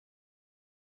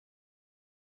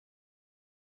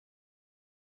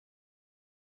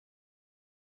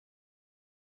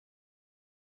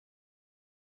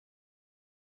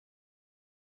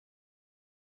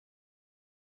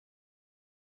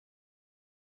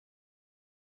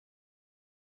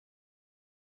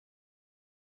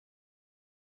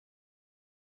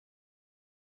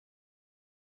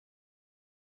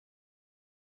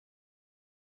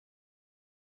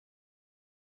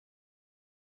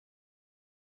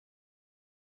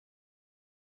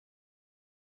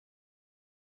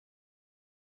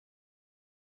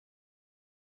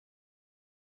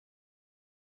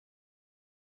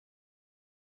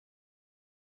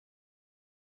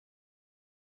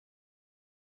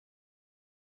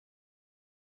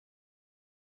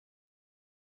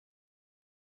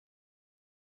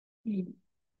Okay.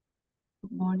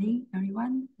 Good morning,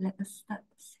 everyone. Let us start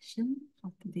the session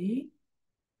for today.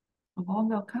 A warm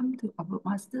welcome to our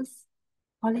masters,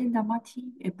 Hualien Dharma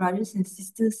team, and brothers and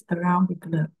sisters around the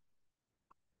globe.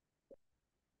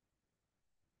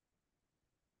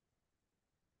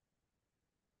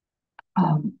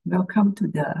 Welcome to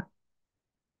the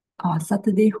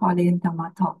Saturday Hualien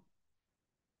Dharma talk.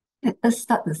 Let us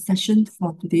start the session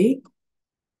for today.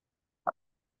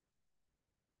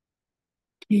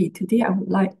 Okay, today I would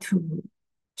like to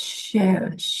share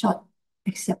a short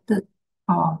accepted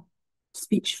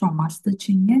speech from Master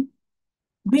Jieh.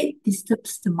 Greed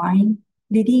disturbs the mind,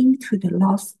 leading to the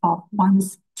loss of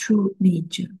one's true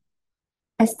nature.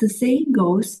 As the saying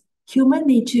goes, human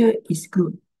nature is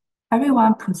good.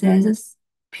 Everyone possesses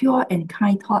pure and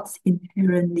kind thoughts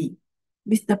inherently.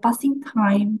 With the passing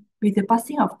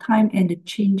of time and the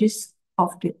changes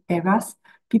of the eras,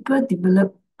 people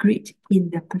develop greed in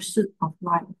the pursuit of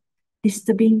life,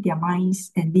 disturbing their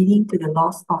minds and leading to the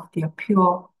loss of their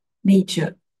pure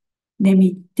nature,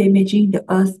 damaging the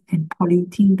earth and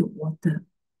polluting the water.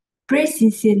 Pray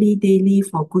sincerely daily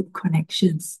for good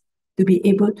connections, to be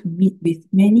able to meet with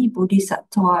many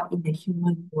Bodhisattva in the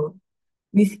human world.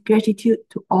 With gratitude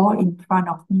to all in front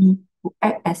of me who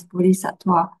act as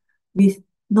Bodhisattva with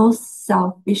no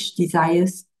selfish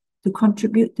desires to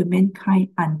contribute to mankind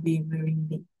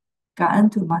unwaveringly. 感恩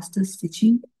to Master Su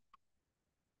Ching.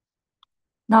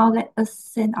 Now let us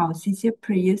send our sincere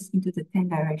prayers into the 10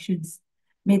 directions.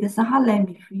 May the Sahara land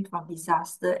be free from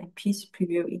disaster and peace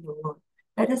prevail in the world.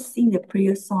 Let us sing the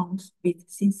prayer songs with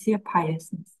sincere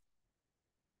piousness.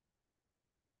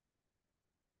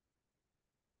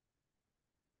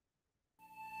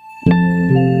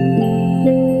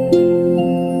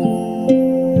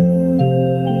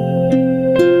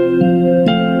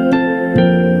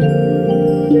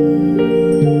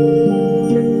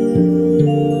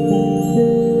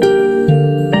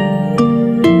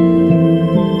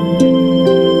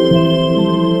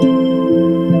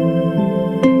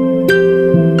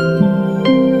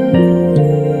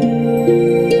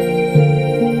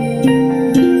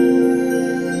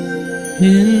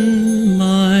 In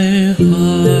my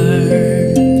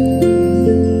heart,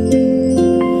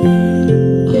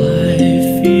 I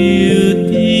feel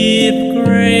deep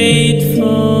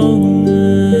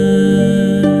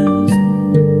gratefulness.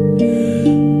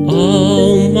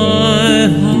 All my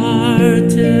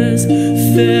heart is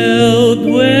filled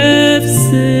with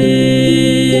sincere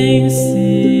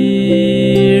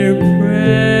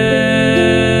prayer.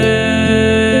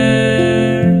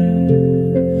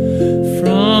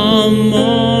 From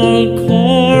all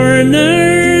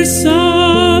corners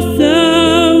of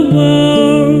the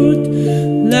world,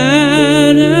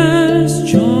 let us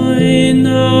join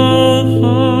our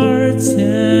hearts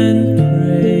and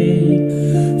pray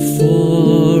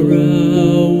for a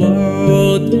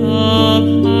world of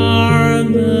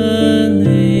harmony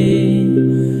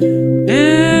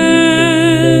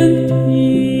and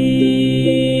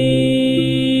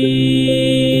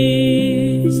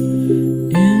peace.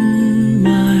 In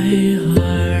my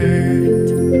heart,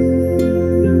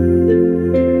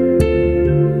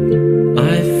 I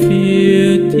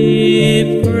feel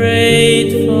deep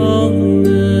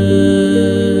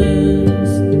gratefulness.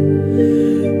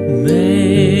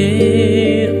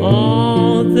 May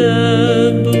all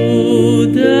the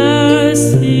Buddhas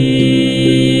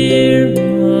hear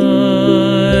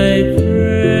my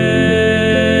prayer.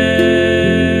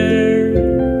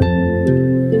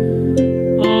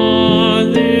 All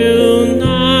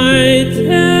united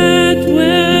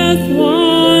with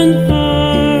one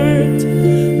heart,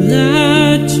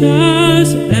 let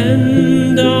us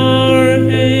end our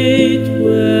hate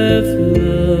with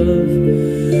love.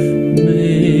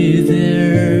 May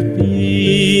there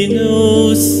be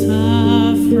no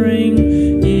suffering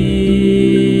hereafter.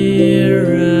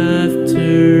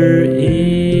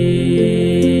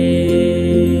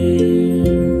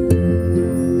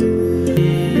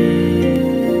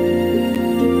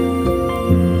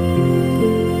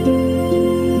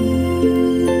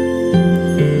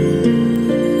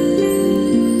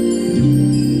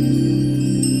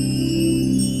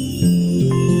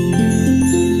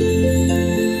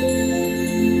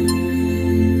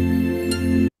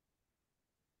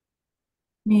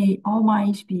 May all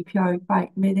minds be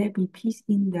purified. May there be peace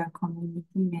in the community.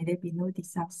 May there be no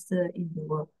disaster in the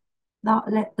world. Now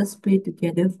let us pray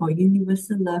together for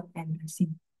universal love and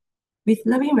blessing. With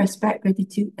loving respect,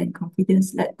 gratitude, and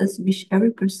confidence, let us wish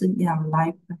every person in our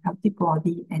life a healthy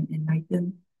body and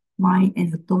enlightened mind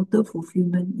and a total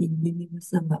fulfillment in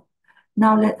universal love.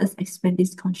 Now let us expand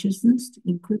this consciousness to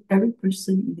include every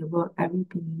person in the world, every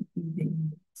being in the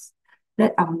universe.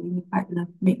 Let our unified love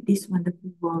make this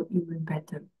wonderful world even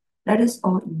better. Let us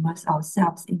all immerse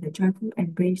ourselves in the joyful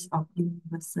embrace of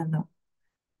universal love.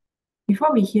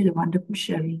 Before we hear the wonderful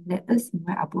sharing, let us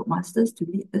invite our Broadmasters to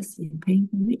lead us in paying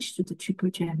homage to the Triple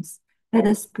Gems. Let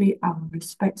us pay our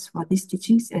respects for these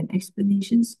teachings and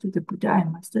explanations to the Buddha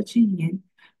and Master Ching Yen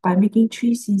by making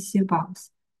 3 sincere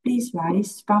bows. Please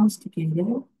rise, palms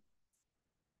together.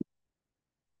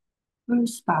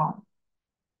 First bow.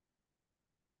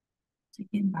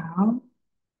 Second bow.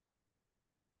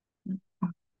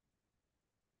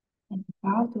 And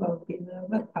bow to our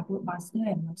beloved Abode Master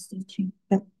and Master Ching,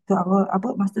 to our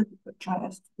Abode Master who could join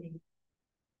us today.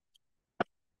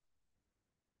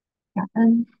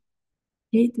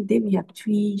 Okay, today we have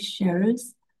 3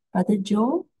 sharers. Brother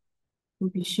Joe will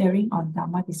be sharing on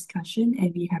Dharma Discussion,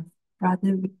 and we have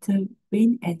Brother Victor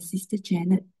Wayne and Sister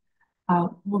Janet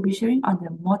who will be sharing on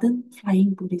the modern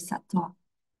flying Bodhisattva.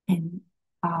 And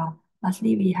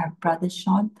lastly, we have Brother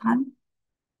Sean Tan.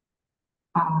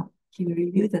 He will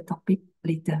review the topic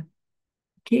later.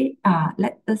 Okay,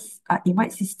 let us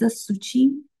invite Sister Su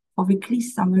Ching for weekly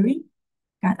summary.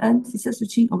 Sister Su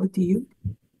Ching, over to you.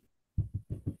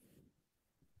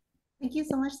 Thank you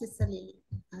so much, Sister Lily.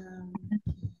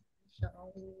 Show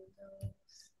all the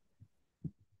windows.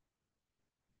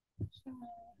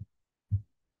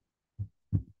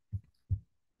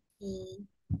 Okay.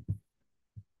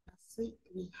 Last week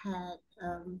we had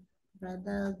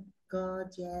Brother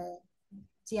Jieh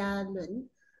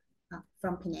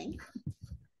from Penang.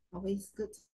 Always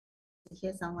good to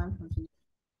hear someone from Penang.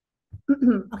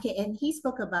 Okay, and he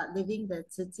spoke about living the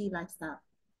Tzu lifestyle.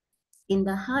 In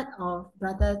the heart of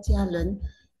Brother Jieh,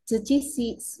 Tzu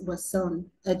seeds were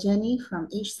sown, a journey from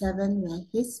age 7 where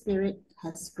his spirit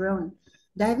has grown.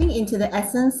 Diving into the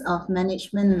essence of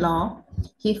management law,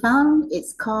 he found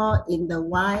its core in the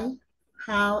why,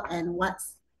 how, and what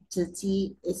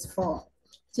Tzu is for.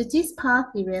 Tzu's path,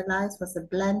 he realized, was a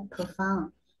blend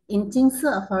profound. In Jingsi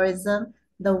aphorism,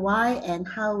 the why and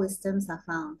how wisdoms are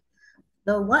found.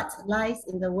 The what lies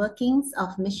in the workings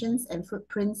of missions and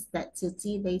footprints that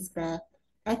Tzu lays bare,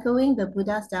 echoing the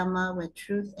Buddha's Dharma where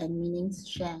truth and meanings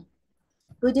share.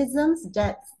 Buddhism's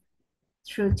depth,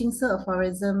 through Jingsi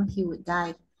aphorism he would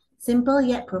dive, simple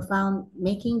yet profound,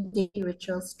 making daily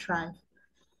rituals thrive.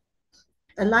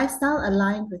 A lifestyle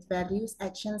aligned with values,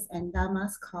 actions, and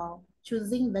Dharma's call,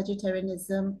 choosing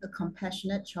vegetarianism, a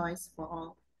compassionate choice for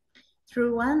all.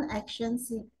 Though one action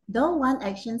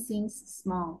seems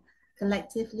small,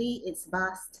 collectively it's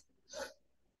vast,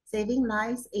 saving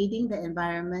lives, aiding the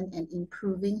environment, and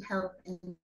improving health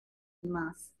and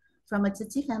mass. From a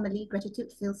Tzu family,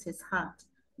 gratitude fills his heart.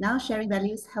 Now sharing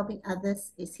values, helping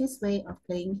others is his way of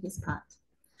playing his part.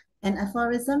 An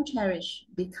aphorism cherish,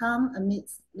 become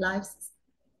amidst life's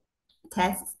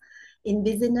tests, in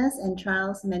busyness and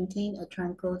trials, maintain a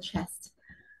tranquil chest.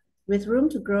 With room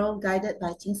to grow, guided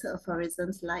by Jingsi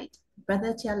aphorism's light,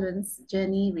 Brother Jieh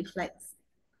journey reflects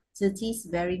Tzu's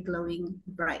very glowing,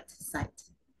 bright side.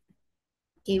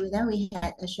 Okay, then we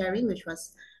had a sharing which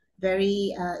was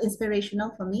very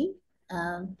inspirational for me.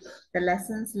 The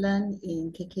lessons learned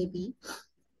in KKB.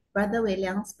 Brother Wei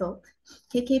Liang spoke.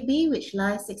 KKB, which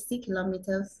lies 60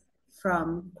 kilometers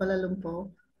from Kuala Lumpur,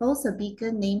 holds a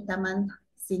beacon named Taman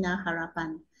Sinar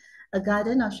Harapan, a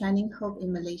garden of shining hope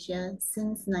in Malaysia.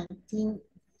 Since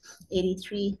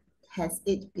 1983 has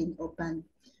it been open.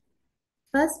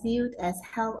 First viewed as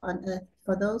hell on earth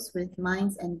for those with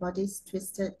minds and bodies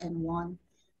twisted and worn,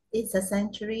 it's a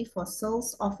sanctuary for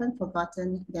souls often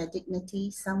forgotten, their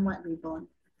dignity somewhat reborn.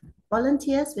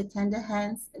 Volunteers with tender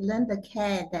hands learn the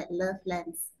care that love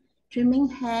lends, trimming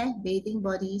hair, bathing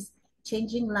bodies,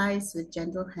 changing lives with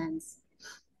gentle hands.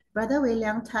 Brother Wei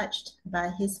Liang, touched by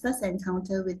his first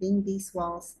encounter within these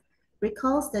walls,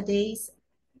 recalls the day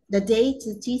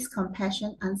Tzu's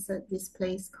compassion answered this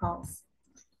place calls.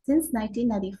 Since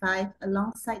 1995,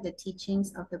 alongside the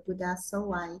teachings of the Buddha so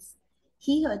wise,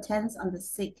 he who attends on the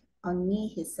sick, on me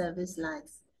his service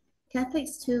lies.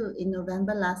 Catholics too, in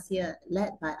November last year,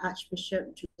 led by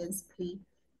Archbishop Julian's plea,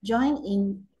 join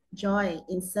in joy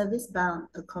in service bound,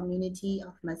 a community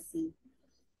of mercy.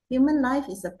 Human life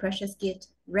is a precious gift,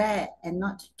 rare and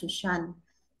not to shun.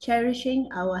 Cherishing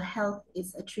our health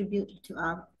is a tribute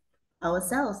to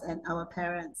ourselves and our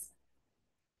parents.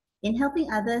 In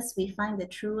helping others, we find the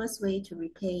truest way to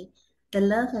repay the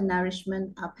love and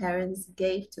nourishment our parents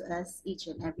gave to us each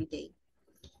and every day.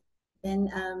 Then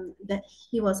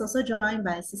he was also joined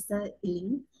by Sister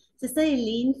Eileen. Sister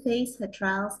Eileen faced her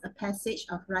trials, a passage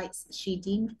of rites she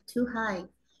deemed too high,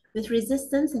 with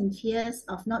resistance and fears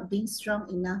of not being strong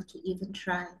enough to even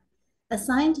try.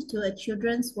 Assigned to a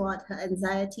children's ward, her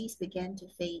anxieties began to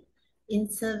fade. In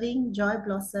serving, joy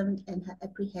blossomed and her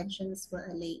apprehensions were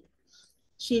allayed.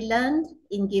 She learned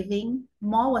in giving,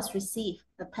 more was received,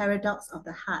 a paradox of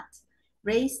the heart,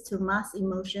 raised to mass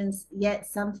emotions, yet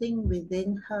something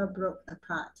within her broke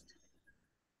apart.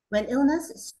 When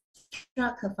illness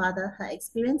struck her father, her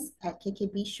experience at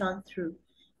KKB shone through,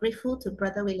 grateful to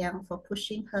Brother William for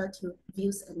pushing her to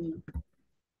views anew.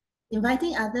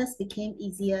 Inviting others became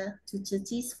easier. To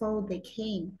Jieh's fold they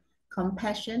came.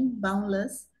 Compassion,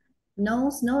 boundless,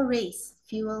 knows no race,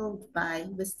 fueled by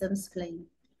wisdom's flame.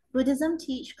 Buddhism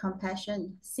teaches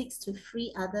compassion, seeks to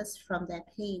free others from their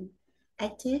pain.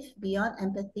 Active, beyond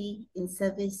empathy, in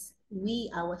service, we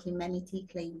our humanity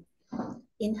claim.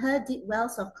 In her deep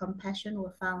wells of compassion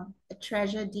were found, a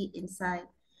treasure deep inside,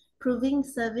 proving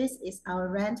service is our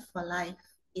rent for life.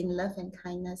 In love and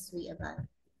kindness we abide.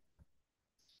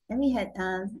 And we had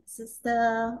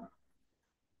Sister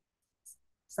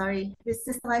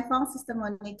Wai Fong, Sister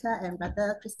Monica, and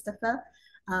Brother Christopher,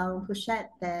 who shared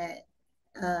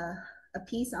a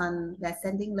piece on their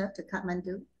sending love to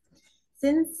Kathmandu.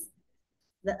 Since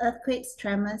the earthquakes,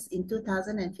 tremors in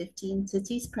 2015,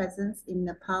 Jieh's presence in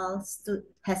Nepal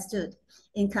has stood.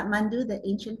 In Kathmandu, the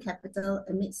ancient capital,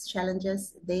 amidst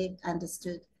challenges they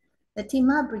understood. The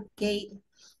Tima Brigade,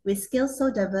 with skills so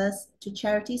diverse, to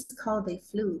charity's call they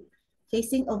flew.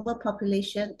 Facing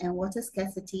overpopulation and water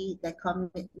scarcity, their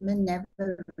commitment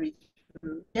never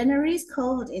withdrew. January's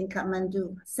cold in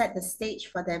Kathmandu set the stage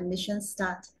for their mission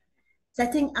start.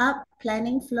 Setting up,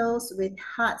 planning flows with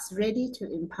hearts ready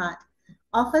to impart.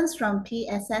 Orphans from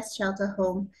PSS shelter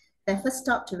home, their first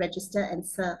stop to register and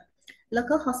serve.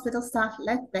 Local hospital staff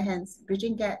left their hands,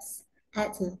 bridging gaps,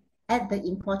 add the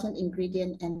important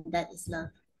ingredient, and that is love.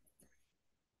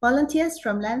 Volunteers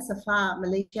from lands afar,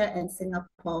 Malaysia and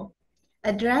Singapore,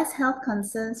 address health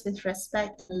concerns with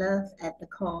respect and love at the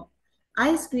core.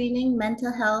 Eye screening,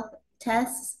 mental health,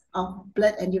 tests of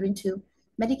blood and urine tube,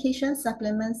 medication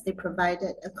supplements they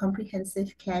provided, a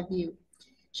comprehensive care view.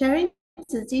 Sharing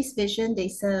Jieh's vision they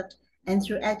served, and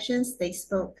through actions they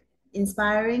spoke,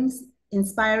 inspiring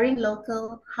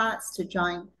local hearts to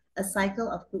join, a cycle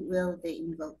of goodwill they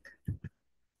invoke.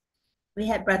 We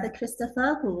had Brother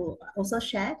Christopher, who also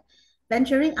shared,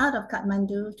 venturing out of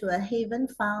Kathmandu to a haven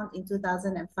found in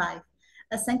 2005,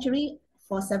 a sanctuary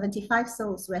for 75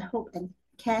 souls where hope and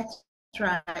care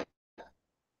thrive.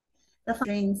 The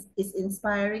strains is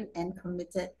inspiring and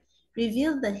committed,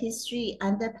 revealed the history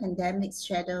under pandemic's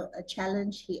shadow, a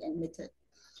challenge he admitted.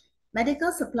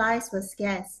 Medical supplies were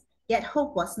scarce, yet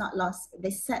hope was not lost. They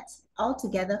set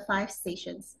altogether 5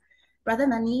 stations. Brother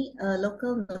Mani, a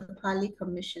local Nepali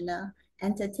commissioner,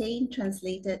 entertained,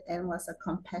 translated, and was a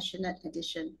compassionate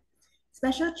addition.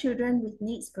 Special children with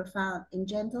needs profound, in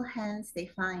gentle hands they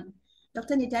find.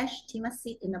 Dr. Nidesh, Tima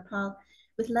seat in Nepal,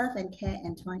 with love and care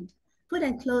entwined. Food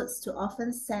and clothes to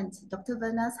orphans sent, Dr.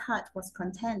 Verna's heart was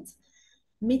content.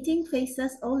 Meeting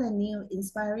faces old and new,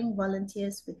 inspiring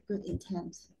volunteers with good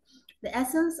intent. The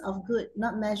essence of good,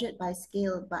 not measured by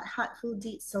scale, but heartful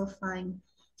deeds so fine.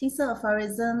 Tinsel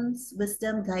aphorisms,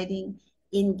 wisdom guiding,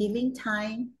 in giving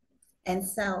time and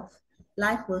self,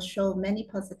 life will show many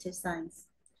positive signs.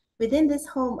 Within this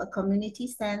home, a community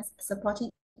stands, supporting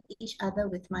each other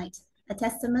with might, a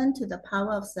testament to the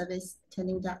power of service,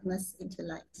 turning darkness into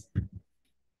light.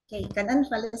 Okay, Kanan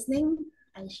for listening.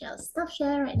 I shall stop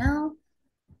share right now.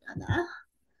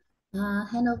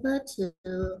 Hand over to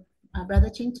Brother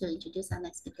Ching to introduce our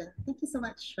next speaker. Thank you so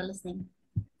much for listening.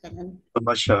 Kanan. So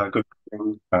much. Good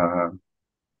morning,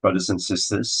 brothers and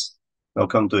sisters.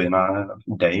 Welcome to another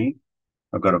day.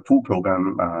 I've got a full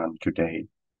program today.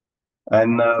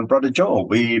 And Brother Joe,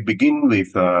 we begin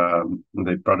with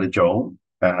Brother Joe.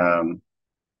 And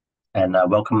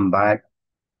welcome back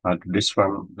to this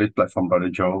platform, Brother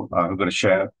Joe. I'm going to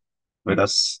share with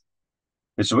us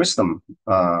his wisdom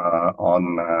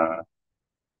on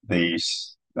the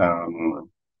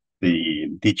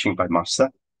teaching by Master.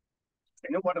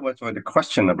 You know what was the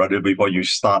question, brother, before you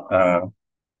start?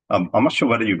 I'm not sure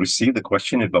whether you received the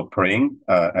question about praying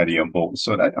at your boat.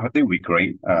 So I think it would be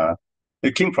great.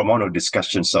 It came from one of the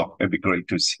discussions, so it'd be great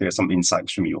to hear some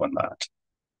insights from you on that.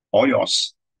 All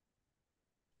yours.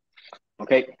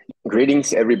 Okay.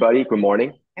 Greetings, everybody. Good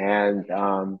morning. And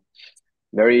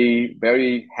very,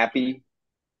 very happy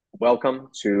welcome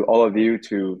to all of you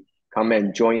to come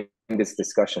and join this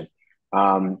discussion.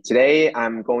 Today,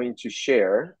 I'm going to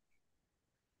share.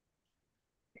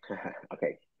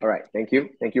 Okay. All right. Thank you.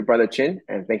 Thank you, Brother Chin.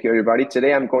 And thank you, everybody.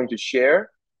 Today, I'm going to share.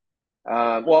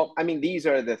 Well, I mean, these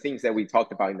are the things that we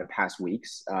talked about in the past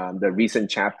weeks. The recent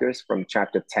chapters from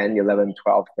chapter 10, 11,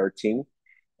 12, 13,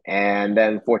 and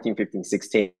then 14, 15,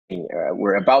 16.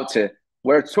 We're about to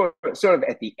we're sort of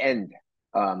at the end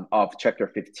of chapter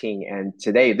 15, and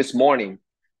this morning,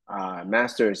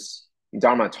 Master's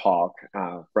Dharma talk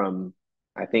from,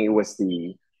 I think it was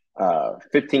the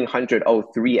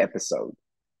 1503 episode.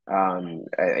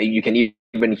 You can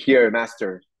even hear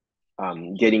Master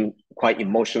getting quite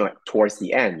emotional towards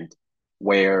the end,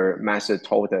 where Master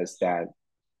told us that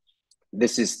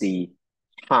this is the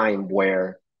time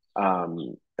where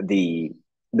the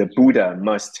Buddha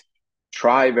must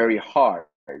try very hard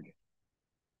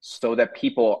so that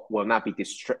people will not be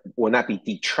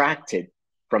detracted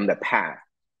from the path,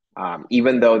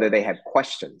 even though that they have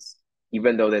questions,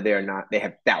 even though that they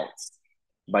have doubts.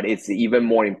 But it's even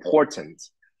more important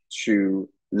to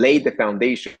lay the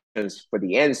foundations for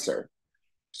the answer,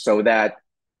 so that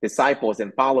disciples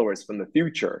and followers from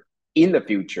in the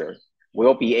future,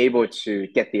 will be able to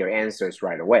get their answers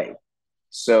right away.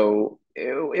 So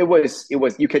it was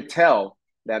you could tell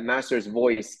that Master's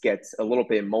voice gets a little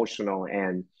bit emotional,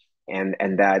 and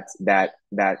that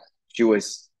she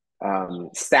was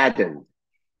saddened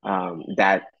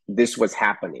that this was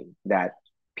happening, that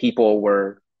people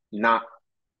were not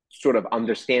sort of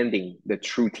understanding the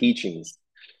true teachings,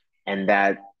 and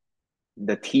that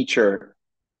the teacher,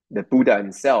 the Buddha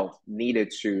himself,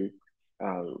 needed to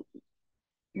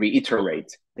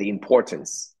reiterate the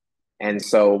importance. And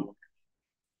so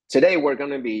today we're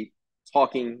going to be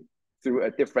talking through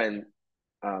a different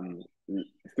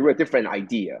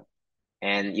idea,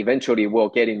 and eventually we'll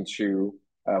get into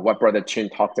what Brother Chin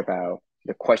talked about,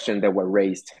 the question that were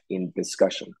raised in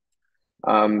discussion.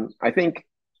 I think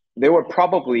there were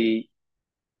probably,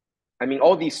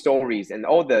 all these stories and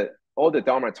all the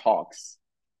Dharma talks,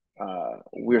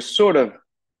 we're sort of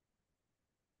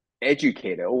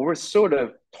educated, or we're sort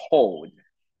of told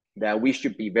that we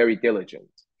should be very diligent,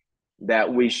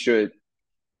 that we should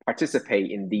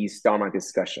participate in these Dharma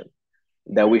discussion,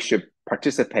 that we should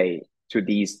participate to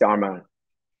these Dharma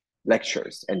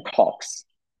lectures and talks.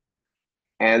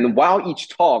 And while each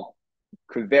talk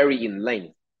could vary in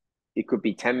length, it could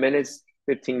be 10 minutes,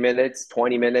 15 minutes,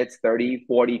 20 minutes, 30,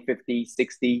 40, 50,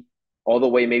 60, all the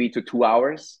way maybe to 2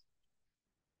 hours.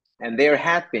 And there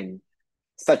have been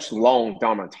such long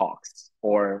Dharma talks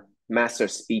or master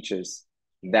speeches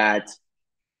that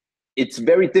it's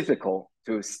very difficult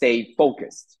to stay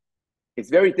focused. It's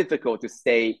very difficult to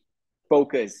stay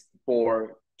focused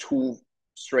for 2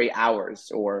 straight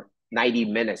hours or 90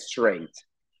 minutes straight.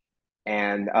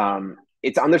 And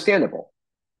it's understandable.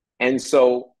 And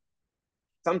so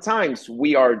sometimes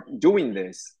we are doing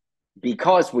this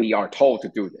because we are told to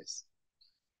do this.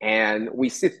 And we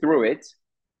sit through it.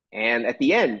 And at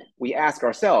the end, we ask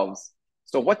ourselves,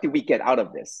 so what did we get out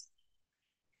of this?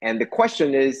 And the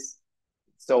question is,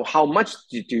 so how much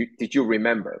did you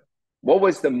remember? What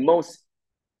was the most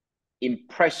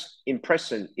impressed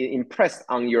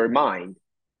on your mind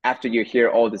after you hear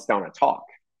all this Dharma talk?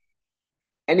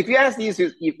 And if you ask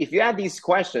these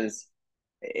questions,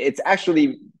 it's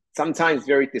actually sometimes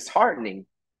very disheartening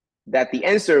that the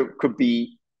answer could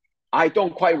be, I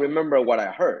don't quite remember what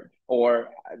I heard, or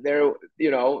there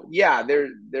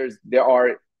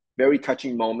are very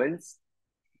touching moments,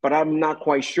 but I'm not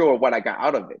quite sure what I got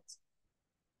out of it.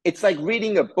 It's like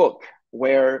reading a book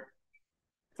where,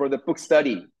 for the book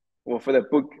study or for the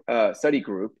book study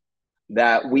group,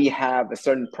 that we have a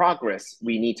certain progress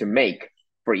we need to make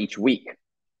for each week.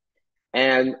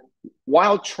 And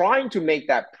while trying to make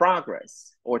that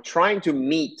progress or trying to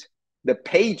meet the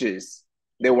pages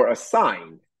that were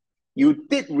assigned, you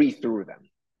did read through them.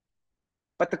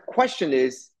 But the question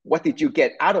is, what did you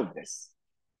get out of this?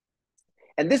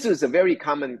 And this is a very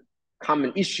common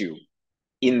issue,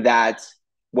 in that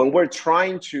when we're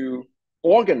trying to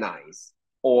organize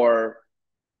or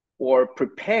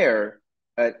prepare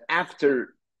an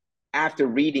after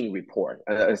reading report,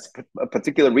 a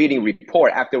particular reading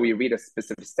report after we read a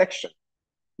specific section,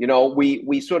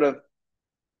 we sort of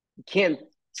can't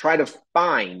try to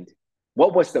find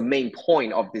what was the main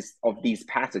point of these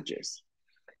passages.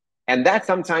 And that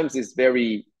sometimes is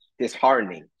very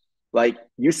disheartening. Like,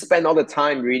 you spend all the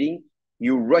time reading,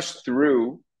 you rush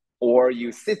through, or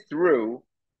you sit through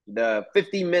the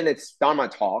 50 minutes Dharma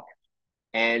talk,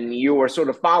 and you were sort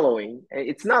of following.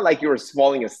 It's not like you were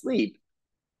falling asleep,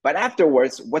 but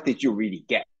afterwards, what did you really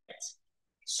get?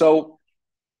 So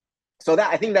that,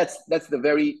 I think that's the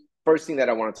very first thing that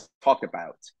I want to talk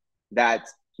about, that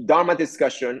Dharma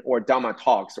discussion or Dharma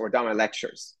talks or Dharma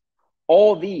lectures,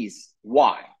 all these,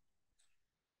 why?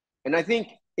 And I think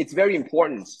it's very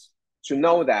important to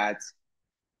know that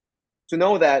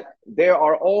there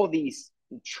are all these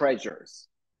treasures,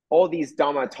 all these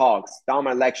Dharma talks,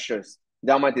 Dharma lectures,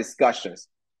 Dharma discussions.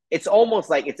 It's almost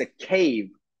like it's a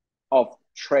cave of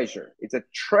treasure. It's a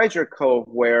treasure cove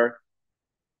where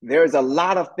there's a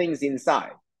lot of things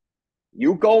inside.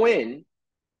 You go in,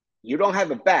 you don't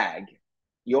have a bag,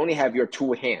 you only have your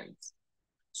two hands.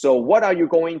 So what are you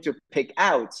going to pick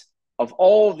out of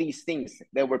all these things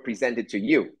that were presented to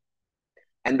you?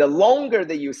 And the longer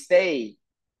that you stay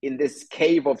in this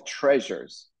cave of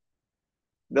treasures,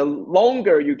 the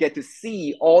longer you get to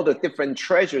see all the different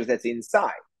treasures that's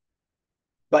inside.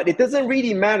 But it doesn't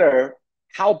really matter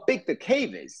how big the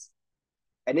cave is.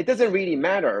 And it doesn't really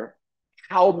matter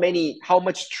how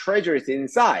much treasure is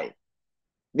inside.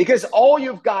 Because all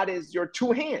you've got is your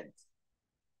two hands.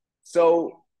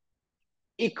 So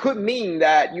it could mean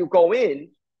that you go in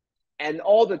and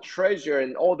all the treasure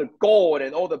and all the gold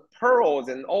and all the pearls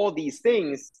and all these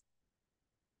things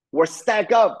were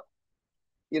stacked up,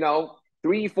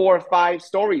 3, 4, 5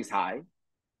 stories high.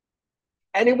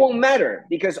 And it won't matter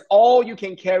because all you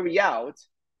can carry out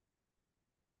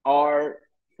are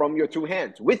from your two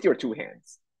hands, with your two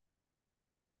hands.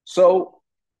 So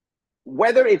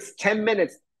whether it's 10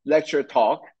 minutes lecture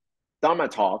talk, Dharma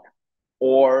talk,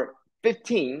 or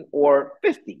 15 or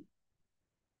 50,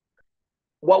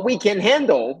 what we can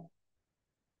handle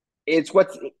is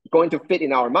what's going to fit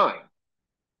in our mind,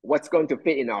 what's going to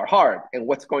fit in our heart, and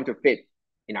what's going to fit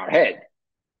in our head.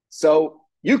 So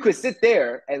you could sit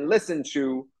there and listen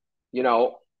to,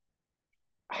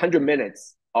 100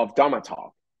 minutes of Dharma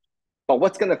talk, but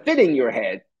what's going to fit in your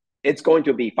head, it's going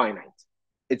to be finite.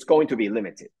 It's going to be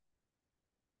limited.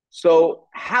 So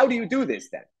how do you do this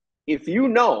then? If you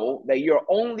know that you're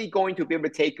only going to be able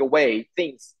to take away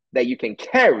things that you can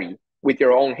carry with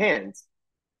your own hands,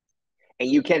 and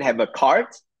you can't have a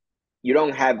cart, you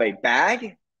don't have a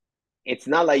bag, it's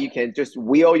not like you can just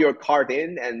wheel your cart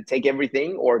in and take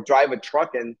everything, or drive a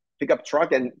truck and pick up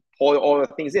truck and pull all the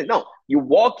things in. No, you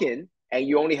walk in and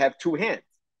you only have two hands.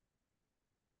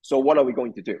 So what are we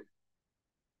going to do?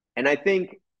 And I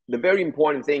think the very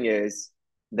important thing is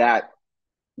that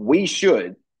we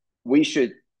should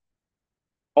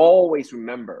always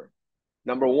remember,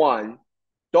 number one,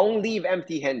 don't leave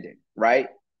empty-handed, right?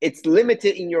 It's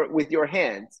limited with your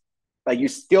hands, but you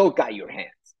still got your hands.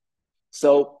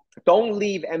 So don't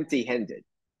leave empty-handed,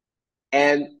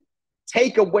 and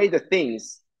take away the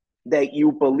things that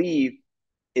you believe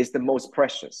is the most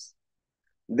precious.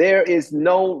 There is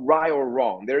no right or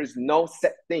wrong. There is no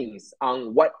set things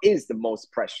on what is the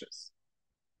most precious.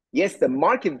 Yes, the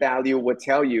market value will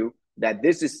tell you that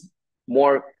this is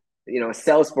more,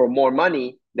 sells for more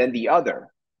money than the other.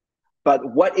 But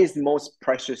what is most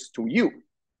precious to you?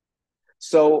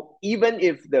 So even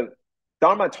if the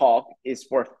Dharma talk is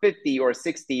for 50 or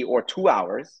 60 or 2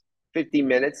 hours, 50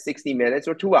 minutes, 60 minutes,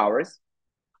 or 2 hours,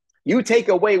 you take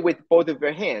away with both of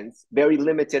your hands very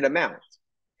limited amount.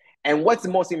 And what's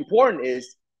most important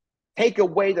is take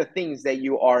away the things that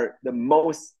you are the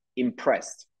most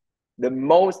impressed,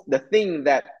 the thing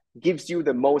that gives you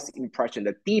the most impression,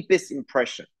 the deepest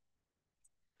impression.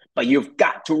 But you've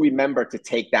got to remember to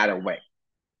take that away.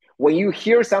 When you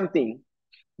hear something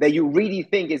that you really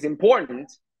think is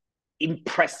important,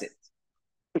 impress it.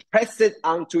 Press it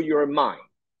onto your mind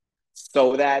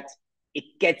so that it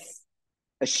gets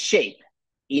a shape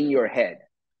in your head.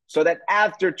 So that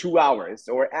after 2 hours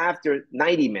or after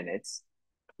 90 minutes,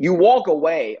 you walk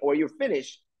away or you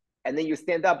finish, and then you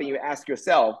stand up and you ask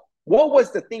yourself, what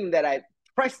was the thing that I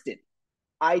pressed it?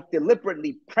 I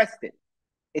deliberately pressed it.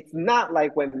 It's not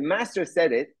like when Master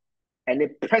said it and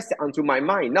it pressed it onto my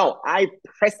mind. No, I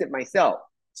pressed it myself.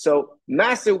 So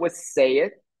Master would say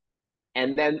it,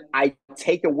 and then I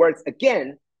take the words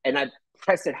again and I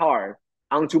press it hard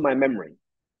onto my memory.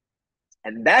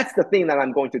 And that's the thing that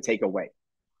I'm going to take away.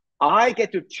 I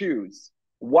get to choose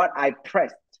what I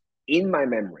pressed in my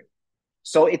memory.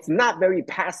 So it's not very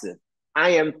passive.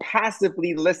 I am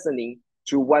passively listening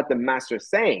to what the Master is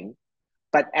saying.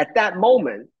 But at that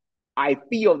moment, I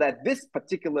feel that this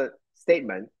particular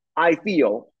statement, I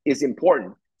feel, is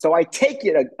important. So I take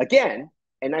it again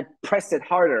and I press it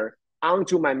harder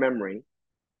onto my memory,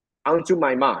 onto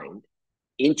my mind,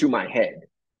 into my head.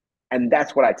 And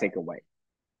that's what I take away.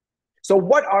 So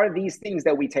what are these things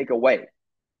that we take away?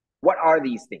 What are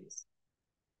these things?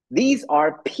 These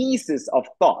are pieces of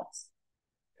thoughts.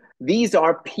 These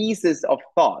are pieces of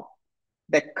thought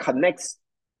that connects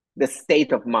the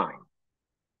state of mind.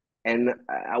 And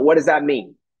what does that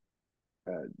mean?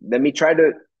 Let me try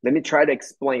to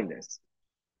explain this.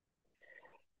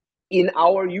 In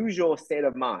our usual state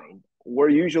of mind, we're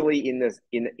usually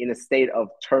in a state of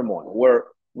turmoil.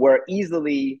 We're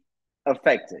easily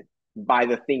affected by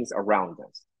the things around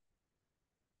us.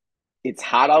 It's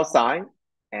hot outside,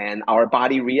 and our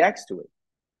body reacts to it.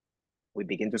 We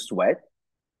begin to sweat.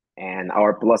 and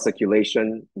our blood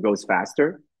circulation goes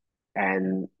faster,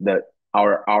 and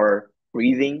our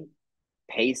breathing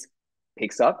pace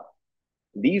picks up.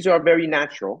 These are very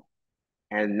natural,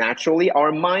 and naturally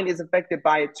our mind is affected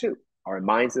by it too. Our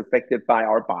mind is affected by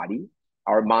our body.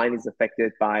 Our mind is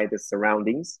affected by the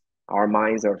surroundings. Our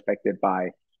minds are affected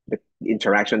by the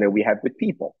interaction that we have with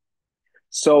people.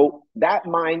 So that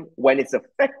mind, when it's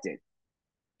affected,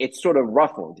 it's sort of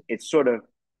ruffled. It's sort of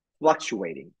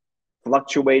fluctuating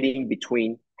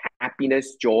between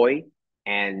happiness, joy,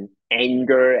 and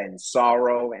anger and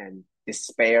sorrow and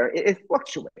despair. It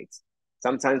fluctuates.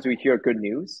 Sometimes we hear good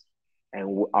news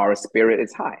and our spirit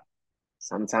is high.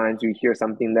 Sometimes we hear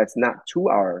something that's not to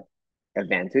our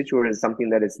advantage, or something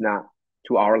that is not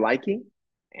to our liking,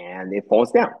 and it falls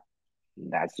down.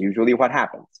 That's usually what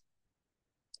happens.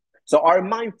 So our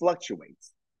mind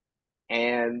fluctuates,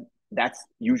 and that's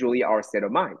usually our state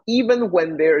of mind. Even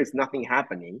when there is nothing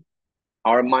happening,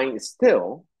 our mind is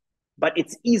still, but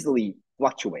it's easily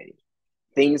fluctuating.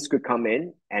 Things could come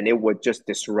in and it would just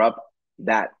disrupt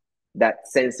that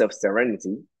sense of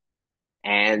serenity,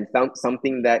 and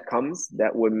something that comes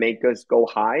that would make us go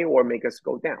high or make us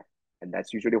go down. And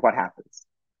that's usually what happens.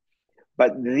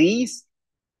 But these,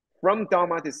 from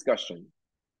Dharma discussion,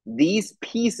 these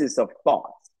pieces of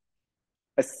thoughts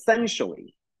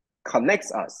essentially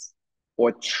connects us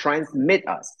or transmit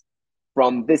us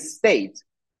from this state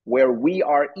where we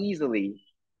are easily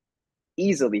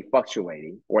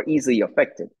fluctuating or easily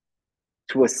affected,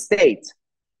 to a state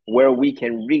where we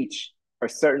can reach a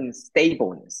certain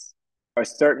stableness, a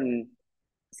certain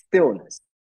stillness,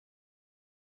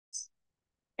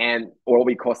 and or what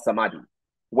we call samadhi,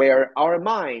 where our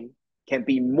mind can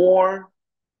be more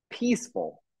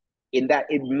peaceful in that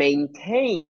it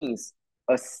maintains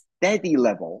a steady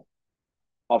level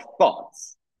of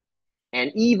thoughts.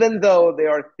 And even though there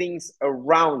are things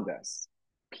around us,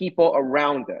 people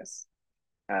around us,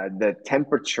 the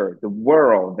temperature, the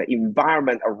world, the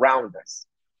environment around us,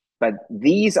 but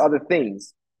these are the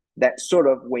things that sort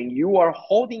of, when you are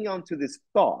holding on to this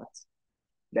thought,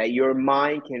 that your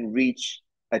mind can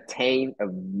attain a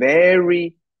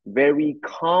very, very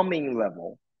calming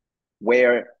level,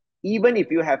 where even if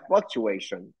you have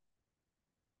fluctuation,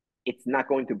 it's not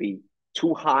going to be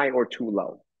too high or too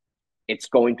low. It's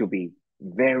going to be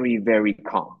very, very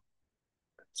calm.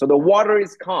 So the water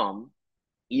is calm,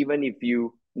 even if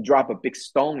you drop a big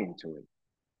stone into it,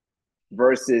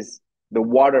 versus the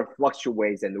water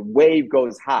fluctuates and the wave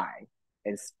goes high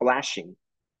and splashing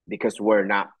because we're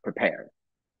not prepared.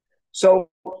 So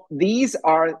these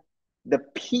are the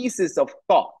pieces of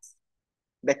thoughts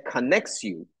that connects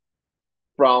you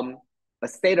from a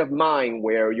state of mind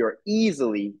where you're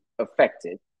easily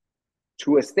affected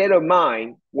to a state of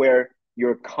mind where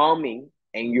you're calming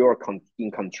and you're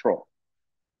in control.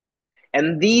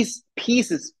 And these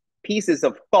pieces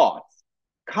of thoughts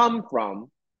come from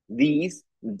these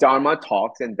Dharma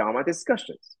talks and Dharma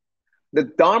discussions. The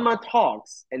Dharma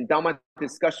talks and Dharma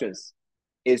discussions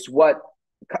is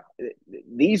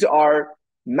these are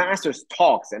master's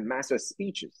talks and master's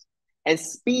speeches. And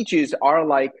speeches are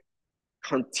like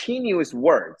continuous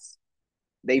words.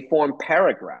 They form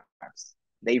paragraphs.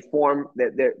 They're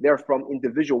from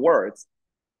individual words,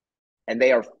 and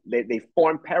they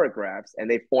form paragraphs,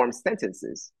 and they form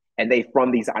sentences, and they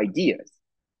form these ideas.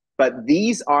 But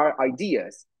these are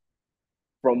ideas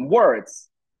from words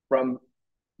from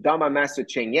Dharma Master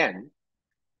Cheng Yen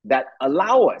that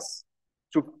allow us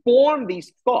to form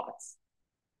these thoughts.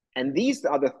 And these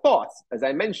are the thoughts, as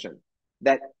I mentioned,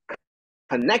 that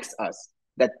connects us,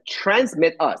 that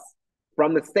transmit us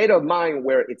from the state of mind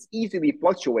where it's easily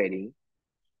fluctuating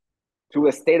to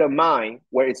a state of mind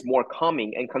where it's more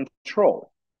calming and controlled.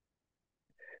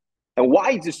 And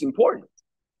why is this important?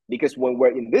 Because when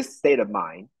we're in this state of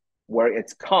mind where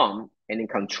it's calm and in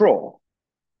control,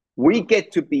 we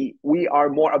are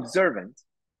more observant,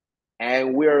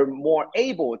 and we're more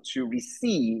able to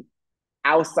receive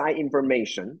outside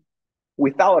information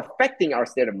without affecting our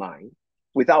state of mind,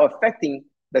 without affecting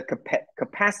the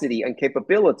capacity and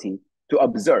capability to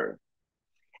observe.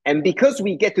 And because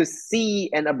we get to see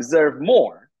and observe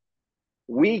more,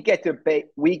 we get to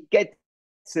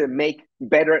make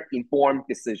better informed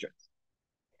decisions.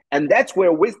 And that's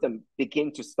where wisdom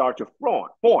begins to start to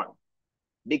form,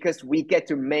 because we get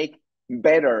to make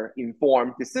better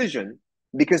informed decisions,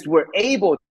 because we're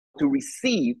able to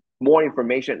receive more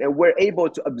information and we're able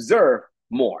to observe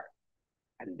more.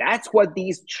 And that's what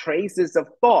these traces of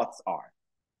thoughts are.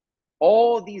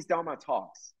 All these Dharma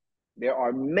talks, there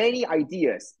are many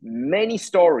ideas, many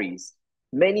stories,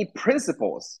 many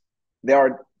principles that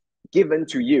are given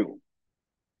to you.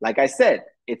 Like I said,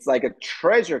 it's like a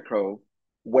treasure trove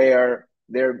where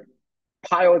they're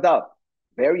piled up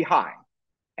very high,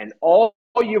 and all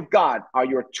you've got are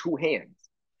your two hands.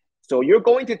 So you're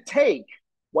going to take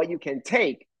what you can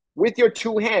take with your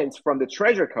two hands from the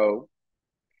treasure cove,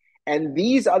 and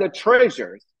these are the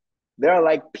treasures. They're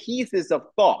like pieces of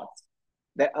thoughts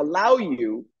that allow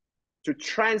you to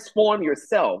transform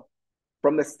yourself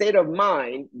from a state of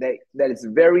mind that is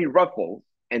very ruffled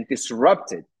and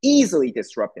disrupted, easily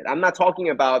disrupted. I'm not talking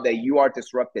about that you are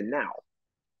disrupted now,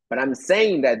 but I'm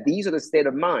saying that these are the state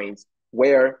of minds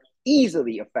where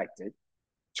easily affected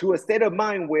to a state of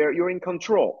mind where you're in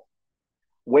control,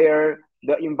 where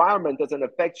the environment doesn't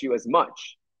affect you as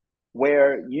much,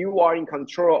 where you are in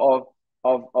control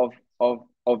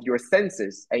of your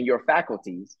senses and your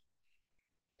faculties,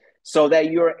 so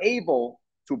that you're able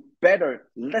to better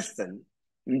listen,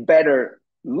 better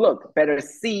look, better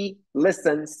see,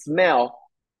 listen, smell,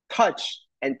 touch,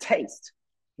 and taste.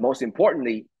 Most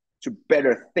importantly, to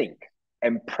better think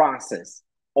and process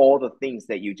all the things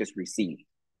that you just received.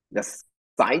 The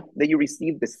sight that you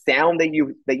receive, the sound that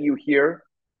you hear,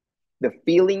 the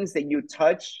feelings that you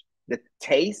touch, the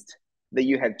taste that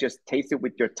you have just tasted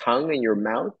with your tongue and your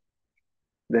mouth,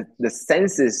 the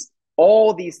senses,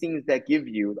 all these things that give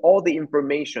you, all the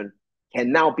information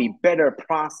can now be better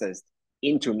processed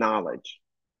into knowledge.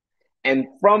 And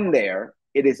from there,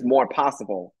 it is more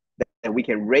possible that we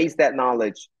can raise that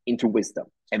knowledge into wisdom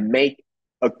and make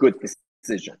a good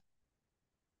decision.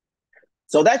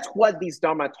 So that's what these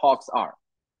Dharma talks are.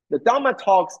 The Dharma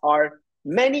talks are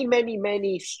many, many,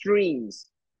 many streams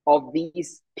of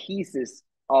these pieces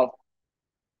of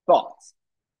thoughts.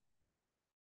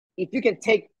 If you can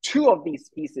take two of these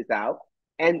pieces out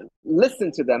and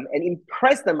listen to them and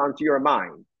impress them onto your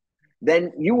mind,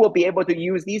 then you will be able to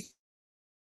use these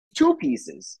two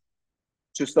pieces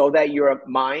so that your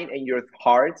mind and your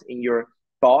heart and your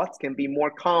thoughts can be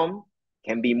more calm,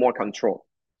 can be more controlled.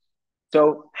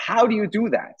 So how do you do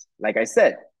that? Like I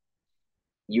said,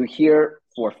 you hear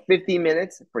for 50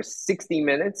 minutes, for 60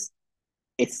 minutes,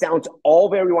 it sounds all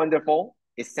very wonderful.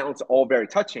 It sounds all very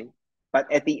touching.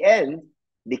 But at the end,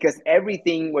 because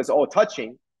everything was all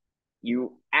touching,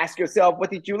 you ask yourself,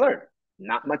 what did you learn?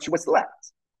 Not much was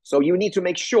left. So you need to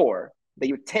make sure that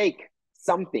you take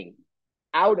something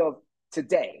out of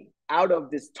today, out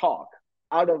of this talk,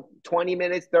 out of 20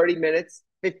 minutes, 30 minutes,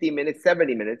 50 minutes,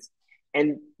 70 minutes,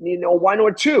 and one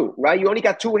or two, right? You only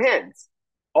got two hands.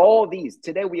 All these,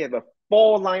 today we have a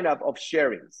full lineup of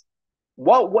sharings.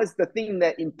 What was the thing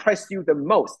that impressed you the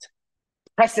most?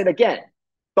 Press it again.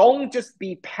 Don't just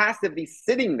be passively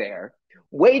sitting there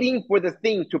waiting for the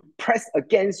thing to press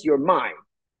against your mind.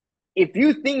 If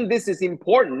you think this is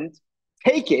important,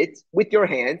 take it with your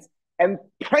hands and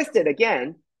press it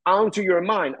again onto your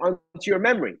mind, onto your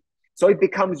memory. So it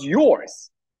becomes yours.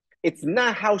 It's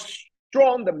not how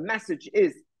strong the message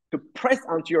is to press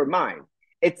onto your mind.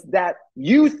 It's that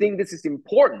you think this is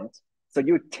important, so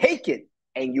you take it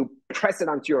and you press it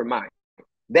onto your mind.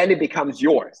 Then it becomes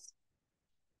yours.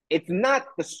 It's not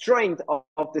the strength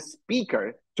of the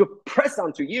speaker to press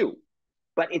onto you,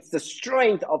 but it's the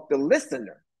strength of the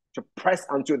listener to press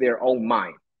onto their own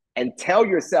mind and tell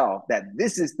yourself that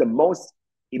this is the most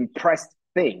impressed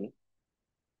thing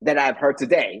that I've heard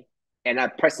today, and I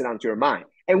press it onto your mind.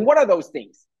 And what are those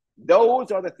things?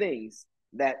 Those are the things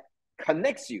that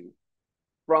connects you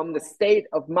from the state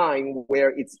of mind where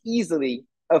it's easily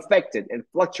affected and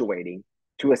fluctuating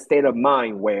to a state of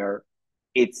mind where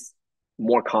it's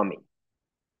more calming.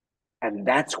 And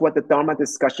that's what the Dharma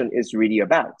discussion is really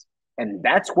about. And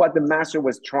that's what the master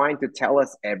was trying to tell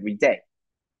us every day.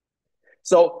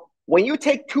 So when you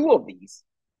take two of these,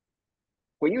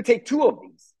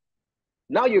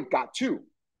 now you've got two.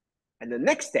 And the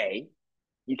next day,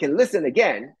 you can listen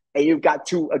again, and you've got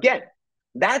two again.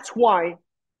 That's why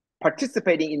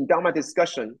participating in Dharma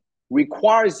discussion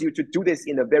requires you to do this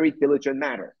in a very diligent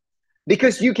manner.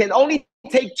 Because you can only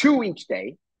take two each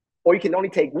day, or you can only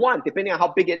take one, depending on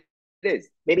how big it is.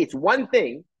 Maybe it's one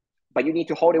thing, but you need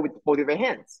to hold it with both of your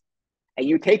hands. And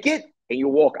you take it, and you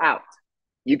walk out.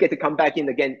 You get to come back in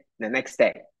again the next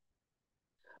day.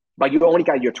 But you only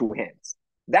got your two hands.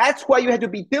 That's why you have to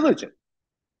be diligent.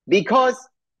 Because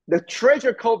the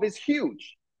treasure cove is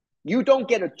huge. You don't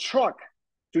get a truck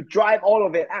to drive all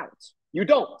of it out. You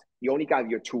don't. You only got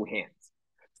your two hands.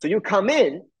 So you come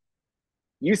in,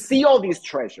 you see all these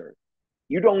treasures.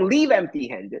 You don't leave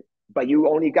empty-handed, but you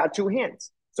only got two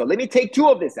hands. So let me take two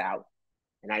of this out,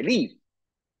 and I leave.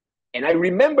 And I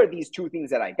remember these two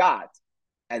things that I got.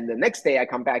 And the next day I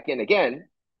come back in again,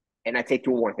 and I take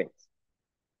two more things.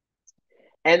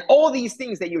 And all these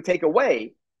things that you take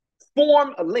away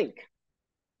form a link.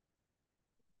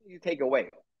 You take away.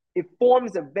 it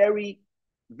forms a very,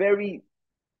 very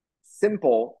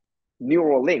simple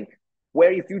neural link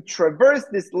where if you traverse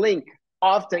this link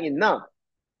often enough,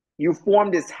 you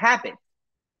form this habit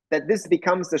that this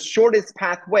becomes the shortest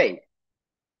pathway.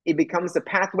 It becomes the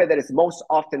pathway that is most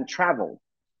often traveled.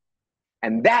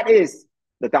 And that is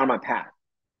the Dharma path.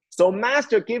 So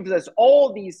Master gives us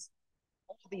all these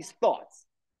thoughts.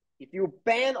 If you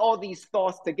band all these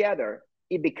thoughts together,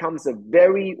 it becomes a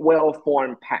very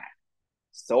well-formed path.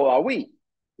 So are we.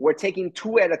 We're taking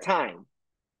 2 at a time.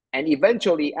 And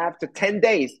eventually, after 10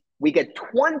 days, we get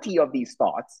 20 of these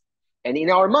thoughts. And in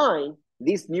our mind,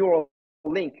 this neural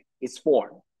link is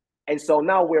formed. And so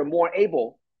now we're more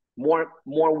able,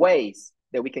 more ways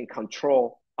that we can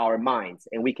control our minds.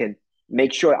 And we can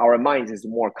make sure our minds is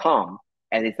more calm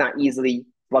and it's not easily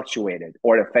fluctuated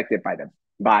or affected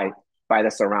by the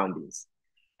surroundings.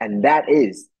 And that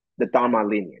is the Dharma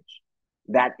lineage.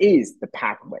 That is the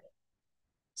pathway.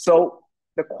 So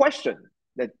the question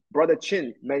that Brother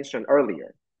Chin mentioned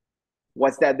earlier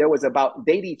was that there was about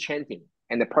daily chanting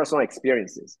and the personal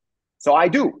experiences. So I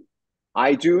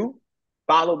do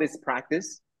follow this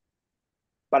practice,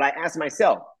 but I ask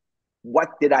myself, what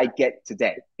did I get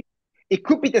today? It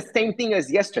could be the same thing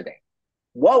as yesterday.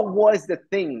 What was the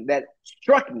thing that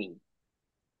struck me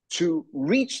to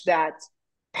reach that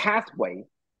pathway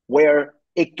where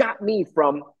it got me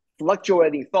from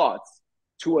fluctuating thoughts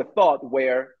to a thought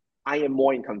where I am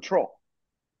more in control?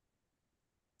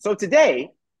 So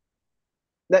today,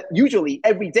 that usually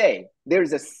every day,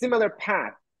 there's a similar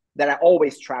path that I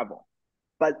always travel,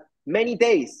 but many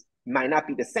days might not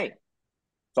be the same.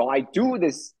 So I do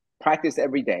this practice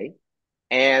every day,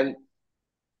 and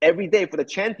every day for the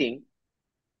chanting,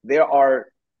 there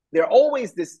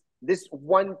always this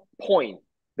one point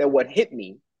that would hit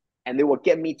me, and they will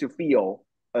get me to feel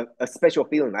a special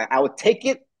feeling. I will take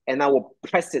it and I will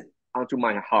press it onto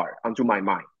my heart, onto my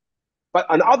mind. But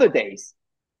on other days,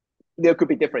 there could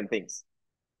be different things.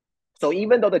 So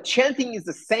even though the chanting is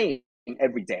the same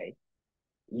every day,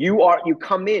 you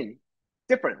come in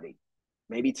differently.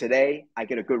 Maybe today I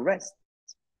get a good rest.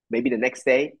 Maybe the next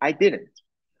day I didn't.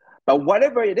 But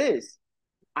whatever it is,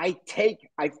 I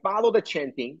follow the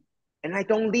chanting and I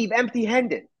don't leave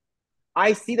empty-handed.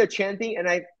 I see the chanting and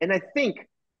I think,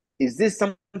 is this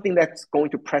something that's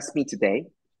going to press me today?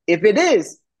 If it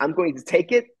is, I'm going to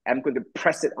take it, I'm going to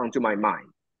press it onto my mind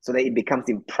so that it becomes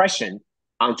impression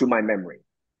onto my memory.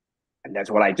 And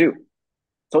that's what I do.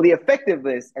 So the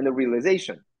effectiveness and the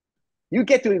realization, you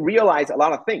get to realize a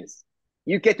lot of things.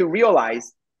 You get to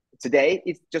realize today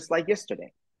it's just like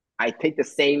yesterday. I take the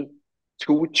same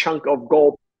 2 chunk of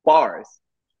gold bars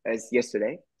as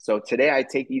yesterday. So today I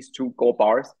take these 2 gold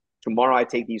bars. Tomorrow I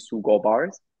take these 2 gold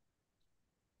bars.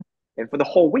 And for the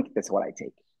whole week, that's what I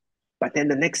take. But then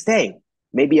the next day,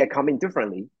 maybe I come in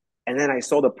differently. And then I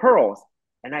saw the pearls.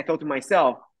 And I thought to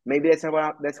myself, maybe that's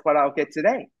what I'll get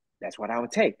today. That's what I will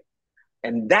take.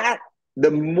 And that,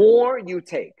 the more you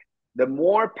take, the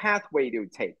more pathway you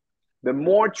take, the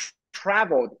more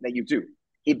travel that you do,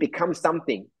 it becomes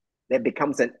something that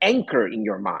becomes an anchor in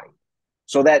your mind.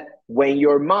 So that when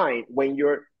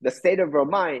the state of your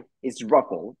mind is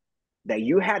ruffled, that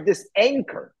you have this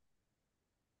anchor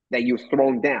that you've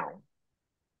thrown down,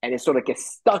 and it sort of gets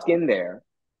stuck in there,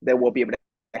 that will be able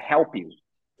to help you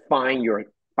find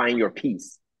your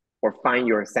peace or find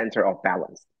your center of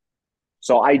balance.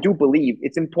 So I do believe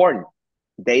it's important.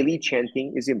 Daily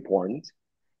chanting is important,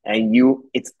 and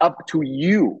it's up to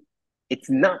you. It's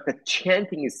not the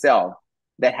chanting itself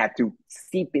that have to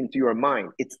seep into your mind.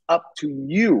 It's up to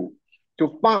you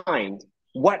to find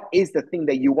what is the thing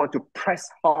that you want to press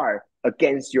hard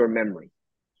against your memory.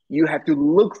 You have to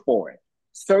look for it,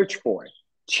 search for it.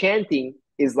 Chanting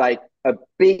is like a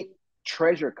big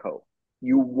treasure cove.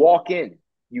 You walk in,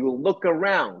 you look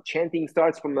around. Chanting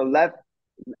starts from the left,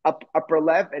 upper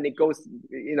left, and it goes,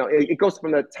 it goes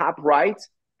from the top right,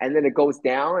 and then it goes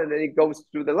down, and then it goes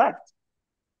through the left.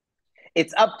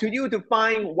 It's up to you to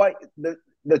find what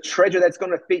the treasure that's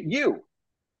going to fit you.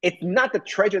 It's not the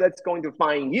treasure that's going to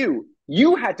find you.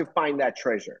 You had to find that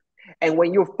treasure. And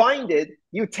when you find it,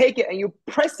 you take it and you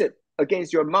press it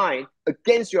against your mind,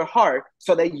 against your heart,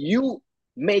 so that you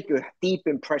make a deep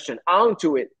impression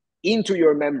onto it, into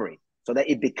your memory, so that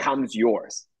it becomes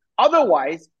yours.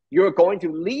 Otherwise, you're going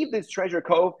to leave this treasure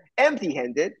cove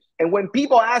empty-handed. And when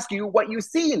people ask you what you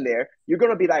see in there, you're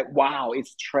going to be like, wow,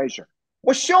 it's treasure.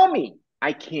 Well, show me.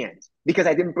 I can't, because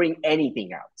I didn't bring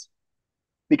anything out,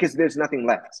 because there's nothing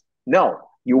left. No,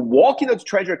 you walk into the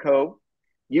treasure cove,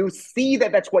 you see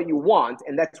that that's what you want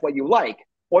and that's what you like.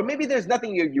 Or maybe there's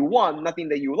nothing you want, nothing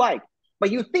that you like,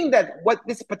 but you think that what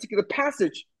this particular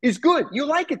passage is good. You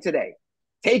like it today.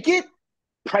 take it,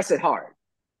 press it hard,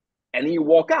 and then you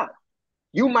walk out.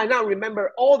 You might not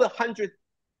remember all the 100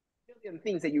 million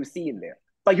things that you see in there,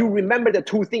 but you remember the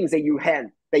 2 things that you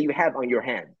have on your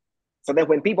hand. So that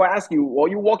when people ask you, well,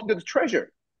 you walk into the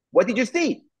treasure, what did you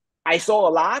see? I saw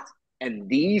a lot, and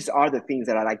these are the things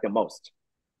that I like the most.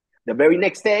 The very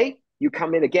next day, you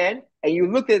come in again, and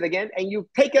you look at it again, and you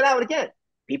take it out again.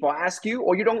 People ask you,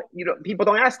 or people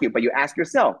don't ask you, but you ask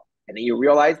yourself, and then you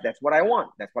realize that's what I want,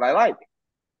 that's what I like.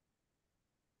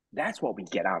 That's what we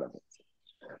get out of it.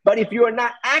 But if you are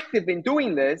not active in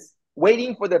doing this,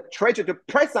 waiting for the treasure to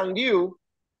press on you,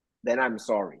 then I'm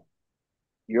sorry.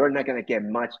 You're not going to get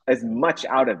as much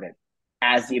out of it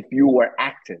as if you were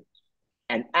active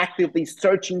and actively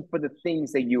searching for the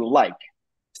things that you like,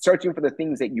 searching for the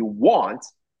things that you want,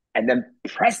 and then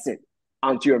press it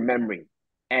onto your memory,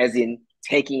 as in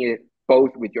taking it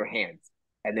both with your hands.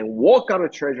 And then walk out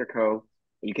of Treasure Cove,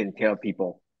 and you can tell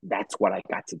people, that's what I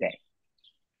got today.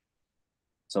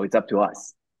 So it's up to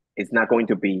us. It's not going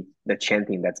to be the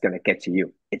chanting that's going to get to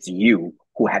you. It's you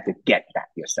who have to get that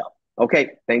yourself. Okay,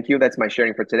 thank you. That's my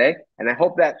sharing for today. And I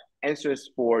hope that answers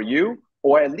for you,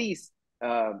 or at least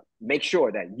make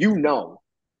sure that you know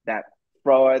that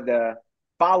for the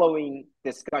following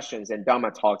discussions and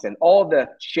Dharma talks and all the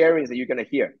sharings that you're going to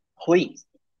hear, please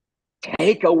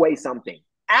take away something.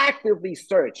 Actively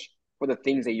search for the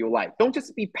things that you like. Don't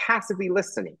just be passively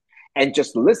listening, and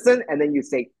just listen, and then you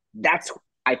say,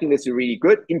 I think this is really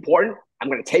good, important. I'm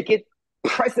going to take it,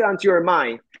 press it onto your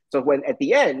mind. So when at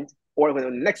the end, or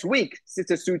when next week,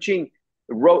 Sister Su Ching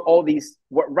writes all these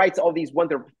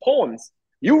wonderful poems,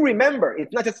 you remember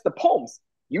it's not just the poems.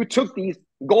 You took these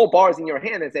gold bars in your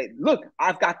hand and said, look,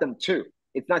 I've got them too.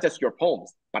 It's not just your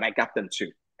poems, but I got them too.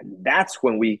 And that's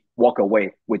when we walk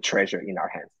away with treasure in our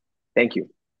hands. Thank you.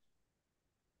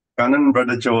 Canon,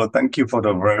 Brother Joe, thank you for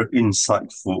the very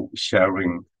insightful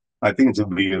sharing. I think it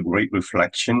will be a great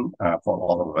reflection for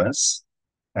all of us.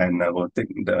 And we'll take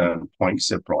the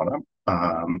points you brought up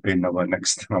in our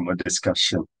next Dharma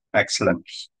discussion. Excellent.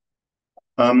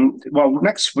 Well,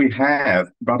 next we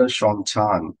have Brother Sean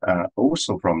Tan,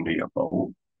 also from the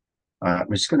above.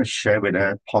 He's going to share with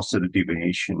us positive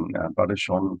deviation. Brother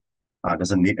Sean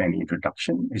doesn't need any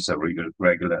introduction. He's a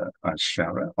regular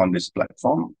sharer on this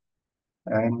platform.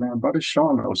 And Brother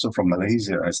Sean, also from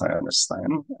Malaysia, as I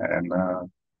understand. And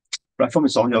platform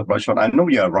is all yours, Brother Sean. I know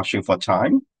you are rushing for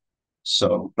time,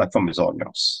 so platform is all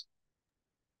yours.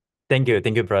 Thank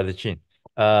you, Brother Chin.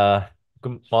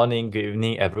 Good morning, good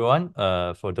evening, everyone.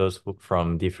 For those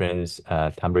from different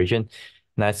time region,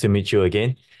 nice to meet you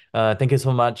again. Thank you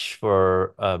so much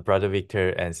for Brother Victor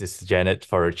and Sister Janet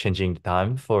for changing the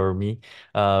time for me.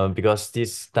 Because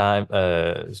this time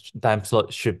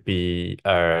slot should be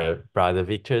Brother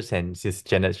Victor's and Sister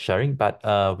Janet sharing, but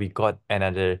we got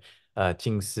another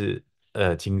Jing Shou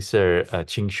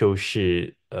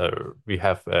Shi. We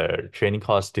have a training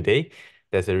course today.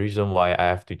 That's the reason why I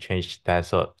have to change that.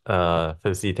 So,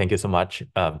 firstly, thank you so much,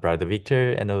 Brother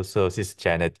Victor, and also Sister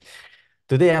Janet.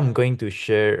 Today, I'm going to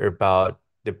share about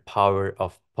the power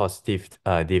of positive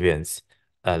deviance.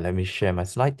 Let me share my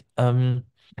slide.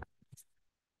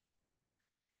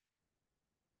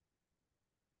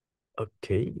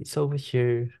 Okay, it's over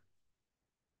here.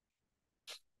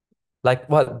 Like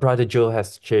what Brother Joe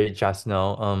has shared just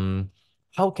now,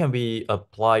 how can we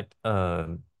apply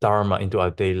Dharma into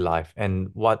our daily life, and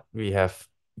what we have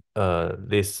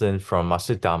listened from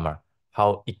Master Dharma,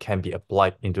 how it can be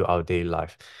applied into our daily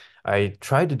life. I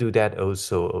try to do that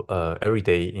also every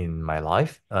day in my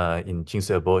life in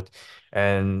Jingsi Abode,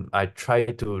 and I try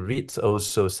to read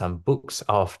also some books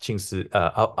of Jingsi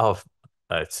of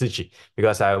Tzu,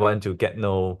 because I want to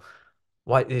know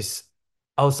what is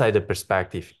outside the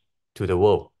perspective to the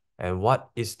world, and what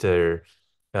is the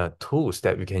tools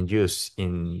that we can use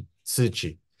in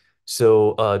Tzu.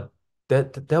 So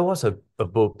there was a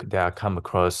book that I come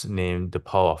across named The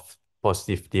Power of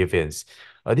Positive Deviance.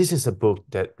 This is a book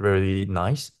that really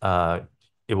nice.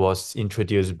 It was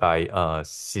introduced by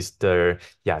Sister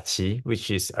Jieh,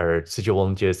 which is a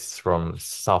Tzu from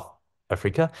South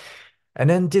Africa. And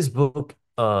then this book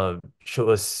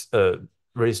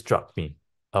really struck me.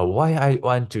 Why I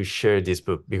want to share this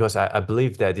book, because I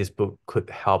believe that this book could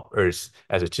help us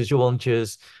as a Chichi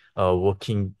volunteers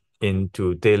working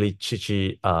into daily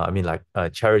Chichi,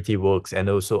 charity works, and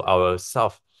also our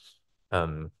self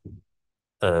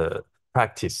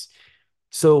practice.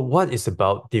 So what is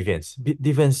about deviance?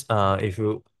 Deviance, if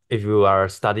you are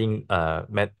studying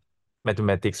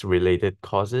mathematics related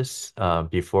courses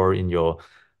before in your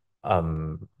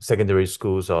secondary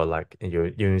schools or like in your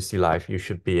university life, you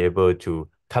should be able to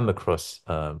come across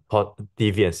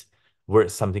deviance word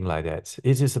something like that.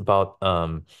 It is about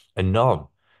a norm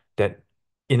that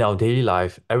in our daily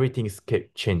life everything's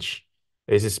keep change.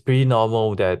 It is pretty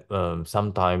normal that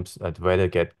sometimes the weather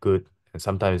get good and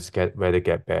sometimes weather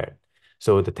get bad.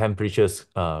 So the temperatures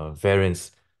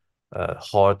variance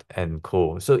hot and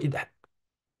cold. So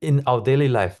in our daily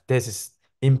life, this is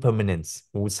impermanence,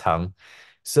 无常.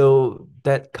 So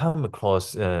that come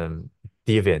across the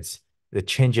events, the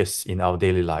changes in our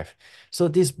daily life. So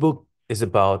this book is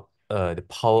about the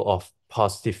power of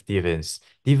positive deviance.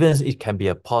 Deviance, it can be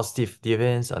a positive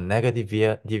deviance, a negative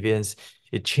deviance.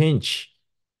 It change.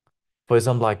 For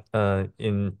example, like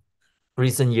in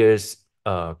recent years,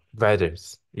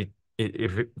 weathers it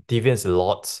deviates a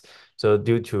lot. So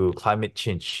due to climate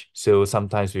change, so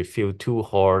sometimes we feel too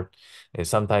hot, and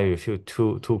sometimes we feel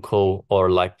too cold,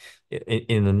 or like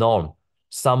in the norm,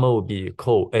 summer would be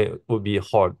cold, would be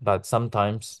hot, but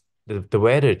sometimes the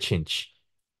weather change,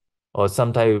 or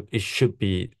sometimes it should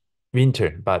be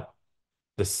winter, but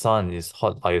the sun is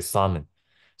hot like a salmon.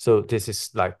 So this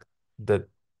is like the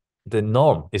the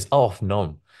norm is out of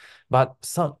norm. But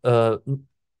some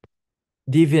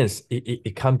deviance,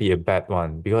 it can't be a bad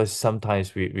one, because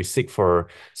sometimes we seek for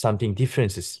something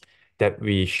differences that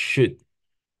we should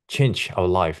change our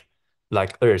life.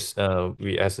 Like us,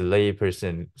 we as a lay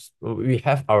person, we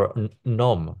have our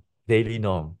norm, daily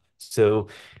norm. So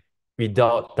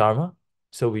without dharma,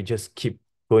 so we just keep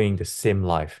going the same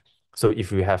life. So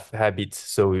if we have habits,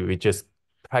 so we just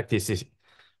practice it,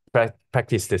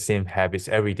 practice the same habits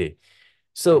every day.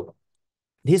 So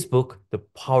this book, The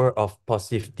Power of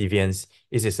Positive Deviance,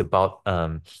 is about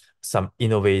some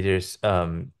innovators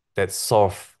that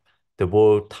solve the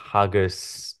world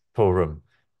targets problem.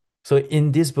 So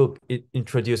in this book, it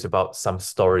introduced about some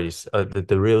stories,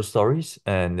 the real stories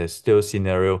and the still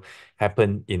scenario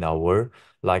happen in our world,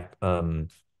 like a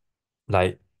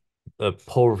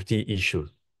poverty issue,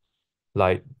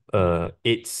 like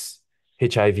AIDS,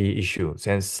 HIV issues,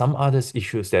 and some other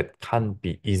issues that can't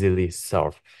be easily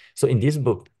solved. So in this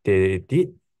book, they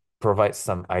did provide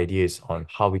some ideas on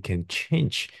how we can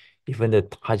change even the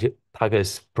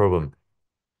target's problem.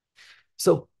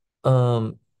 So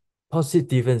positive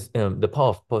deviance, the power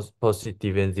of positive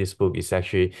deviance, this book is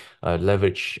actually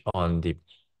leverage on the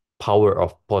power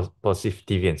of positive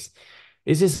deviance.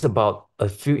 This is about a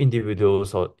few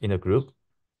individuals or in a group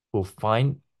who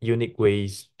find unique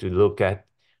ways to look at,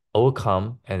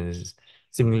 overcome, and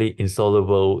seemingly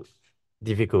insoluble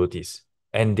difficulties.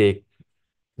 And they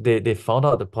found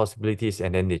out the possibilities,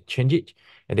 and then they change it,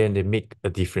 and then they make a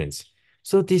difference.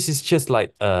 So this is just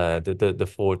like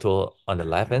the photo on the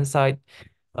left hand side.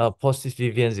 Positive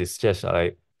deviance is just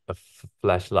like a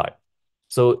flashlight.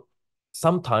 So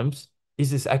sometimes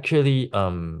this is actually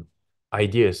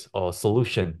ideas or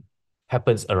solution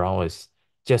happens around us,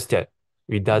 just that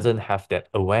we doesn't have that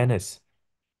awareness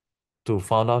to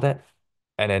find out that,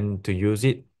 and then to use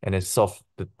it, and then solve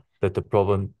the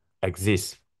problem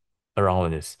exists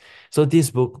around us. So this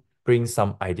book brings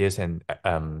some ideas and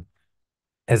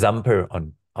example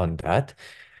on that.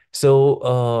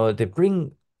 So they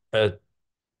bring a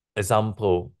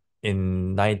example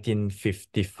in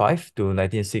 1955 to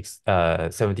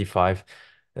 1975.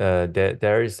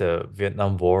 There is a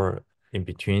Vietnam War in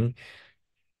between.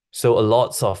 So a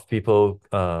lots of people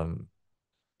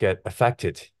get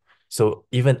affected. So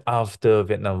even after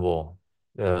Vietnam War,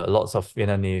 lots of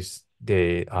Vietnamese,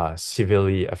 they are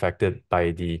severely affected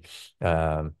by the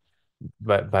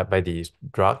by these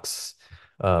drugs.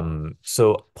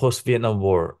 So post Vietnam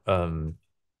War, a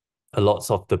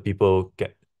lots of the people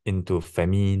get into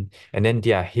famine, and then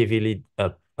they are heavily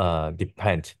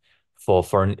depend for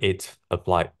foreign aid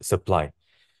supply.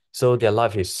 So their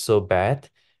life is so bad,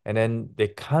 and then they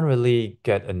can't really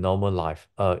get a normal life,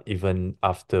 even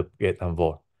after Vietnam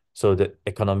War. So the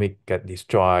economic get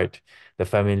destroyed, the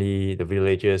family, the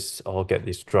villages all get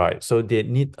destroyed. So they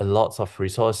need a lot of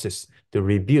resources to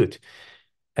rebuild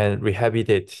and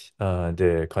rehabilitate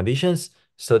the conditions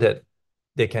so that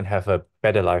they can have a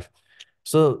better life.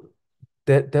 So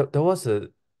there was a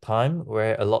time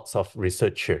where a lots of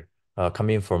researcher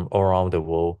coming from all around the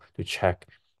world to check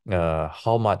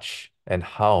how much and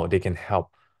how they can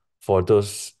help for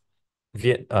those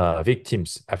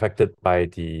victims affected by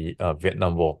the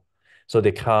Vietnam War. So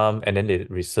they come and then they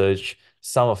research.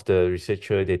 Some of the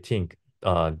researcher, they think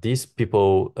these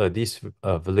people, these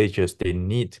villagers, they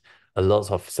need a lot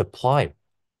of supply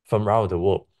from around the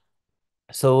world.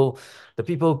 So the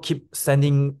people keep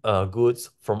sending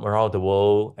goods from around the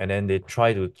world, and then they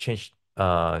try to change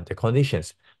the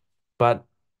conditions. But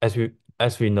as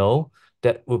we know,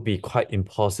 that would be quite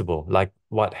impossible. Like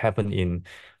what happened in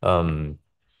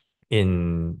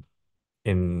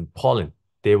in Poland,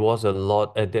 there was a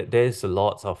lot. There is a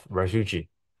lot of refugee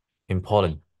in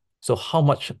Poland. So how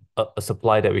much a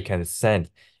supply that we can send,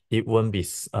 it won't be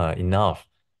enough.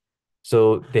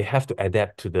 So they have to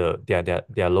adapt to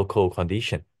their local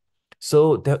condition.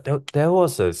 So there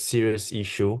was a serious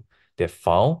issue they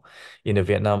found in the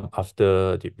Vietnam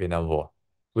after the Vietnam War,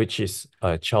 which is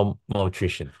child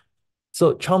malnutrition.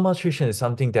 So child malnutrition is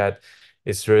something that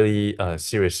is really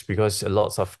serious because a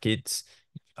lots of kids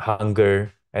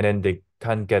hunger and then they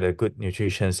can't get a good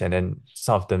nutrition and then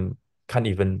some of them can't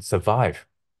even survive.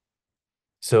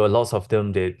 So a lot of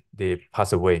them they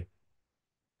pass away.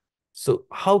 So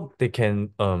how they can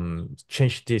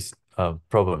change this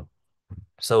problem?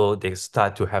 So they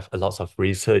start to have a lot of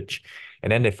research,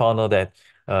 and then they found out that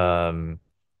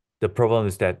the problem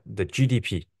is that the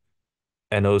GDP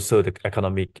and also the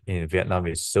economic in Vietnam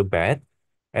is so bad,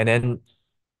 and then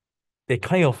they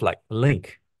kind of like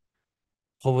link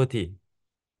poverty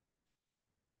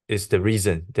is the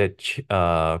reason that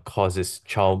causes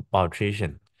child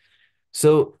malnutrition.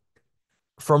 So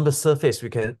from the surface, we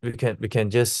can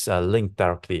just link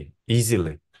directly,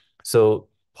 easily. So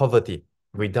poverty,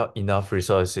 without enough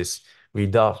resources,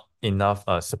 without enough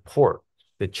support,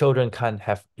 the children can't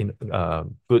have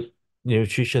good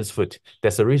nutritious food.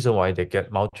 That's the reason why they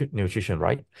get malnutrition,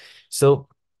 right? So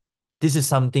this is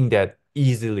something that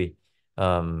easily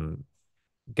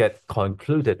get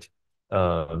concluded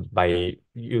by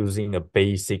using a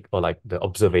basic or like the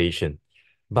observation.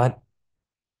 But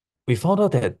we found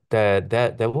out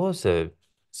that there was a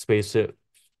special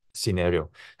scenario.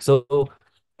 So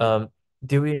um,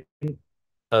 during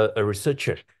a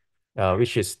researcher,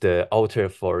 which is the author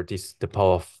for the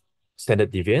power of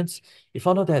standard deviance, he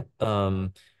found out that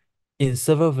in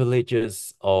several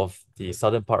villages of the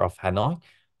southern part of Hanoi,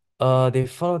 they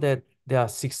found out that there are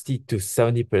 60 to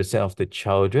 70% of the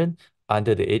children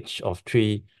under the age of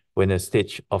 3 were in a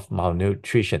stage of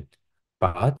malnutrition.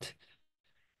 But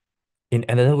in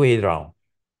another way around,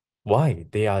 why?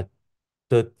 They are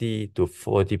 30 to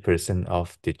 40%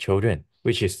 of the children,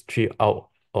 which is 3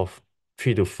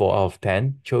 to 4 out of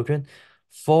 10 children,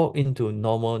 fall into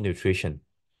normal nutrition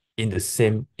in the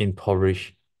same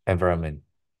impoverished environment.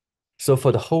 So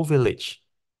for the whole village,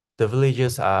 the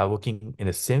villagers are working in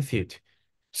the same field.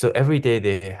 So every day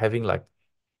they're having like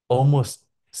almost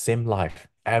same life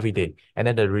every day. And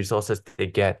then the resources they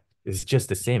get is just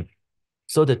the same.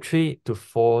 So the 3 to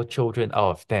 4 children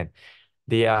out of 10,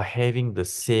 they are having the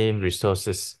same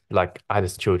resources like other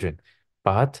children.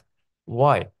 But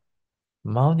why?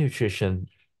 Malnutrition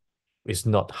is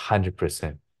not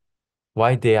 100%.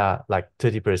 Why they are like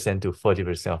 30% to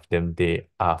 40% of them, they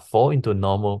are fall into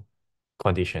normal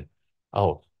condition.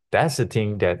 Oh, that's the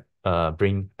thing that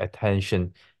bring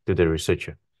attention to the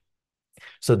researcher.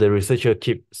 So the researcher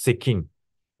keep seeking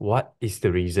what is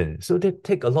the reason. So they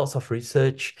take a lot of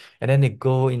research and then they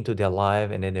go into their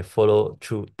life and then they follow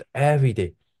through every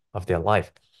day of their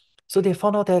life. So they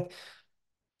found out that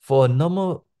for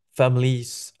normal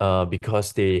families,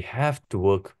 because they have to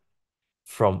work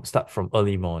start from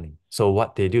early morning. So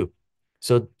what they do?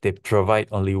 So they provide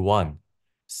only one.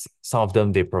 Some of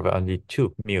them they provide only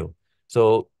 2 meal.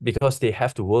 So because they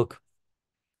have to work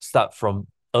start from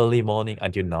early morning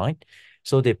until night,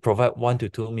 so they provide 1 to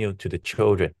 2 meal to the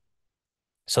children.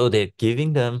 So they're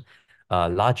giving them a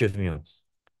larger meal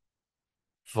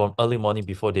from early morning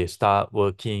before they start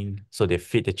working. So they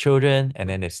feed the children and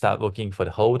then they start working for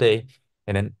the whole day.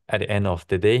 And then at the end of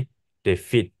the day, they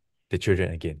feed the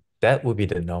children again. That would be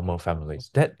the normal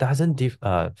families. That doesn't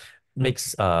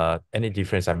makes any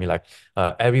difference. I mean, like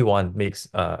everyone makes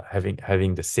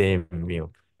having the same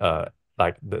meal.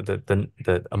 Like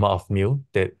the amount of meal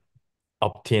that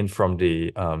obtained from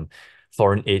the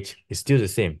foreign aid is still the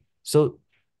same. So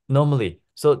normally,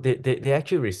 so they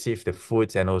actually receive the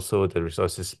foods and also the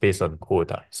resources based on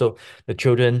quota. So the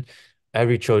children,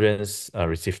 every children's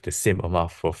receive the same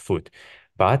amount for food.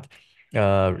 But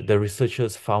the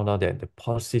researchers found out that the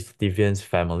positive deviance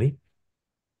family,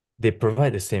 they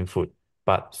provide the same food,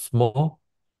 but small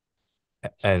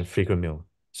and frequent meal.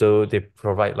 So they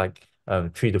provide like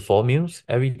 3 to 4 meals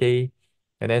every day,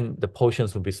 and then the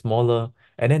portions will be smaller,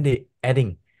 and then they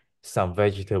adding some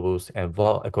vegetables and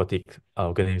wild aquatic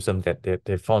organism that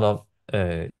they found out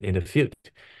in the field.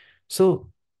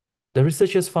 So the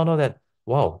researchers found out that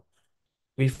wow,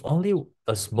 with only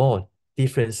a small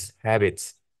difference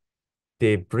habits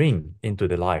they bring into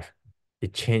the life,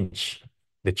 it change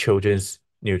the children's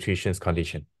nutrition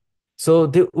condition. So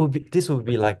this would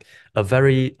be like a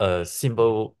very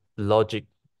simple logic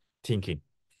thinking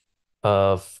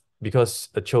of because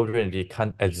the children they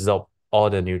can't absorb all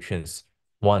the nutrients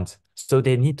once. So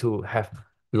they need to have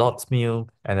lots meal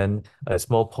and then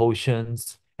small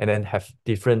portions and then have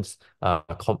different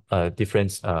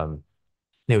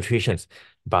nutritions.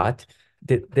 But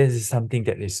this is something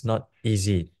that is not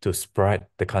easy to spread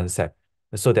the concept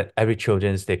so that every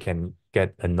children's they can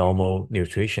get a normal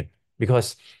nutrition.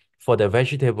 Because for the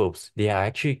vegetables, they are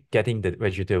actually getting the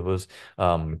vegetables.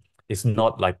 It's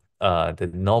not like the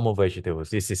normal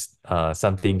vegetables. This is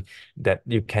something that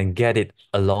you can get it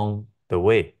along the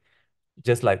way.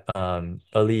 Just like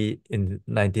early in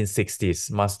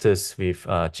 1960s, masters with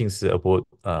进食 abode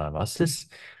masters,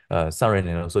 Sanren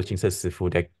and also 进食 Sifu,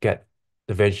 they get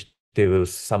the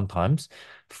vegetables sometimes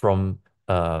from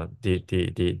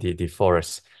the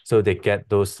forest. So they get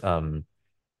those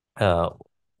uh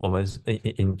我们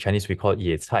in Chinese we call it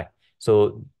野菜.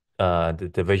 So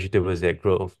the vegetables that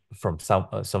grow from some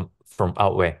from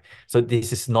out where. So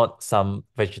this is not some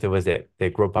vegetables that they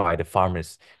grow by the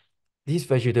farmers. These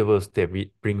vegetables they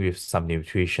bring with some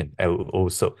nutrition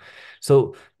also.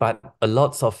 So but a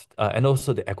lots of and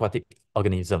also the aquatic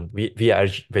organism, we are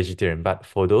vegetarian, but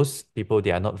for those people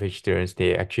they are not vegetarians,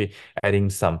 they actually adding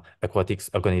some aquatic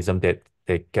organism that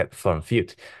they get from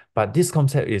field. But this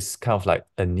concept is kind of like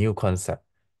a new concept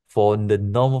for the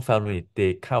normal family.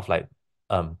 They kind of like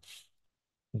um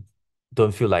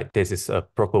don't feel like this is a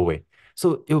proper way.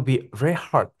 So it will be very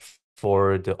hard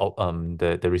for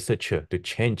the researcher to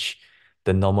change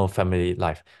the normal family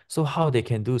life. So how they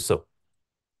can do so?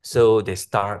 So they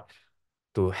start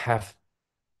to have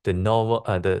the normal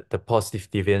the positive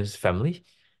deviance family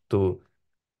to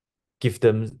give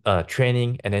them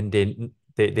training, and then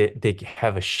they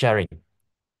have a sharing,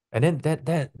 and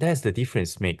then that's the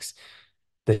difference makes.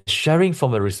 The sharing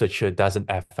from a researcher doesn't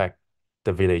affect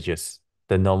the villagers,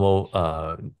 the normal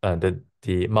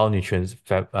the malnutrition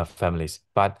families,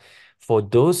 but for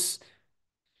those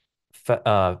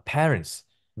parents,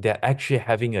 they're actually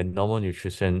having a normal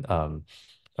nutrition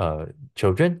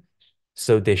children,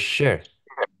 so they share.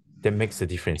 That makes a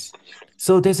difference.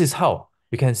 So this is how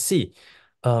we can see.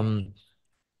 Um,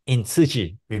 in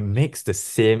Tsuji, we mix the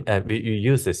same, we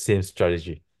use the same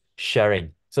strategy,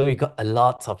 sharing. So we got a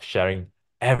lot of sharing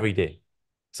every day.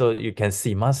 So you can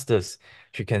see masters,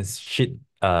 you can sit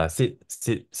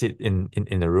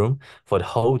in a room for the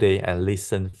whole day and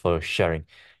listen for sharing.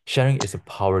 Sharing is a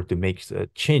power to make a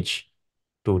change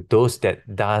to those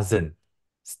that doesn't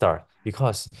start,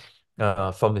 because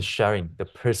from the sharing, the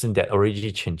person that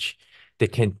already changed, they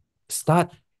can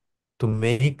start to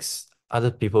make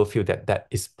other people feel that that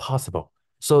is possible.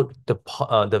 So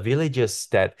the villages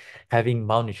that having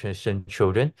malnutrition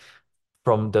children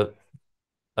from the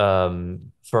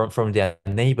from their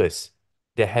neighbors,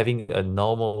 they're having a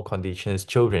normal conditions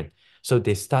children. So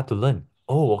they start to learn.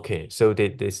 Oh, okay. So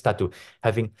they start to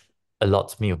having a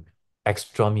lot meal,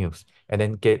 extra meals, and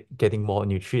then getting more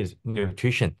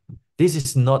nutrition. This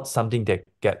is not something that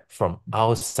get from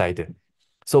outside.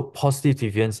 So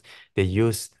positive deviance, they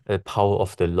use the power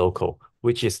of the local,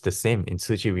 which is the same in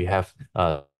Suji. We have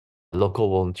local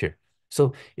volunteer.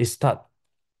 So it start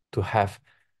to have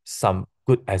some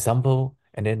good example,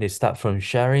 and then they start from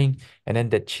sharing, and then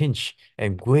that change,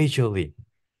 and gradually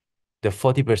the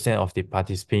 40% of the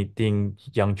participating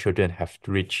young children have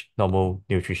reached normal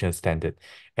nutrition standard,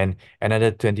 and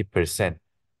another 20%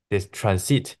 they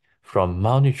transit from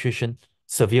malnutrition,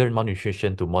 severe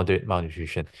malnutrition to moderate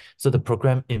malnutrition. So the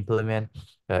program implement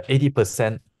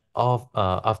 80% of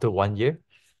after 1 year,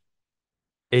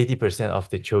 80% of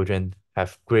the children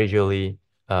have gradually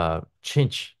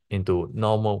changed into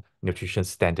normal nutrition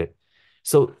standard.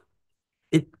 So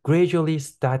it gradually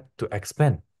start to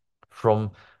expand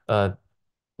from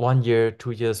 1 year,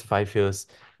 2 years, 5 years,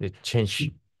 it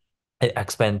change, it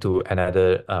expand to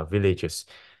another villages.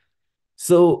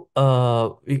 So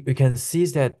we can see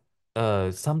that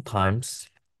sometimes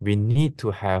we need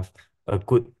to have a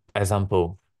good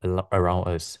example around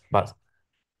us, but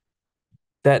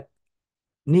that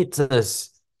needs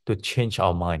us to change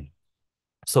our mind.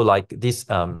 So like this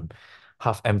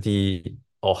half empty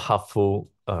or half full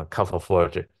cup of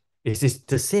water, it is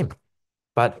the same,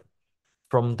 but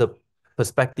from the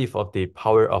perspective of the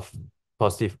power of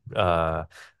positive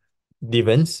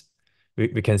events,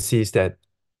 we can see that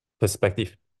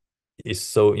perspective is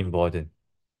so important.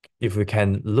 If we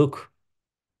can look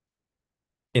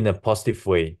in a positive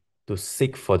way to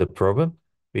seek for the problem,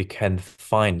 we can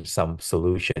find some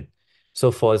solution.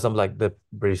 So for example, like the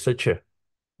researcher,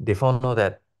 they found out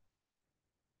that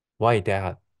why there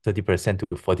are 30% to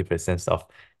 40% of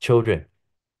children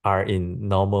are in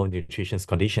normal nutrition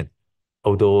condition,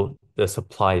 although the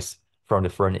supplies from the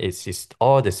foreign is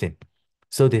all the same.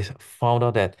 So they found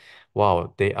out that,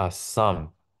 wow, there are some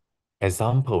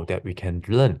example that we can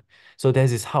learn. So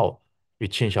that is how we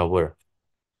change our world.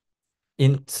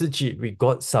 In Tzu we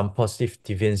got some positive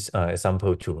deviance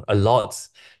example too, a lot.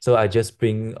 So I just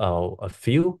bring a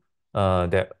few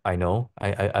that I know.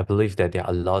 I believe that there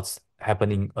are lots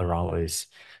happening around us.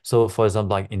 So for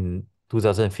example, like in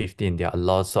 2015, there are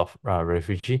lots of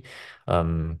refugee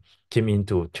came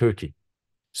into Turkey.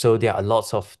 So there are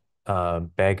lots of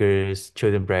beggars,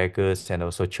 children beggars, and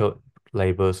also child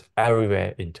laborers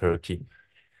everywhere in Turkey.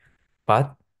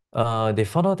 But they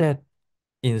found out that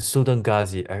in Sudan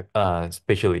Ghazi,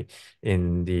 especially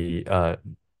in the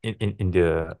in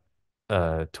the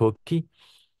Turkey,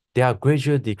 there are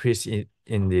gradual decrease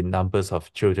in the numbers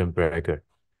of children beggar,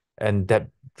 and that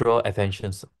draw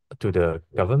attentions to the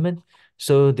government.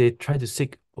 So they try to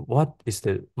seek what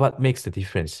makes the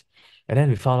difference, and then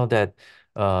we found out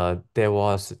that there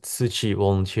was Tzu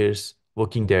volunteers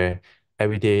working there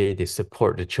every day. They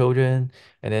support the children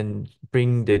and then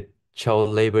bring the child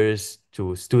laborers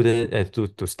to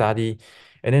to study,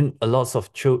 and then a lot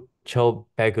of child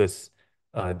beggars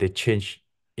they change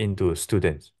into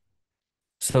students.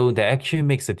 So that actually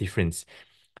makes a difference.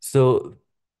 So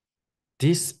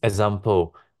this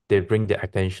example, they bring the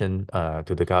attention to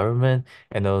the government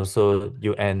and also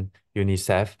UN,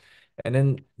 UNICEF, and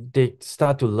then they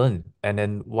start to learn. And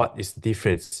then what is the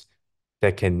difference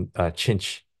that can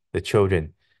change the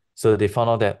children? So they found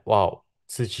out that wow,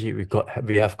 Tzu Chi,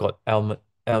 we have got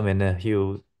Elmina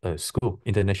Hill School,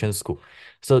 international school.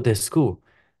 So the school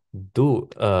do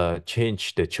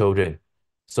change the children.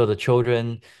 So the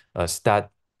children start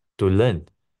to learn.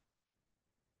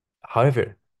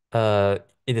 However,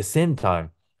 in the same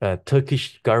time,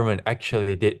 Turkish government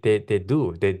actually they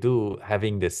do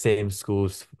having the same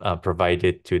schools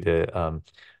provided to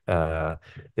uh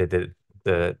the the,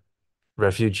 the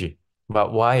refugee.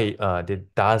 But why they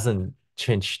doesn't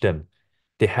change them?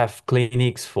 They have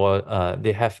clinics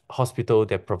they have hospital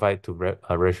that provide to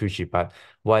a refugee, but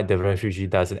why the refugee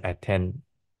doesn't attend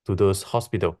to those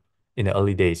hospital in the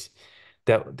early days?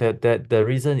 That the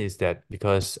reason is that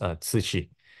because Tzu Chi,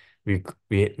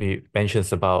 we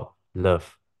mentions about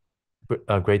love,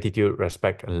 gratitude,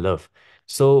 respect, and love.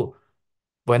 So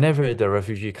whenever the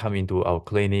refugee come into our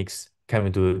clinics, come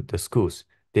into the schools,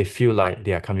 they feel like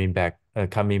they are coming back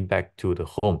to the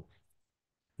home.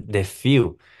 They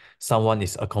feel someone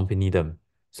is accompanying them,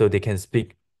 so they can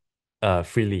speak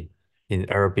freely in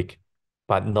Arabic,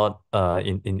 but not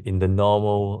in the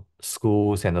normal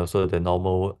schools and also the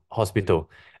normal hospital.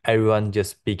 Everyone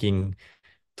just speaking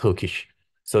Turkish.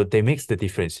 So they makes the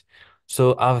difference.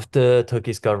 So after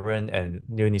Turkish government and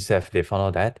UNICEF, they found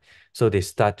out that, so they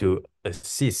start to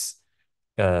assist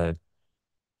uh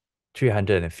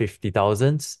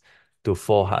 350,000 to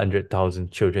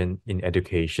 400,000 children in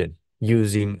education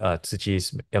using Tzu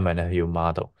Chi's Emmanuel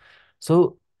model.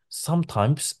 So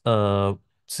sometimes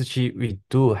Tzu Chi, we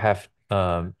do have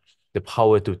the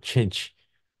power to change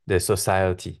the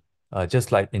society.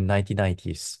 Just like in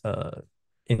 1990s,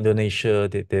 Indonesia,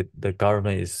 the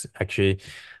government is actually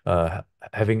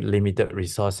having limited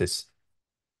resources.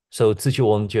 So Tzu Chi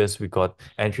volunteers, we got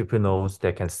entrepreneurs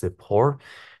that can support.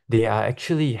 They are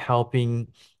actually helping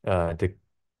the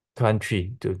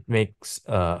country to make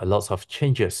a lot of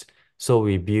changes. So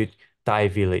we built Thai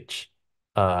village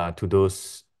to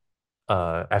those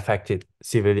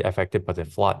severely affected by the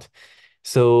flood.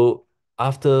 So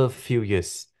after a few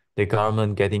years, the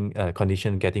government getting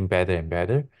condition getting better and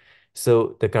better.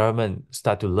 So the government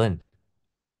start to learn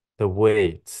the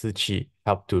way Tzu Chi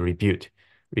helped to rebuild,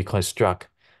 reconstruct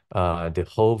the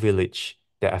whole village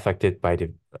that affected by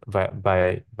the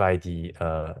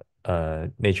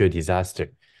natural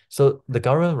disaster. So the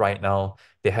government right now,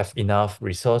 they have enough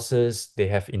resources, they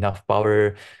have enough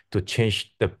power to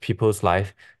change the people's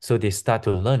life. So they start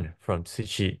to learn from Tzu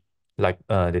Chi, like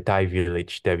the Thai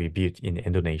village that we built in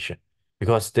Indonesia.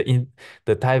 Because the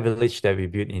Thai village that we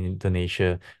built in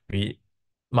Indonesia, we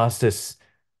masters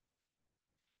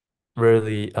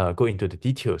really go into the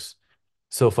details.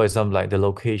 So for example, like the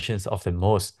locations of the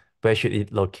mosque, where should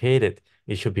it located?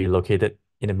 It should be located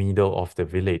in the middle of the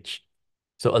village.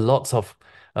 So a lot of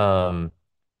um,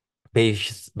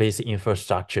 basic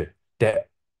infrastructure that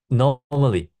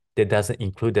normally that doesn't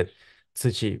include that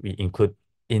Tzu Chi, we include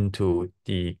into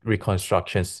the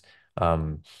reconstructions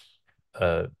um,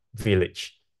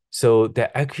 village. So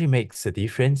that actually makes a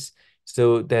difference.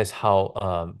 So that's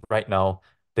how right now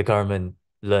the government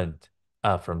learned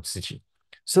from Tzu Chi.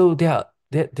 So there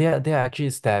are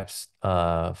actually steps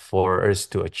for us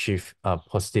to achieve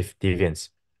positive deviance.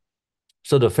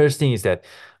 So the first thing is that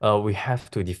we have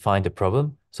to define the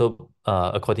problem. So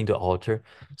according to author,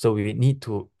 so we need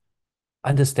to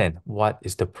understand what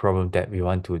is the problem that we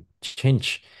want to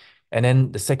change. And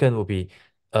then the second will be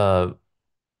uh,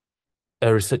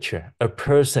 a researcher, a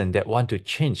person that want to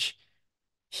change,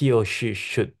 he or she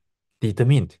should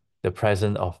determine the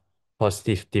presence of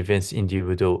positive deviance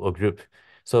individual or group.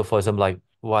 So for example, like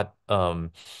what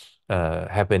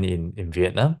happened in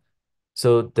Vietnam.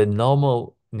 So the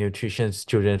normal nutrition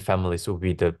children families will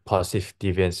be the positive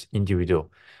deviance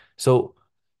individual. So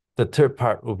the third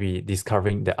part will be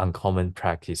discovering the uncommon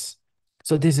practice.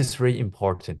 So this is very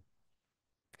important.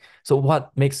 So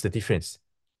what makes the difference?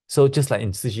 So just like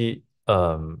in Siji,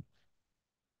 in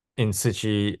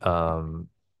Siji,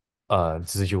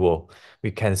 Zhijiwo,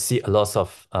 we can see a lot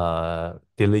of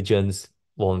diligent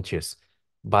volunteers.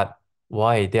 But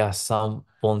why there are some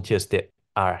volunteers that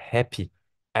are happy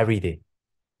every day?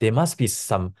 There must be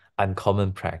some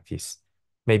uncommon practice.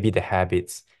 Maybe the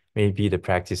habits, maybe the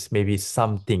practice, maybe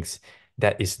some things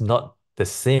that is not the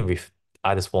same with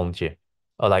others volunteer.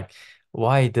 Or like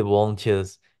why the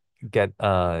volunteers get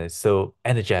so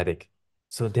energetic.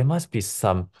 So there must be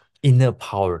some inner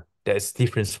power that is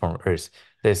different from us.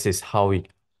 This is how we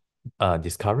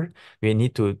discover. We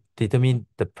need to determine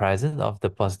the presence of the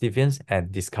positivians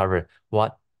and discover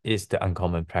what is the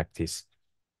uncommon practice.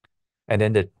 And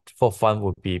then the fourth one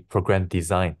would be program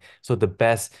design. So the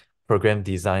best program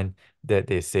design that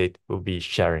they said will be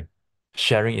sharing.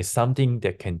 Sharing is something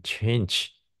that can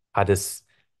change others'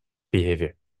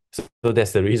 behavior. So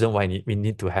that's the reason why we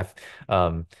need to have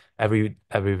every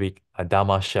week a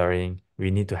Dharma sharing.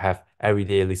 We need to have every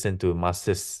day listen to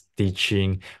master's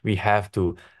teaching. We have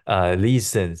to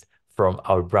listen from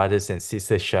our brothers and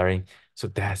sisters sharing. So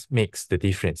that makes the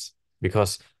difference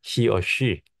because he or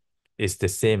she is the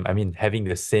same. I mean, having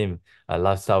the same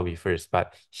lifestyle with us,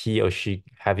 but he or she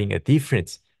having a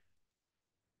difference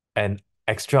and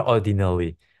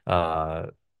extraordinary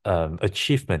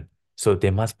achievement. So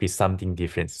there must be something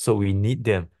different. So we need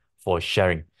them for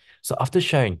sharing. So after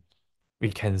sharing, we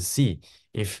can see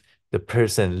if the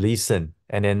person listen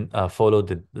and then follow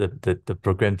the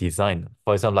program design.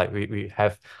 For example, like we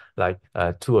have like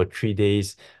 2 or 3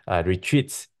 days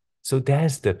retreats. So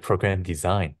that's the program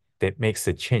design that makes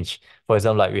a change. For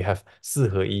example, like we have 四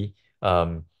合一,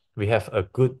 we have a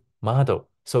good model.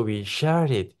 So we share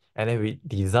it and then we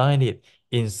design it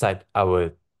inside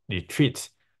our retreat.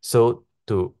 So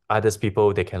to others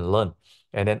people, they can learn.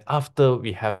 And then after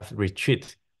we have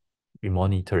retreat, we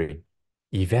monitor it,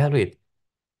 evaluate,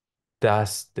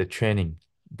 does the training,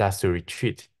 does the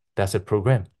retreat, does the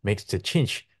program makes the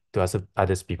change to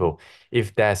others people.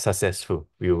 If that's successful,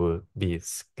 we will be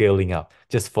scaling up.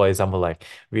 Just for example, like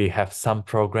we have some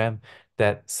program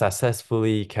that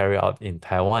successfully carry out in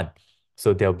Taiwan.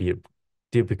 So there'll be a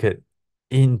duplicate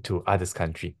into others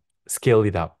country, scale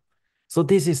it up. So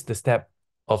this is the step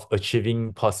of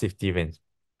achieving positive dividends.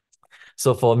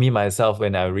 So for me myself,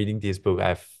 when I'm reading this book,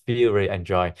 I feel very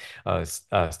enjoy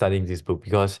studying this book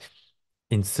because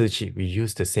in Su Ching we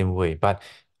use the same way. But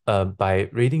by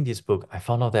reading this book, I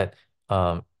found out that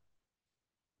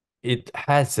it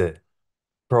has a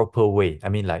proper way. I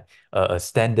mean, like a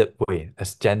standard way, a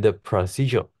standard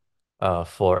procedure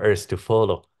for us to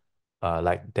follow.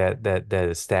 Like that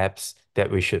the steps that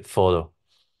we should follow.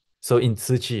 So in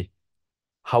Tzu Chi,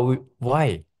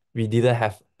 why we didn't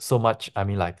have so much, I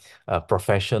mean, like a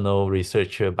professional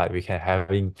researcher, but we can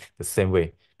having the same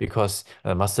way because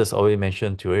masters already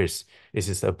mentioned to us, this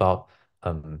is about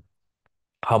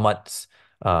how much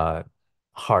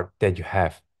heart that you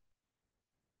have.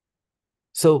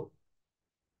 So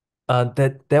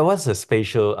that there was a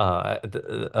spatial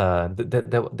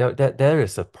there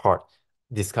is a part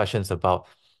discussions about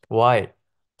why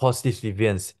positive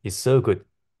deviance is so good,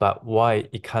 but why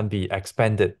it can be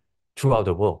expanded throughout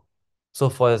the world. So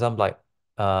for example, like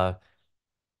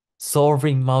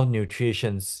solving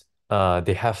malnutritions,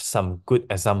 they have some good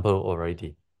example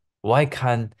already. Why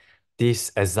can't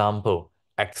this example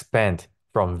expand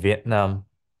from Vietnam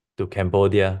to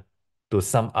Cambodia to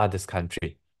some other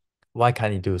country? Why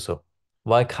can't it do so?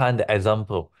 Why can't the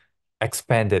example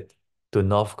expand it to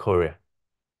North Korea?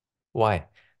 Why?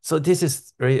 So this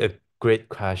is really a great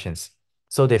questions.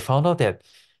 So they found out that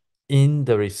in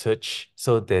the research,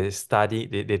 so they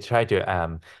try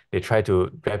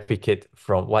to replicate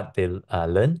from what they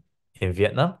learned in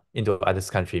Vietnam into other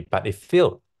country, but it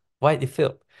failed. Why it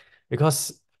failed?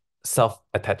 Because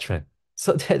self-attachment.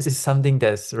 So that is something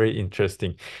that's very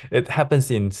interesting. It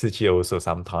happens in Tzu Chi also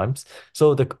sometimes.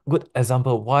 So the good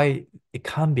example why it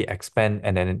can't be expand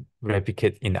and then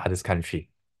replicate in other country.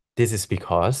 This is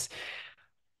because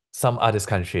some other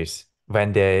countries,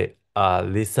 when they are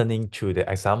listening to the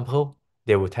example,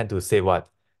 they will tend to say what?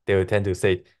 They will tend to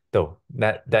say, though,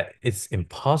 that it's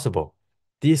impossible.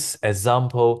 This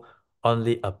example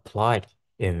only applied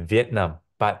in Vietnam,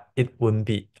 but it wouldn't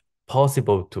be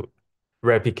possible to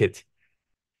replicate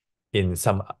in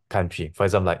some country. For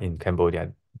example, like in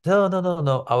Cambodia. No, no, no,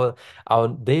 no. Our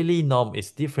daily norm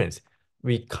is different.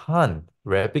 We can't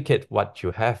replicate what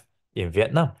you have in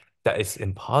Vietnam. That is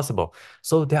impossible.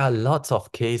 So there are lots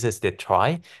of cases they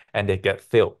try and they get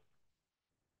failed.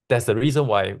 That's the reason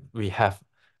why we have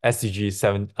SDG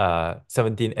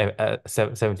 17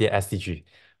 SDG.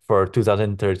 For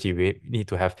 2030, we need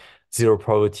to have zero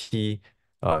poverty,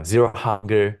 zero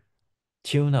hunger.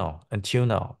 Until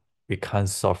now, we can't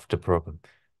solve the problem.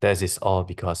 That is all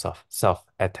because of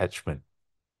self-attachment.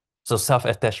 So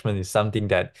self-attachment is something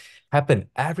that happen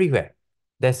everywhere.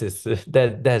 That's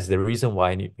the reason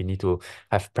why we need to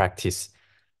have practice.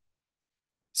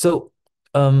 So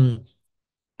from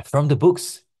the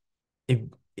books, it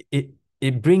it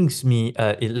it brings me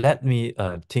it let me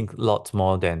think a lot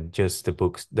more than just the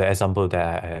books, the example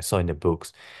that I saw in the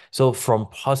books. So from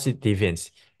positive deviance,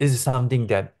 this is something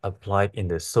that applied in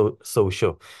the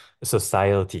social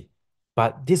society.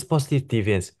 But this positive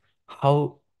deviance,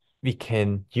 how we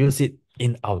can use it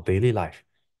in our daily life.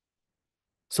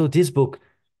 So this book,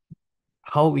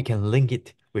 how we can link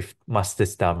it with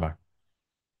Master's Dharma,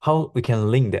 how we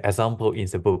can link the example in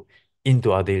the book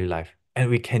into our daily life, and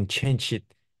we can change it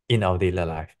in our daily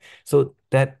life. So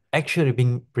that actually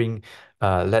bring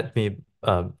let me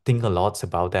think a lot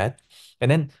about that.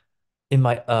 And then in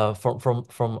my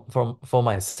for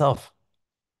myself,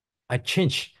 I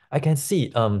change. I can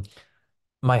see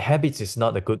my habits is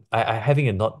not a good. I having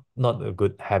a not a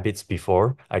good habits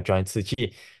before I joined Su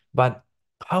Chi, but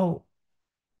how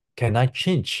can I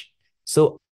change?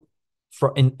 So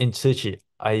for in Turkey,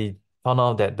 I found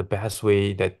out that the best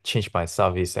way that changed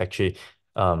myself is actually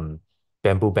um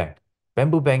bamboo bank.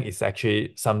 Bamboo bank is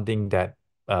actually something that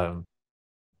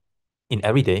in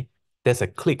every day there's a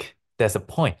click, there's a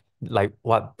point, like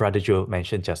what Brother Joe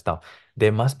mentioned just now.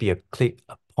 There must be a click,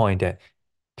 a point that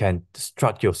can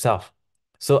struck yourself.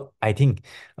 So I think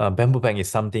bamboo bank is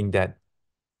something that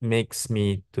makes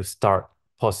me to start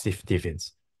positive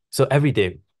deviance. So every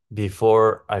day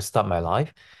before I start my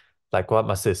life, like what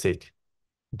Master said,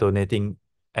 donating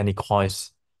any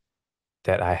coins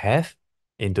that I have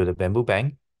into the bamboo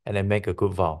bank and then make a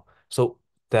good vow. So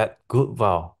that good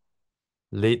vow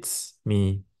leads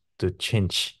me to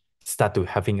change, start to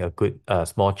having a good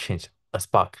small change, a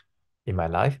spark in my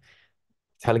life,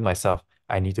 telling myself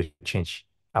I need to change.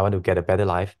 I want to get a better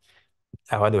life.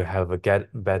 I want to have a get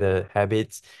better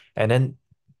habits. And then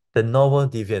the normal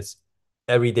deviance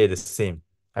every day the same.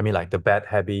 I mean, like the bad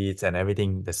habits and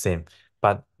everything the same.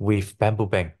 But with bamboo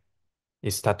bank,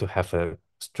 it start to have a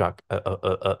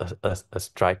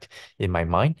strike in my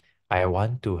mind. I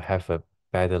want to have a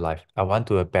better life. I want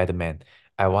to be a better man.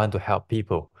 I want to help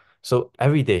people. So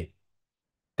every day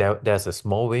there's a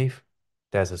small wave,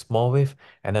 there's a small wave,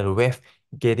 and then the wave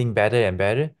getting better and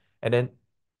better, and then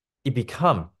it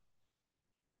become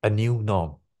a new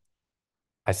norm.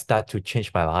 I start to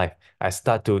change my life. I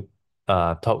start to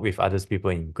talk with others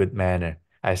people in good manner.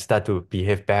 I start to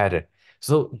behave better.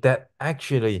 So that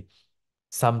actually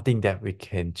something that we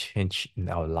can change in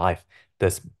our life.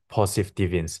 That's positive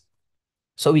deviance.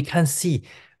 So we can see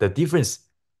the difference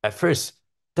at first.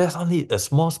 There's only a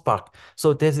small spark.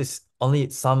 So this is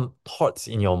only some thoughts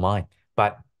in your mind,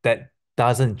 but that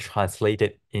doesn't translate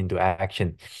it into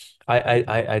action.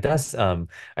 I does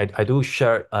I do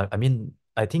share I mean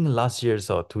I think last year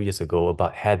or 2 years ago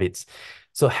about habits.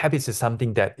 So habits is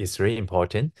something that is very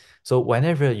important. So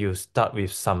whenever you start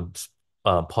with some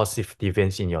positive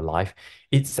events in your life,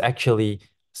 it's actually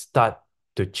start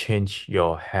to change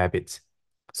your habits.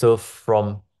 So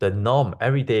from the norm,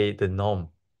 every day, the norm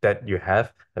that you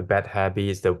have, the bad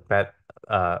habits, the bad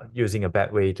using a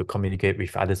bad way to communicate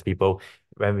with others people,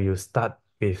 when you start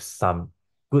with some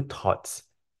good thoughts,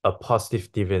 a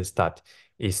positive different start,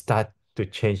 it start to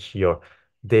change your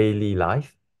daily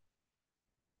life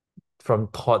from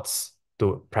thoughts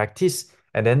to practice,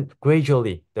 and then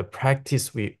gradually the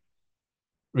practice will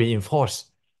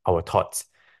reinforce our thoughts.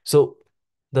 So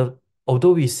the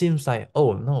although it seems like,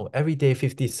 oh no, every day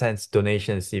 50 cents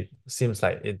donations, it seems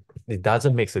like it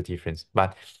doesn't make a difference.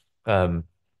 But um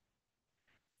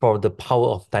for the power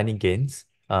of tiny gains,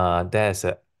 there's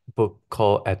a book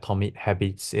called Atomic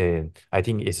Habits, and I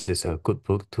think it's just a good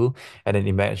book too. And then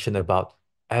it mentioned about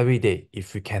every day,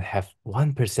 if we can have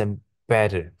 1%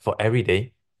 better for every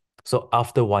day. So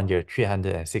after 1 year,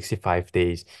 365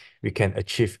 days, we can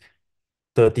achieve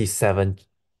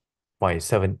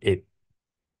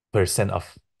 37.78%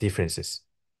 of differences.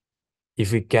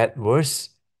 If we get worse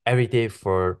every day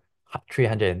for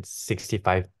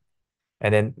 365,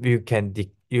 and then you can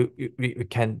you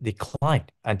can decline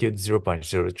until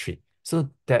 0.03. So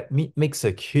that makes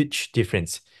a huge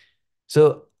difference.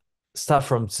 So start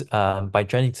from by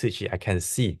joining Tzu Chi, I can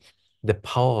see the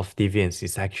power of deviance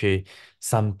is actually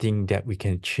something that we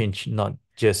can change, not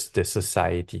just the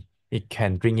society. It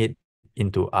can bring it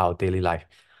into our daily life.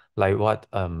 Like what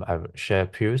I've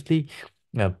shared previously,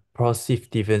 positive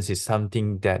deviance is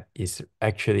something that is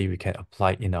actually we can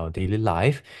apply in our daily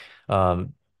life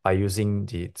by using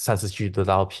the 34句的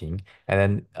道品,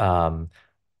 and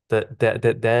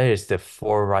then there is the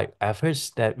four right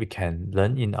efforts that we can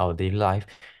learn in our daily life,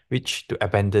 which to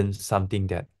abandon something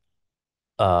that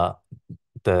uh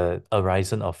the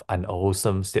horizon of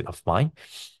unwholesome state of mind,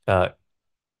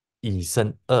 以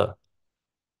身恶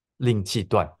令气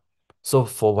断. So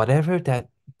for whatever that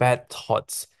bad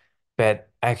thoughts, bad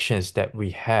actions that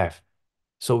we have,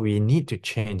 so we need to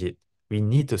change it. We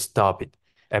need to stop it,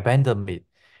 abandon it.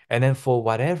 And then for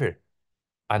whatever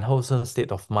unwholesome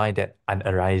state of mind that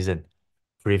unarisen,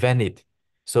 prevent it.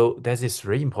 So that is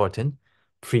very important.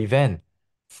 Prevent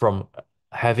from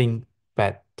having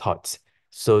bad thoughts.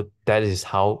 So that is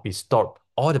how we stop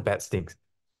all the bad things.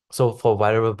 So for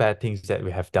whatever bad things that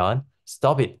we have done,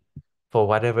 stop it. For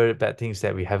whatever bad things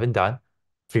that we haven't done,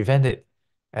 prevent it.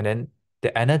 And then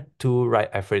the other two right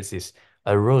efforts is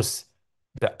arouse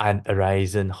the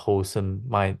unarisen wholesome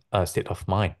mind state of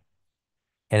mind.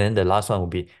 And then the last one will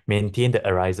be maintain the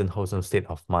arisen wholesome state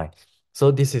of mind.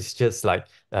 So this is just like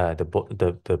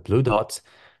the blue dots.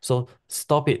 So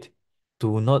stop it.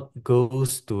 Do not go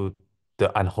to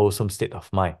the unwholesome state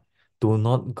of mind. Do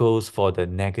not go for the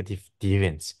negative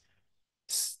deviance.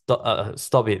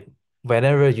 Stop it.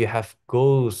 Whenever you have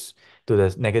goals to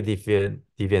the negative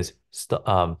deviance,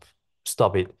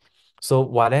 stop it. So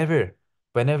whenever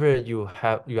you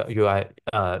are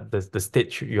the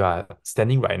stage you are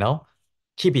standing right now,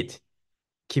 keep it,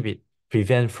 keep it.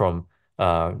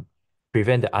 Uh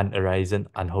prevent the unarisen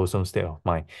unwholesome state of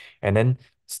mind, and then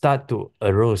start to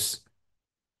arouse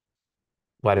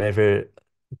whatever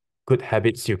good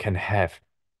habits you can have.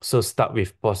 So start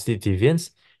with positive deviance,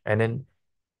 and then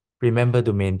remember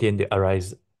to maintain the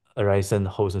arisen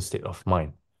wholesome state of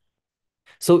mind.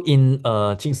 So in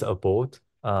Jing's abode,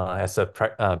 as a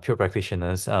pure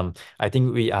practitioners, I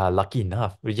think we are lucky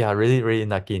enough. We are really, really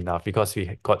lucky enough because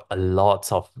we got a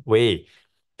lot of way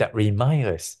that remind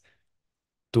us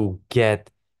to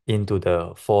get into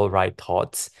the four right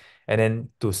thoughts, and then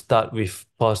to start with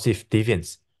positive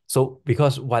deviance. So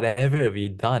because whatever we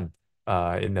done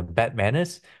in the bad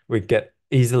manners, we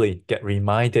easily get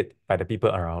reminded by the people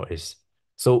around us.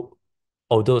 So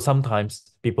although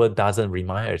sometimes people doesn't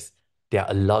remind us, there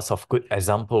are lots of good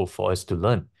example for us to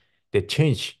learn. They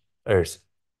change us.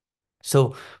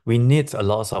 So we need a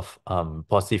lot of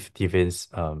positive deviance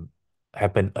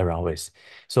happen around us.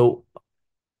 So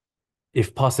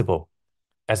if possible,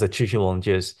 as a teaching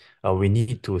volunteers, we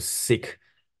need to seek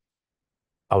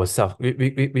ourselves.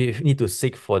 We need to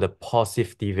seek for the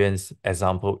positive deviance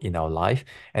example in our life,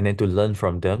 and then to learn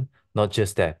from them. Not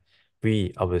just that,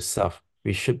 we ourselves,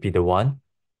 we should be the one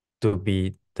to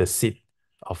be the seed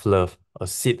of love, a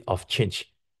seed of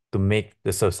change to make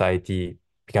the society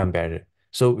become better.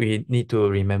 So we need to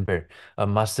remember,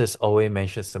 masters always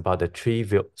mentions about the three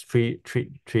vow,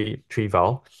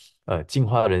 净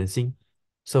化人心,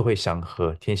 社会祥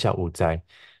和, 天下无灾.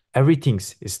 Everything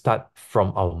is start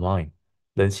from our mind.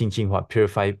 人心净化,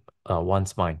 purify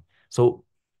one's mind. So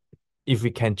if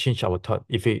we can change our thought,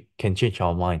 if we can change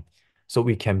our mind, so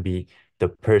we can be the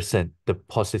person, the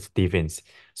positive deviance.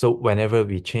 So whenever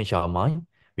we change our mind,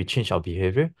 we change our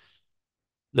behavior,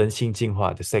 人心净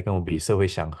化, the second will be 社会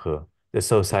祥和, the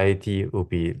society will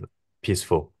be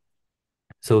peaceful.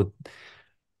 So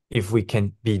if we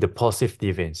can be the positive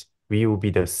deviance, we will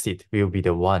be the seed, we will be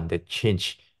the one that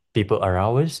change people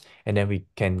around us, and then we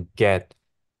can get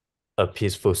a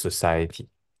peaceful society.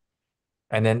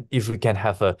 And then if we can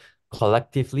have a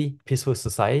collectively peaceful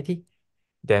society,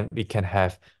 then we can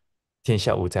have 天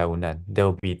下无灾无难. There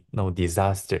will be no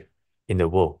disaster in the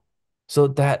world. So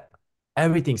that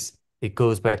everything's it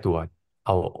goes back to our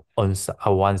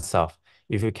our one self.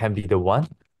 If you can be the one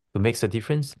who makes a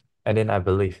difference, and then I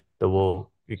believe the world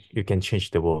you can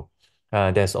change the world.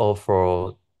 That's all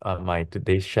for my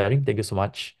today's sharing. Thank you so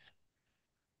much.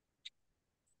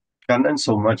 Thanks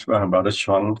so much, Brother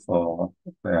Chuang, for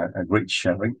a great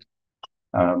sharing.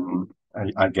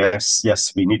 I guess,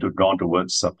 yes, we need to draw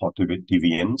towards positive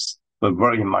deviance, but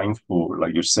very mindful,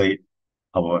 like you say,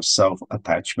 our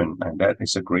self-attachment, and that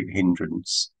is a great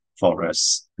hindrance for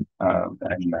us.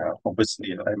 And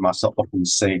obviously, I must often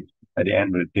say, at the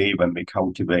end of the day, when we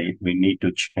cultivate, we need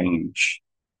to change.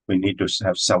 We need to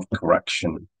have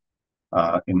self-correction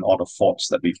in all the faults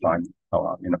that we find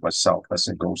in ourselves as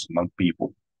it goes among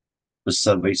people, to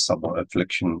survey some of our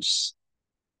afflictions,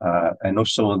 and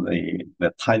also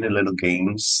the tiny little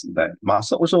gains that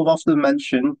Master also often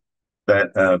mentioned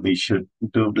that we should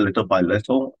do little by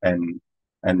little, and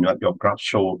what your graph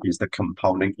show is the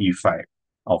compounding effect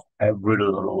of every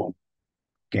little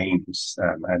gains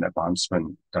and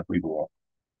advancement that we want.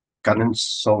 Thanks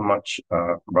so much,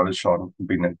 Brother Sean.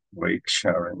 Been a great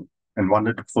sharing, and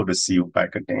wonderful to see you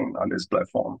back again on this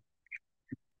platform.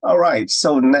 All right,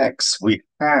 so next we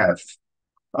have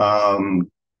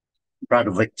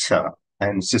Brother Victor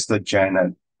and Sister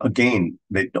Janet. Again,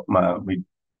 with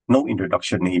no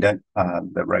introduction needed,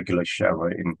 the regular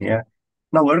sharer in here.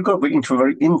 Now we're going to be into a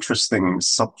very interesting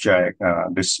subject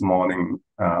this morning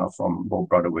from both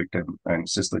Brother Victor and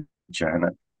Sister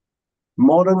Janet.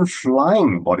 Modern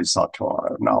flying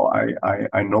Bodhisattva. Now,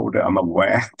 I know that I'm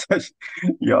aware that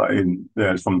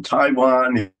you're from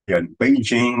Taiwan, you're in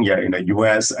Beijing, you're in the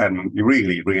US, and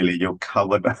really, you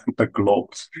covered the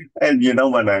globe. And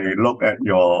when I look at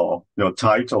your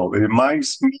title, it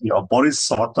reminds me of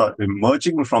Bodhisattva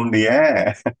emerging from the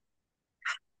air.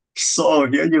 So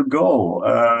here you go.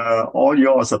 All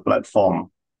yours, a platform.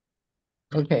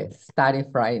 Okay, starting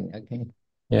flying. Okay.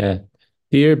 Yeah.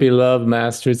 Dear beloved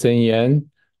Master Zhen Yan,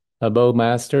 above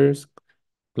masters,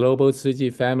 global Su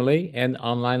Ching family, and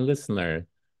online listener.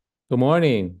 Good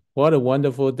morning. What a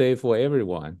wonderful day for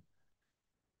everyone.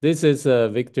 This is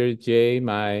Victor Jieh.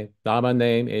 My Dharma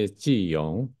name is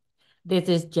Jieh. This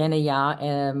is Jenny Yao,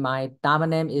 and my Dharma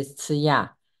name is Chieh.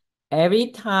 Every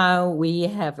time we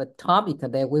have a topic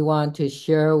that we want to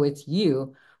share with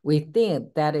you, we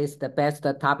think that is the best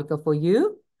topic for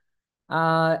you.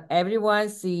 Everyone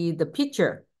see the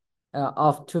picture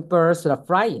of two birds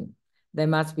flying. They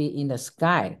must be in the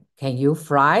sky. Can you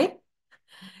fly?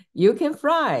 You can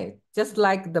fly, just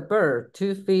like the bird,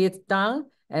 2 feet down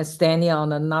and standing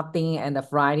on nothing and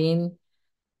flying.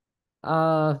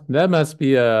 That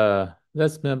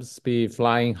must be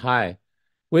flying high.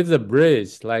 With a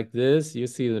bridge like this, you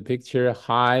see the picture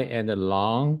high and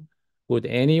long. Would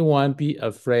anyone be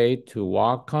afraid to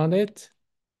walk on it?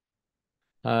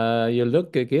 You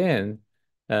look again,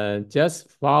 just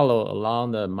follow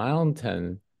along the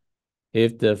mountain.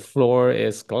 If the floor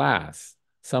is glass,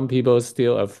 some people are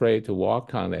still afraid to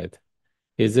walk on it.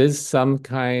 Is this some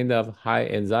kind of high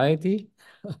anxiety?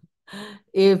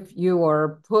 If you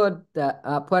were put at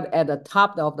the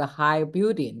top of the high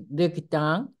building, look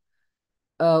down,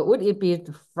 would it be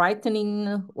frightening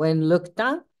when looked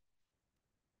down?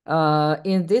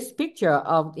 In this picture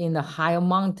in the high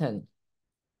mountain,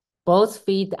 both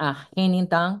feet are hanging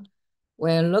down.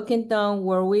 When looking down,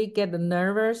 will we get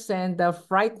nervous and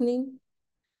frightening?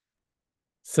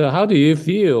 So how do you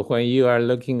feel when you are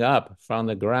looking up from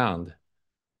the ground?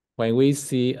 When we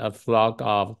see a flock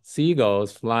of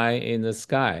seagulls flying in the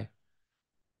sky.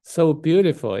 So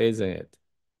beautiful, isn't it?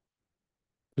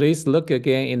 Please look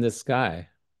again in the sky.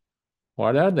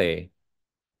 What are they?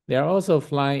 They are also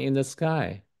flying in the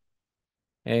sky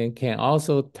and can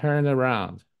also turn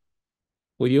around.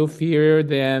 Will you fear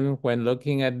them when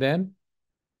looking at them?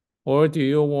 Or do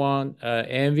you want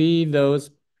envy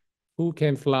those who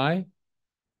can fly?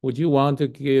 Would you want to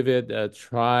give it a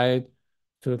try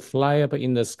to fly up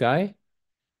in the sky?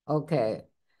 Okay.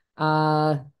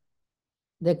 The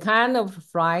kind of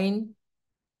flying,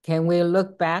 can we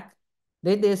look back?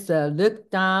 This is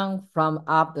look down from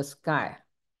up the sky.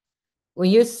 When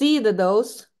you see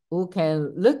those who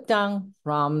can look down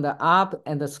from the up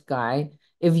and the sky,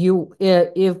 if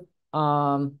it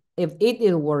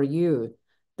were you,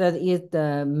 that it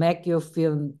make you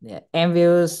feel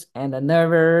envious and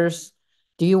nervous.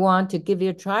 Do you want to give it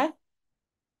a try?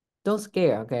 Don't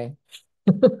scare, okay?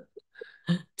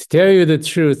 To tell you the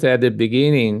truth, at the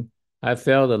beginning, I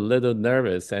felt a little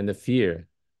nervous and fear.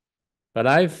 But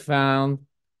I found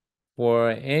for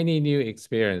any new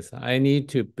experience, I need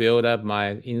to build up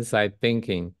my inside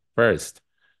thinking first.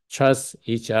 Trust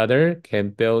each other, can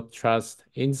build trust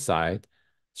inside.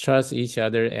 Trust each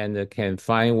other and can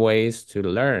find ways to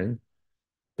learn.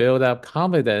 Build up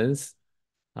confidence,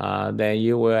 then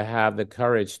you will have the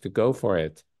courage to go for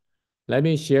it. Let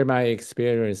me share my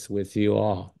experience with you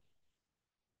all.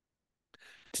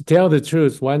 To tell the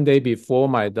truth, one day before,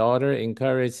 my daughter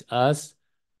encouraged us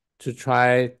to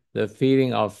try the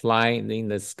feeling of flying in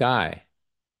the sky.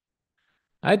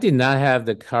 I did not have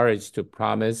the courage to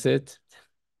promise it.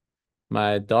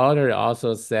 My daughter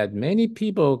also said many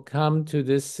people come to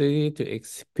this city to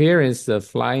experience the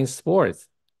flying sports.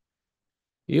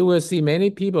 you will see many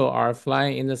people are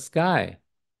flying in the sky.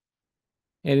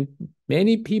 And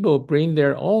many people bring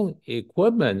their own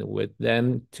equipment with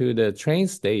them to the train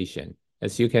station,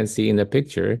 as you can see in the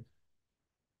picture.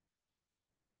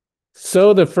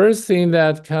 So the first thing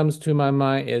that comes to my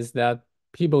mind is that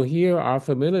people here are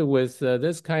familiar with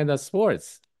this kind of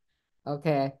sports.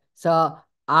 Okay, so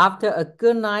after a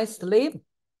good night's sleep,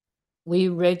 we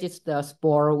register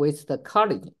sport with the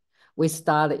college. We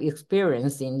started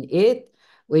experiencing it.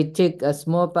 We took a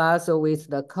small bus with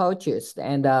the coaches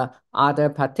and other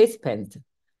participants.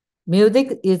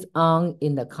 Music is on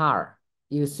in the car.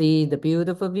 You see the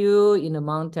beautiful view in the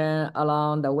mountain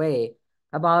along the way.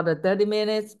 About a 30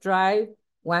 minutes drive,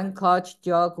 one coach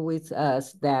joked with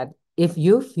us that if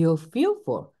you feel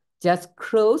fearful, just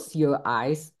close your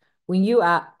eyes when you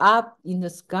are up in the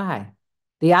sky.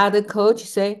 The other coach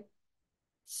say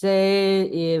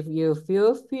if you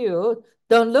feel fear,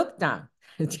 don't look down.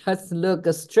 Just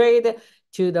look straight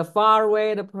to the far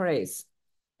away place.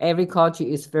 Every coach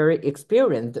is very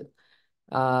experienced.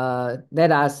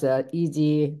 Let us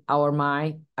easy our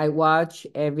mind. I watched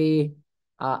very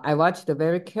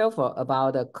careful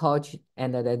about the coach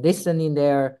and the listening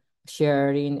there,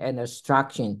 sharing and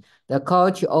instruction. The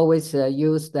coach always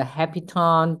use the happy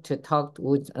tone to talk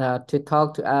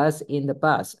to us in the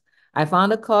bus. I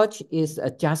found the coach is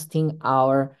adjusting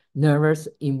our nervous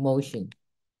emotion.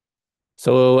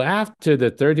 So after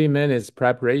the 30 minutes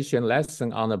preparation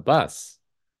lesson on the bus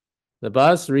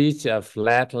reached a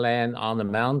flat land on the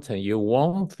mountain. You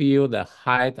won't feel the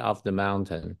height of the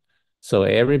mountain. So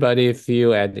everybody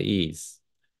feel at ease.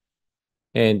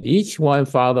 And each one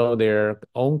follow their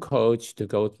own coach to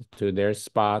go to their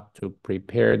spot to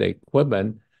prepare the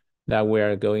equipment that we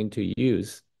are going to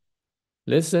use.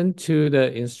 Listen to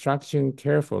the instruction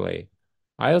carefully.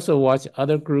 I also watch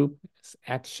other groups'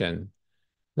 action.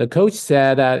 The coach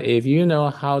said that if you know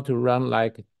how to run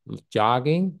like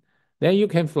jogging, then you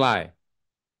can fly.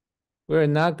 We're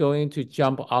not going to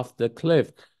jump off the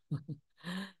cliff.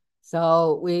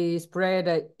 So we spread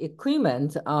the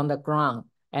equipment on the ground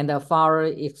and follow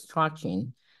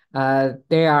instruction.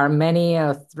 There are many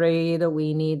threads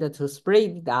we need to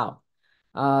spread it out.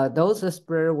 Those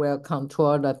spread will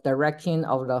control the direction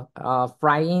of the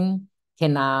flying,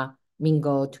 cannot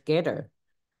mingle together.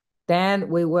 Then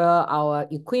we wear our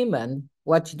equipment.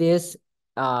 Watch this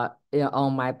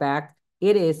on my back.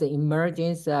 It is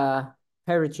emergency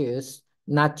parachute,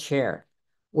 not chair.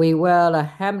 We wear the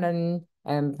helmet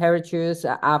and parachute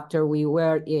after we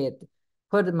wear it.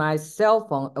 Put my cell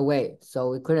phone away so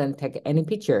we couldn't take any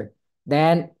picture.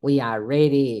 Then we are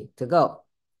ready to go.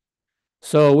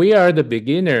 So we are the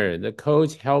beginner. The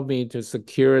coach helped me to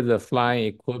secure the flying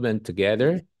equipment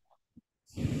together.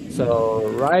 So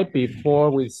right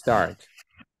before we start,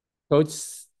 coach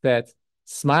said,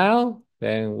 smile.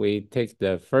 Then we take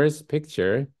the first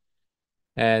picture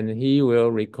and he will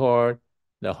record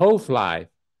the whole flight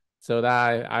so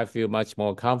that I feel much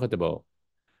more comfortable.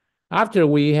 After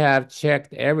we have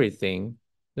checked everything,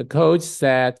 the coach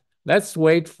said, let's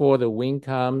wait for the wind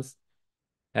comes.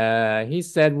 He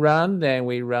said, run, then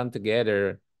we run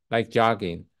together like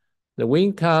jogging. The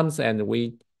wind comes and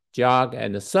we jog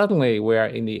and suddenly we are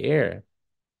in the air.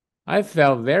 I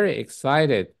felt very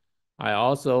excited. I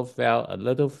also felt a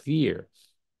little fear.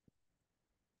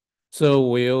 So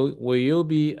will you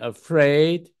be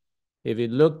afraid if you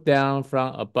look down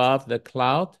from above the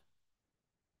cloud?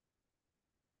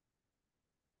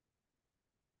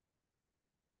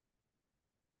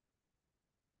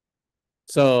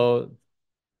 So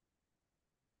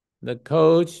the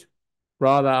coach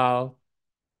brought out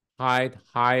height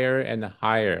higher and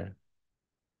higher.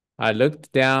 I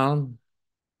looked down.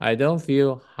 I don't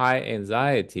feel high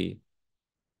anxiety.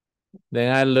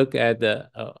 Then I look at the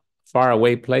far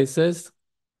away places.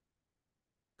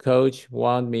 Coach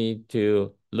want me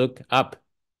to look up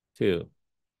too.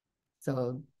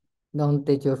 So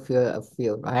did you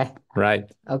feel right?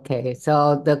 Right. Okay,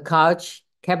 so the coach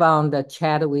kept on the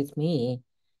chat with me.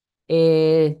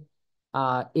 It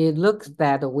looks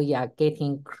that we are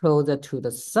getting closer to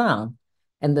the sun,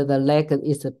 and the lake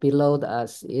is below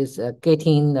us is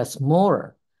getting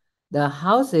smaller. The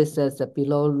houses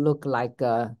below look like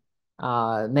a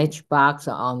matchbox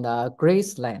on the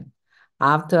graceland.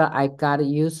 After I got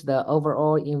used to the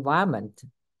overall environment,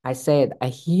 I said, I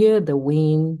hear the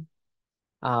wind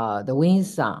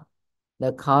sound.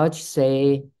 The coach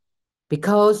say,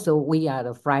 because we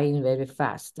are flying very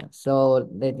fast. So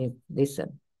let me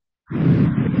listen.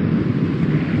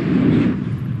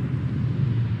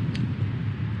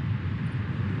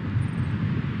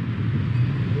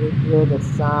 You hear the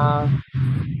sound.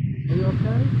 Are you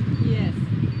okay? Yes.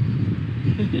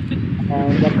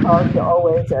 And the coach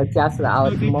always adjusts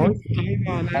our motion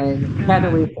and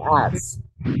chat with us.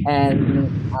 And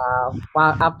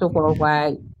while after for a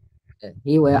while,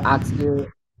 he will ask you,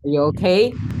 "Are you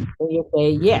okay?" And you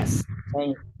say yes.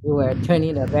 And you were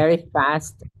turning a very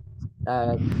fast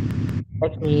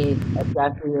technique,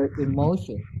 adjust your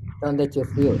emotion. Don't let you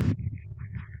feel it.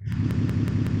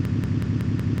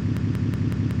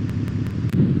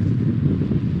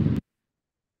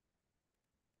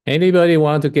 Anybody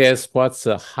want to guess what's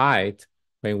the height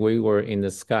when we were in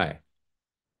the sky?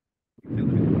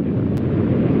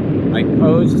 My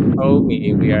coach told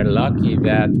me we are lucky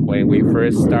that when we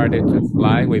first started to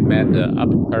fly, we met the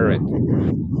up current.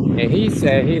 And he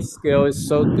said his skill is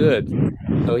so good,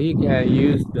 so he can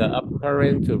use the up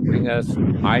current to bring us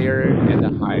higher and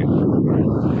higher.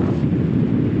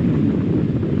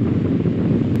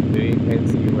 So you can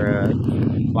see we're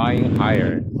flying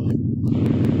higher.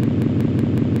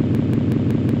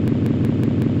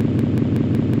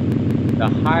 The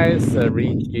highest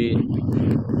reach,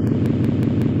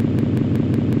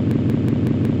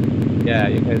 yeah,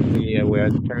 you can see we're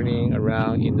turning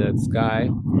around in the sky.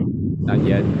 Not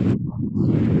yet.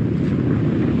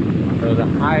 So the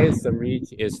highest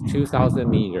reach is 2,000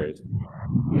 meters.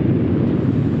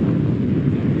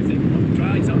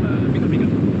 Try some bigger.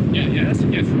 Yeah, yes.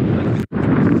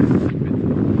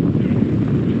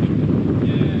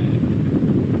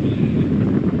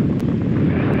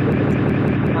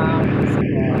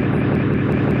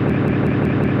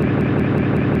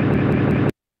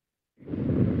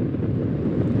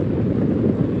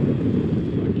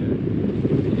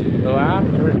 So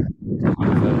after,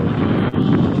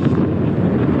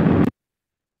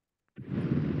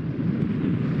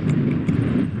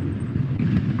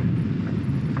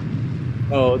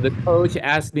 the coach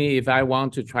asked me if I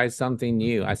want to try something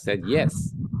new. I said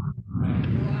yes.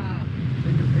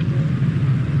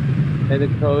 And the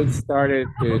coach started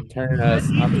to turn us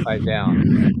upside down.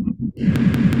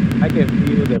 I can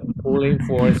feel the pulling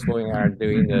force when we are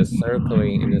doing the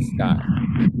circling in the sky.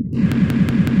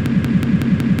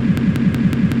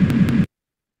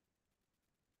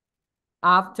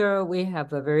 After we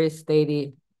have a very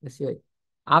steady,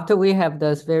 after we have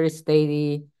this very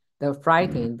steady, the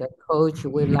fighting, the coach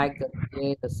would like to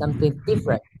create something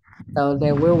different. So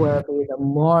that we will be the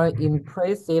more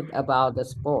impressive about the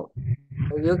sport.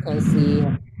 So you can see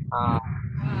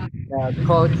the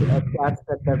coach adjusts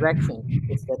the direction.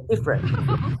 It's the different.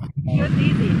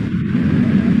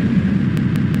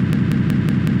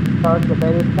 So it's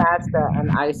very fast, and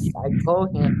I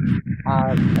told him,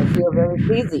 I feel very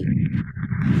dizzy.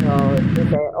 So he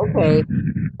said, okay,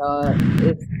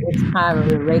 it's time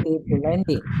we're ready to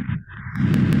landing.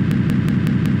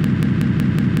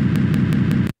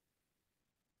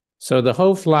 So the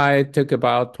whole flight took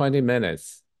about 20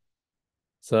 minutes.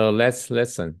 So let's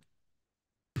listen.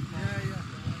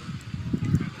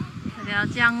 要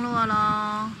降落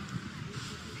咯，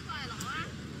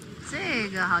这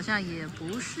个好像也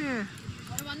不是，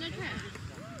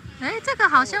哎，这个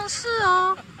好像是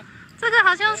哦，这个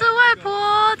好像是外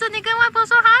婆，这你跟外婆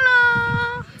说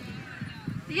hello，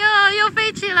 又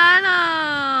飞起来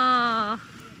了，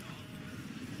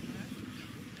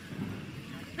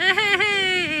嘿嘿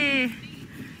嘿，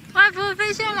外婆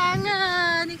飞下来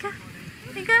了，你看，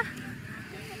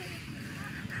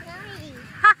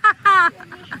哈哈哈。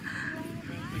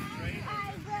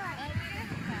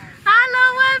Hello,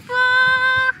 外婆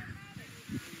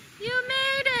You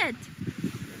made it.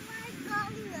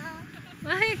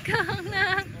 外公呢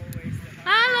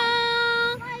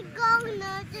 ？Hello. 外公呢？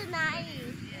在哪里？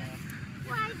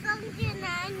外公在哪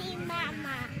里？妈妈，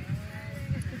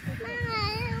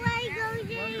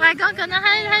外公可能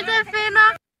还在飞呢。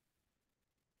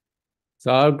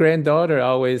So our granddaughter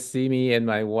always see me and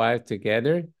my wife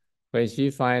together. When she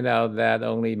find out that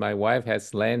only my wife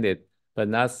has landed, but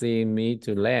not seeing me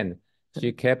to land,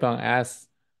 she kept on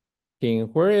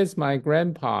asking, "Where is my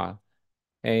grandpa?"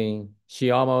 And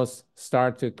she almost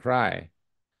started to cry.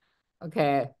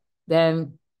 Okay,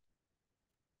 then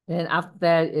after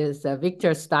that is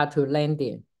Victor start to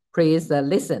landing. Please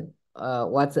listen.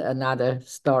 What's another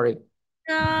story?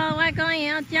 外公也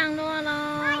要降落喽！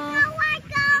外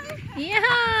公，呀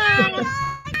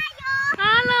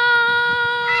 ，Hello，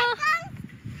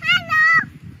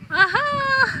 啊哈，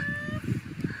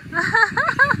啊哈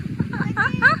哈，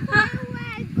外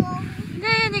公，对，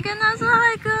你跟他说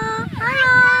外公 ，Hello，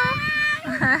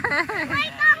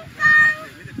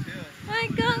 外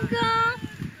公公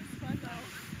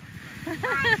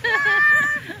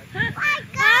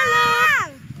，，Hello，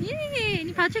 耶，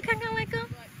你跑去看看外公。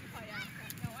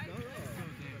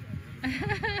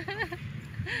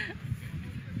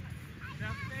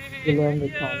You learn the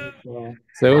Chinese there.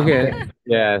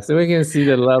 So we can see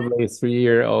the lovely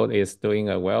 3-year-old is doing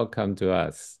a welcome to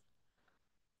us.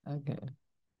 Okay.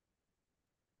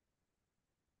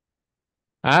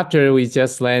 After we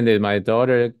just landed, my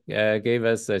daughter gave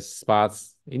us a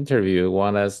spots interview,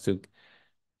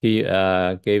 he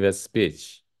gave a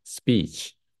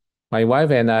speech. My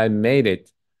wife and I made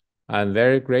it. I'm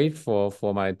very grateful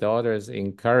for my daughter's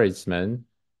encouragement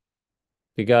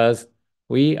because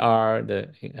we have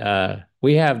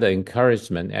the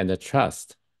encouragement and the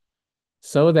trust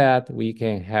so that we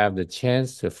can have the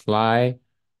chance to fly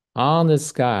on the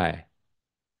sky.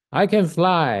 I can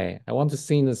fly. I want to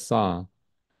sing the song.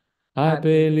 I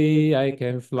believe I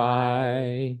can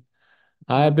fly.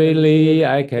 I believe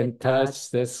I can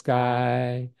touch the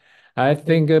sky. I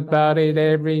think about it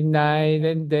every night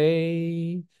and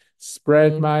day.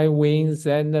 Spread my wings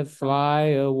and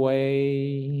fly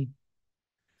away.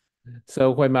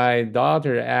 So when my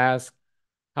daughter asked,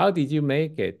 how did you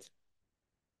make it?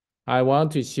 I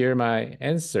want to share my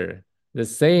answer. The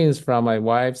sayings from my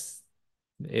wife's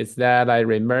is that I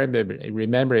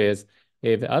remember is,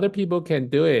 if other people can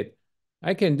do it,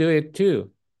 I can do it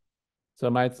too. So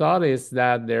my thought is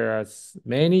that there are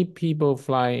many people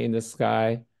flying in the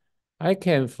sky. I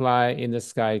can fly in the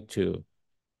sky too.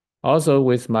 Also,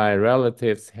 with my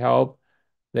relatives' help,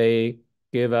 they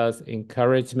give us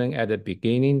encouragement at the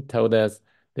beginning, told us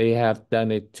they have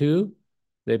done it too.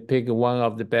 They picked one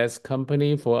of the best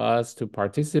company for us to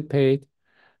participate.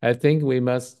 I think we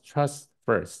must trust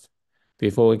first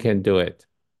before we can do it.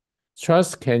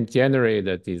 Trust can generate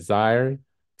a desire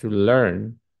to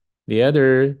learn. The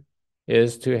other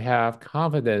is to have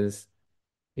confidence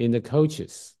in the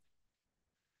coaches.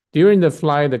 During the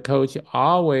flight, the coach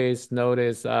always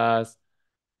notice our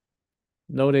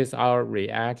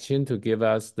reaction to give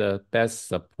us the best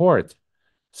support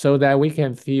so that we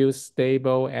can feel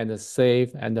stable and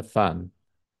safe and fun.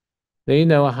 They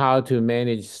know how to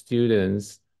manage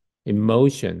students'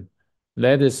 emotion.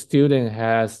 Let the student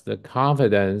has the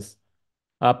confidence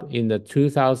up in the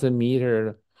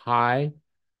 2,000-meter high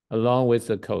along with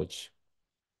the coach.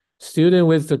 Student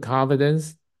with the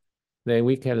confidence, then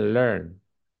we can learn.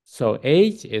 So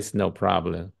age is no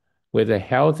problem. With a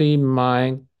healthy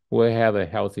mind, we have a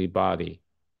healthy body.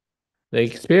 The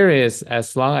experience,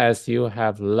 as long as you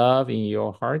have love in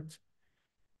your heart,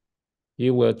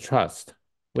 you will trust.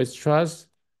 With trust,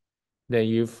 then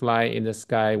you fly in the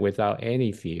sky without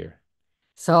any fear.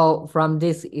 So from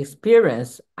this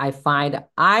experience, I find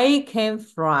I can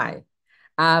fly.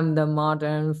 I'm the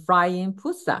modern flying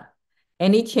pusa.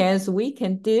 Any chance we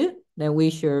can do, then we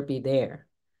should be there.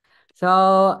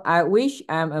 So I wish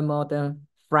I'm a modern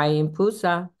flying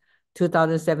pusa.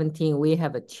 2017, we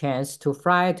have a chance to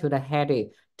fly to the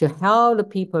Haiti to help the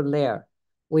people there.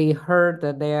 We heard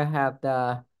that they have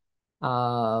the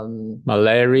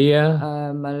malaria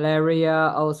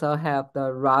also have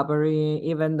the robbery,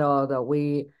 even though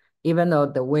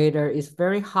the weather is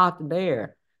very hot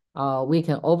there, we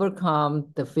can overcome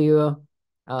the fear,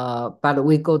 but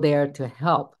we go there to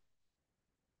help.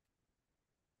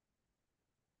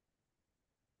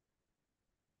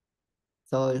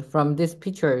 So from this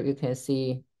picture you can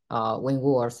see when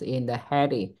we was in the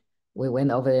Haiti, we went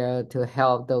over there to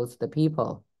help the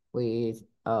people. We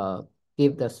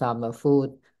give some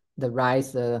food, the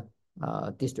rice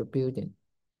distributing.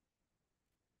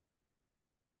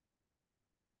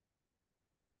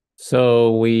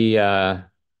 So we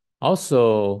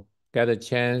also got a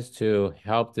chance to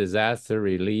help disaster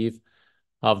relief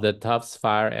of the Tufts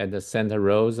fire at the Santa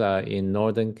Rosa in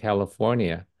Northern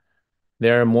California.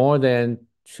 There are more than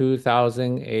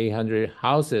 2,800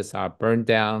 houses are burned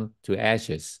down to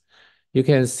ashes. You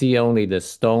can see only the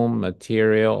stone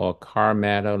material or car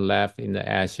metal left in the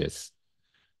ashes.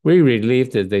 We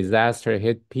relieved the disaster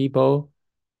hit people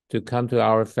to come to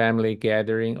our family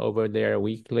gathering over there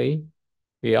weekly.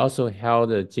 We also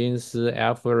held a Jieh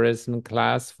aphorism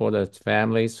class for the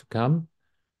families to come.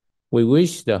 We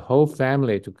wish the whole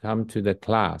family to come to the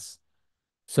class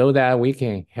so that we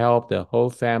can help the whole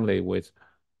family with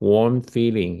warm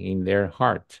feeling in their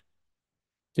heart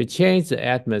to change the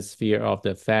atmosphere of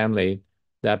the family,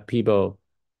 that people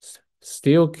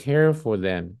still care for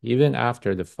them even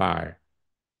after the fire.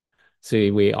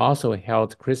 See, we also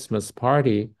held Christmas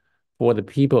party for the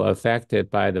people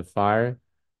affected by the fire.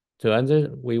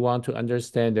 We want to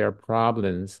understand their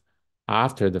problems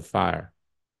after the fire.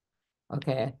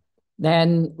 Okay.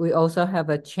 Then we also have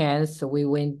a chance. We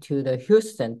went to the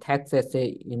Houston, Texas,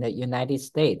 in the United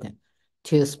States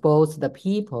to expose the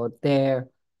people there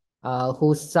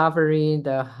who suffering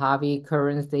the Harvey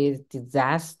currency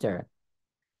disaster.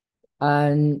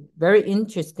 And very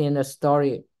interesting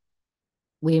story.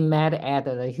 we met at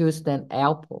the Houston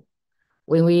airport.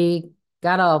 When we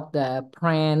got off the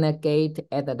plane gate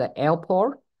at the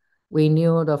airport, we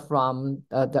knew from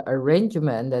the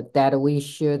arrangement that we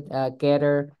should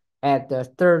gather at the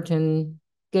 13th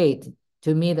gate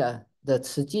to meet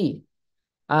the Ji.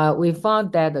 We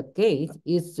found that the gate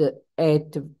is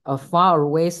at a far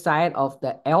away side of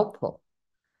the airport.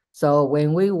 So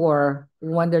when we were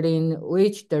wondering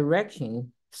which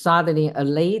direction, suddenly a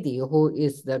lady who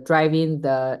is driving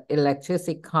the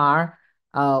electric car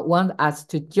want us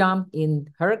to jump in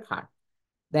her car,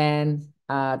 then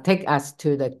take us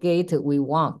to the gate we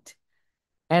want.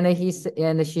 And she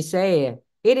said,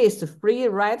 it is a free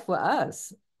ride for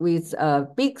us, with a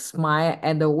big smile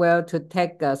and will to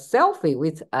take a selfie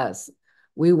with us.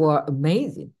 We were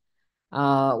amazing.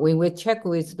 When we checked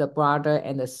with the brother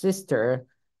and the sister,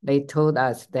 they told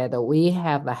us that we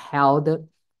have held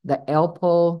the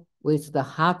airport with the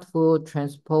hot food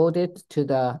transported to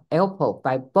the airport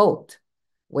by boat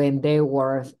when they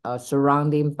were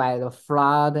surrounded by the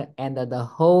flood and the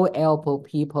whole airport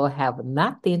people have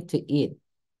nothing to eat.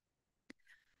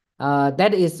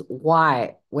 That is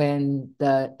why when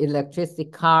the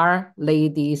electric car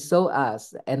lady saw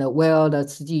us and wear the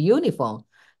Ji uniform,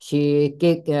 she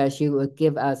would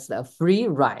give us a free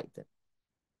ride.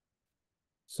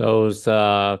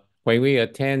 So when we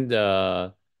attend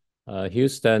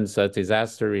Houston's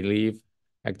disaster relief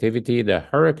activity, the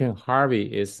Hurricane Harvey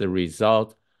is the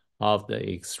result of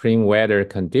the extreme weather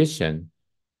condition.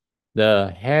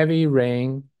 The heavy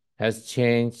rain has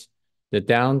changed the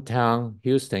downtown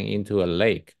Houston into a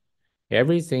lake.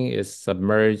 Everything is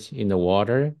submerged in the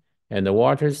water, and the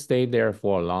water stayed there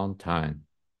for a long time.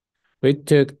 We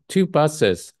took 2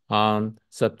 buses on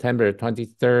September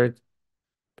 23rd,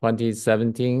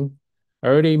 2017,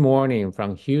 early morning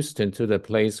from Houston to the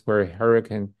place where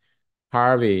Hurricane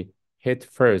Harvey hit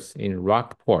first in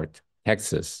Rockport,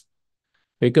 Texas.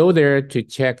 We go there to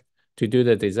do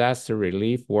the disaster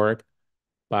relief work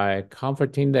by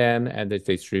comforting them and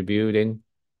distributing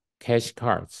cash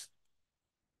cards.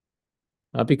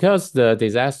 Because the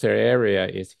disaster area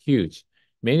is huge,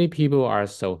 many people are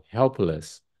so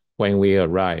helpless when we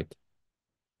arrived.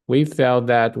 We felt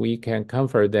that we can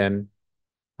comfort them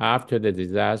after the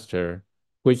disaster,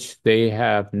 which they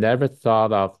have never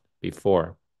thought of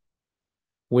before.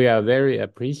 We are very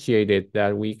appreciated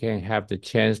that we can have the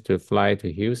chance to fly to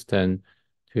Houston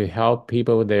to help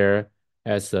people there,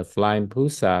 as the Flying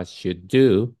Pusa should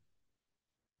do,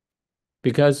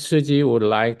 because Shih would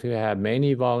like to have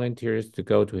many volunteers to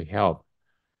go to help.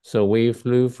 So we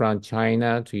flew from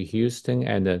China to Houston,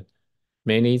 and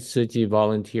many Shih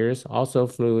volunteers also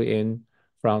flew in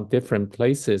from different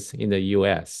places in the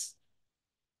U.S.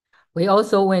 We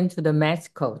also went to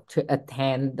Mexico to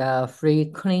attend the free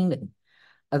cleaning.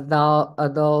 Although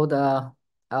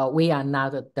we are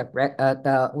not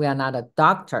a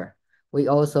doctor, we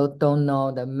also don't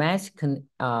know the Mexican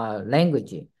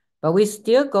language, but we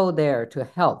still go there to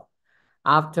help.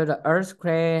 After the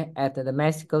earthquake at the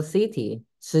Mexico City,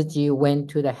 Shih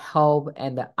went to the help,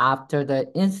 and after the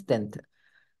incident,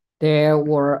 there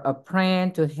were a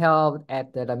plan to help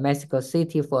at the Mexico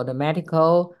City for the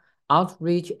medical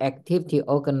outreach activity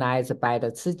organized by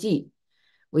the Shih.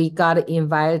 We got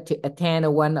invited to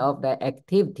attend one of the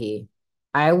activity.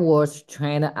 I was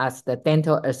trained as the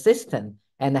dental assistant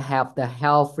and have the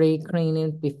health-free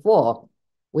cleaning before.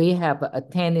 We have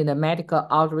attended the medical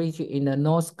outreach in the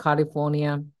North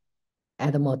California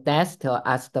at Modesto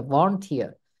as the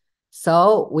volunteer.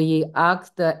 So we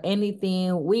asked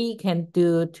anything we can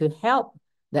do to help.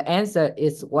 The answer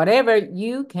is whatever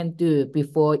you can do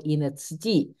before in a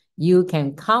Shih, you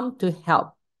can come to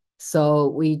help. So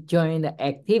we joined the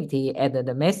activity at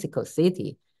the Mexico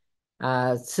City.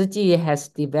 Shih has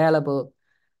developed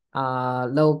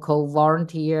local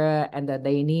volunteer, and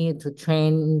they need to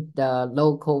train the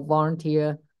local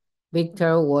volunteer.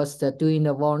 Victor was doing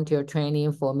the volunteer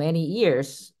training for many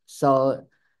years, so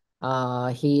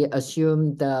he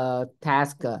assumed the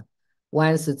task.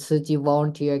 Once Shih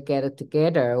volunteer get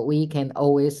together, we can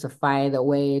always find a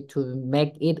way to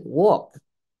make it work.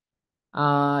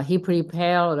 He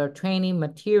prepared the training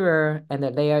material, and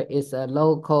there is a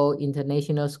local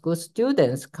international school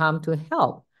students come to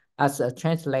help as a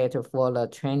translator for the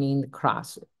training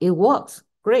class. It works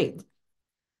great.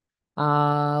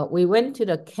 We went to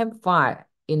the campfire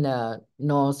in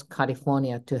North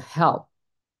California to help.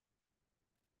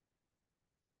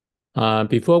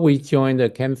 Before we joined the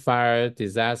campfire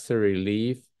disaster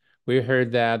relief, we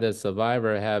heard that the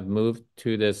survivors have moved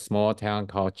to the small town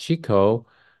called Chico,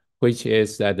 which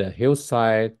is at the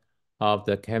hillside of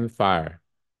the campfire.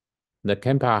 The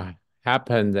campfire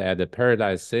happened at the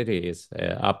Paradise City is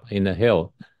up in the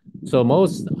hill. So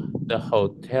most the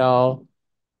hotel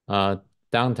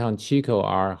downtown Chico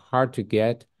are hard to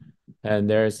get, and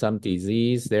there's some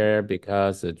disease there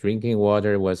because the drinking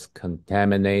water was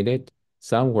contaminated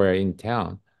somewhere in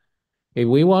town. If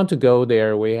we want to go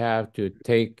there, we have to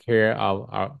take care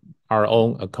of our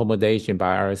own accommodation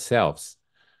by ourselves.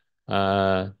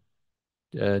 Do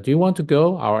you want to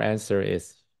go? Our answer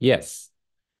is yes.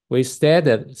 We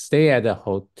stay at a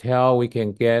hotel we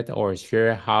can get or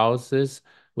share houses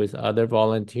with other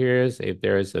volunteers if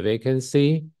there is a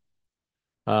vacancy.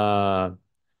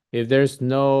 If there's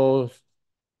no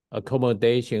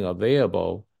accommodation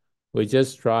available, we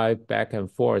just drive back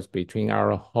and forth between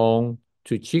our home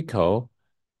to Chico,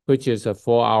 which is a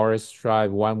 4 hours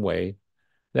drive one way.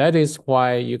 That is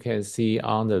why you can see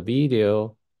on the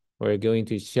video, we're going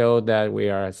to show that we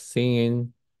are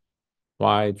singing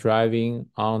while driving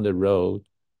on the road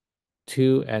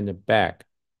to and back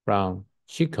from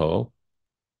Chico.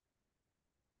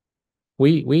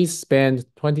 We spent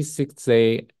 26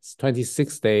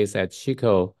 days at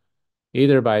Chico,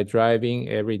 either by driving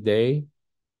every day.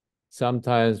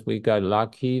 Sometimes we got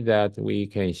lucky that we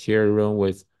can share a room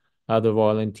with other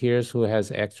volunteers who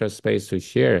has extra space to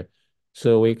share,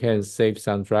 so we can save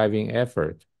some driving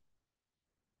effort.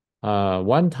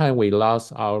 One time we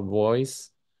lost our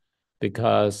voice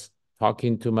because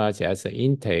talking too much as an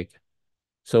intake.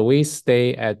 So we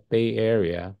stay at Bay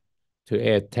Area to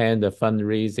attend the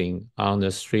fundraising on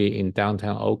the street in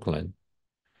downtown Oakland.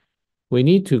 We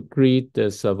need to greet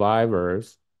the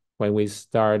survivors when we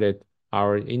started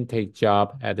our intake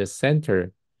job at the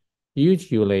center.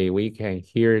 Usually we can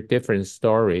hear different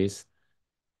stories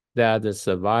that the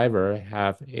survivor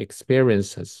have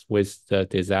experiences with the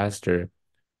disaster.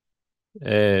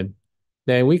 Then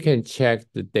we can check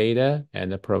the data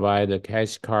and provide a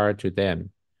cash card to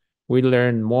them. We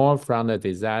learn more from the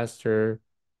disaster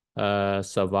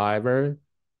survivor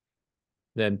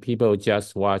than people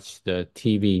just watch the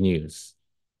TV news.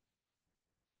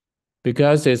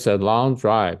 Because it's a long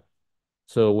drive,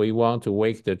 so we want to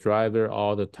wake the driver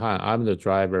all the time. I'm the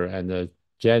driver, and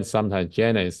sometimes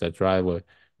Jenna is the driver.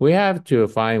 We have to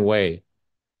find a way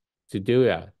to do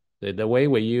that. The way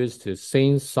we use to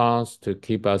sing songs to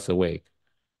keep us awake.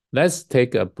 Let's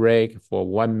take a break for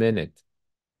 1 minute.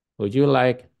 Would you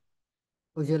like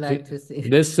to see?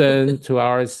 Listen to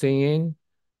our singing?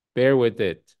 Bear with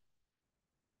it.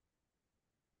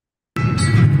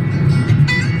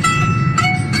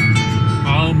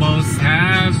 Almost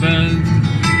heaven,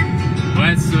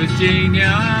 West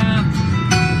Virginia,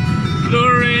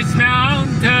 Blue Ridge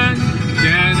Mountain,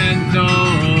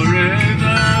 Shenandoah River.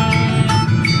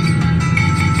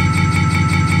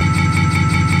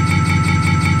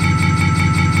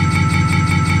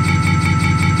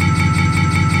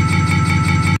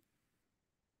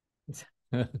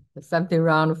 Something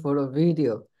wrong for the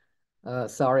video.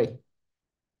 Sorry.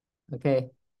 Okay.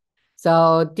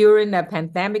 So during the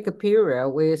pandemic period,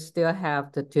 we still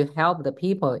have to help the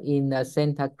people in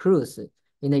Santa Cruz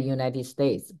in the United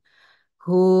States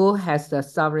who has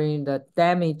suffering the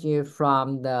damage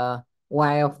from the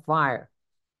wildfire.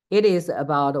 It is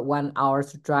about 1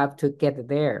 hour's drive to get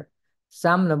there.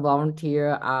 Some of the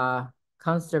volunteers are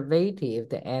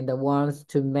conservative and wants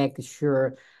to make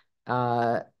sure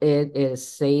it is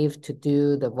safe to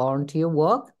do the volunteer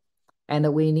work.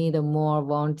 And we need more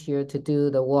volunteers to do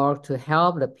the work to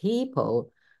help the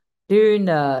people during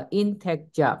the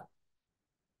intake job.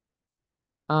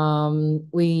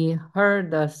 We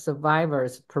heard the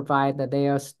survivors provide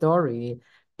their story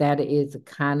that is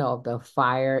kind of the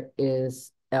fire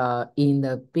is in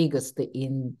the biggest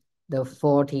in the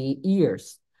 40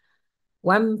 years.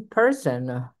 One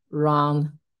person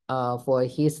ran for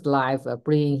his life,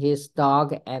 bringing his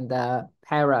dog and the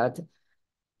parrot.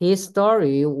 His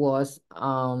story was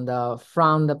on the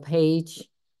front page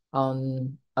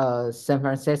on San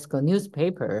Francisco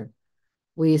newspaper.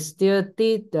 We still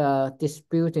did the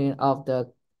distributing of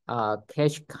the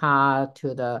cash card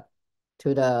to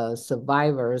the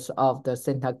survivors of the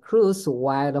Santa Cruz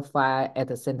wildfire at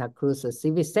the Santa Cruz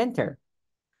Civic Center.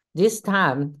 This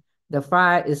time, the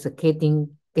fire is getting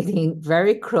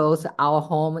very close to our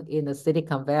home in the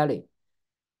Silicon Valley.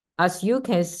 As you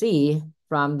can see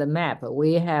from the map,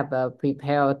 we have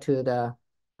prepared to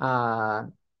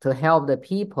help the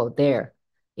people there.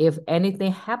 If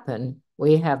anything happened,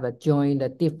 we have joined a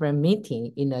different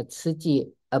meeting in the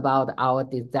Jieh about our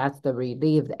disaster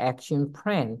relief action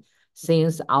plan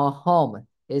since our home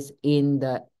is in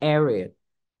the area.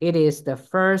 It is the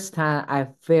first time I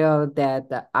feel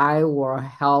that I will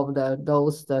help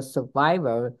those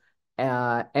survivors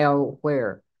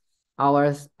elsewhere.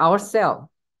 ourselves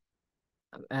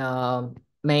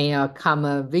may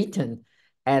come written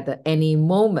at any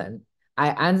moment.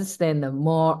 I understand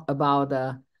more about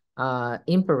the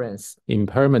impermanence.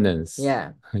 Impermanence.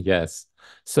 Yeah. Yes.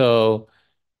 So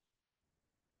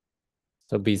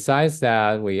besides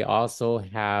that, we also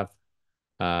have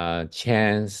a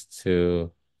chance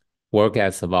to work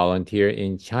as a volunteer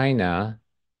in China.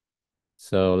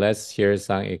 So let's share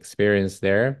some experience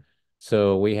there.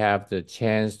 So we have the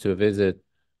chance to visit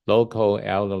local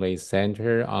elderly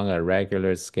center on a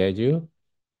regular schedule.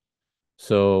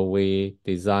 So we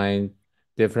design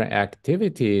different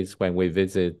activities when we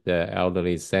visit the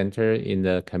elderly center in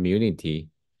the community.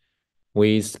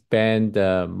 We spend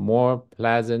some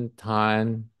pleasant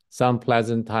time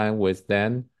with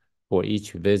them for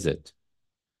each visit.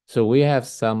 So we have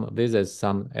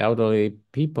some elderly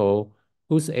people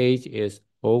whose age is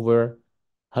over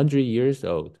 100 years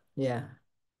old. Yeah.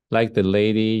 Like the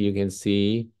lady you can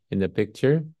see in the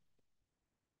picture.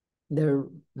 The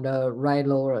right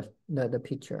lower the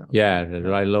picture. Yeah, the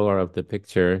right lower of the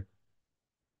picture.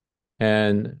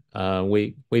 And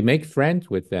we make friends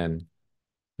with them.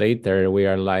 Later, we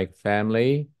are like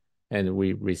family and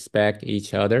we respect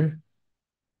each other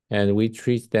and we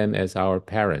treat them as our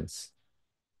parents.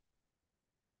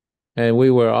 And we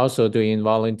were also doing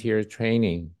volunteer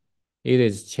training. It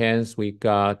is chance we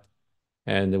got,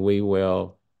 and we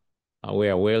are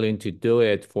willing to do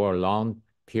it for a long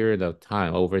period of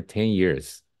time, over 10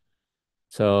 years.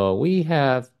 So we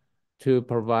have to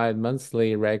provide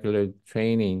monthly regular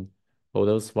training for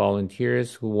those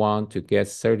volunteers who want to get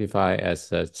certified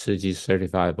as Shih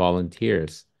certified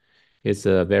volunteers. It's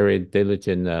a very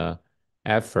diligent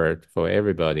effort for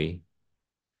everybody.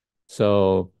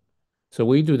 So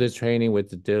we do the training with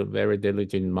the very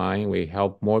diligent mind. We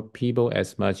help more people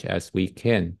as much as we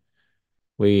can.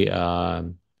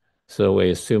 So we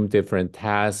assume different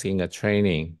tasks in the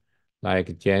training,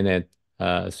 like Janet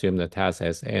assumed the task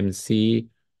as MC.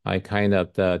 I kind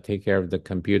of take care of the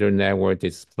computer network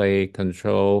display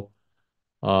control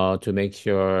to make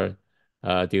sure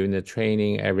during the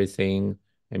training, everything,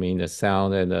 the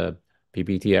sound and the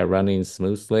PPT are running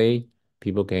smoothly.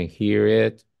 People can hear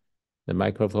it. The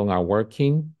microphone are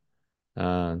working.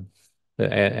 And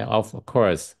of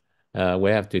course, we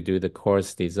have to do the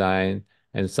course design.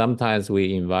 And sometimes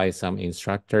we invite some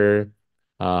instructor.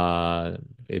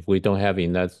 If we don't have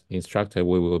enough instructor,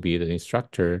 we will be the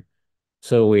instructor.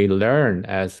 So we learn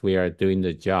as we are doing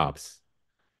the jobs.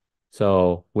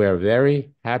 So we're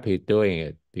very happy doing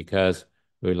it because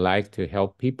we like to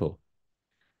help people.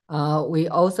 We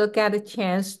also get a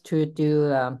chance to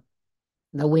do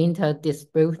the winter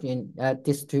distribution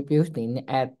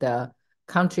at the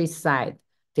countryside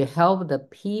to help the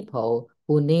people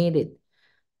who need it.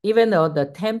 Even though the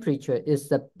temperature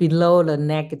is below the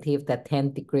negative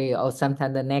 10 degree or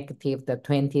sometimes the negative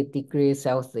 20 degrees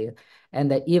Celsius,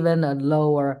 and even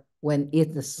lower when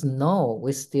it's snow,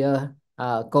 we still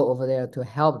go over there to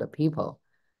help the people.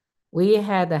 We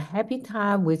had a happy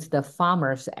time with the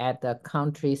farmers at the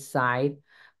countryside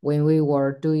when we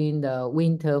were doing the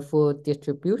winter food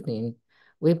distributing.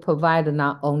 We provide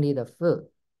not only the food,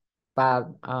 but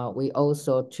we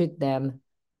also treat them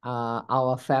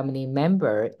our family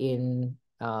member in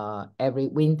every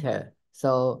winter.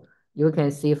 So you can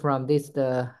see from this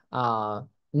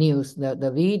news,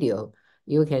 the video,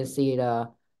 you can see the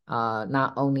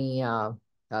not only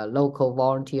local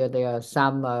volunteer, there are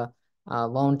some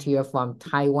volunteer from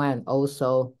Taiwan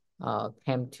also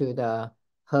came to the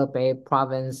Hebei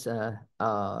province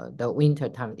the winter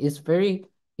time. It's very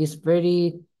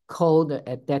cold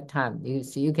at that time.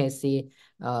 You can see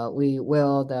we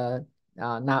wear the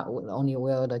not only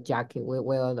wear the jacket, we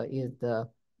wear the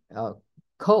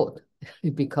coat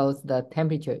because the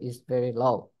temperature is very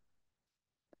low.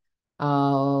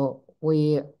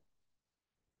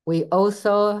 We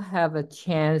also have a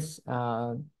chance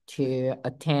to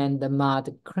attend the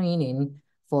mud cleaning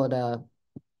for the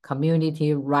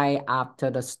community right after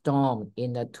the storm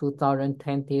in the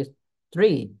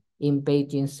 2023 in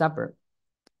Beijing suburb.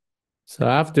 So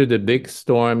after the big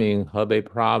storm in Hebei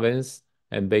province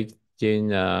and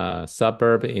Beijing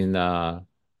suburb in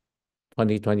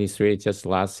 2023, just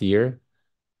last year,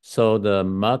 so the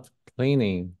mud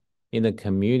cleaning in the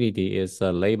community is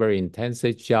a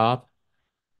labor-intensive job.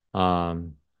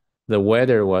 The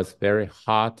weather was very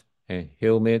hot and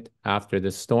humid after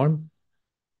the storm,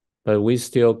 but we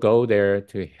still go there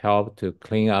to help to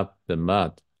clean up the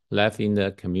mud left in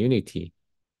the community.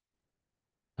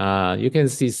 You can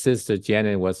see Sister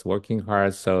Janet was working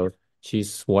hard, so she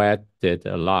sweated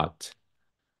a lot.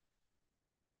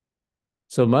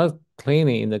 So mud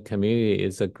cleaning in the community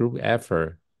is a group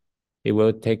effort. it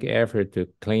will take effort to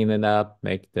clean it up,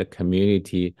 make the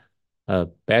community a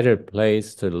better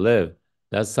place to live.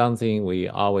 That's something we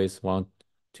always want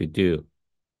to do.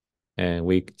 And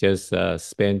we just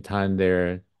spend time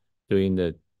there doing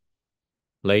the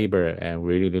labor and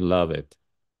really love it.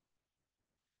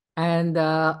 And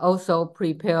also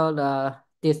prepare the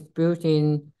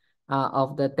distributing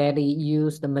of the daily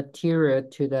used material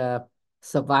to the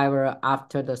survivor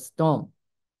after the storm.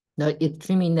 The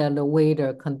extreme the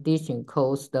weather condition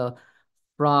caused the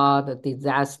flood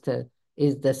disaster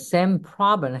is the same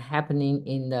problem happening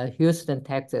in the Houston,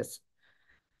 Texas.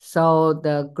 So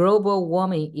the global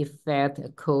warming effect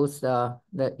caused the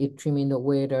extreme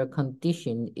weather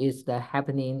condition is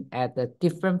happening at a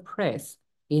different place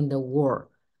in the world.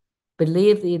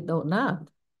 Believe it or not,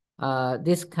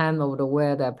 this kind of the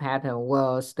weather pattern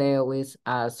will stay with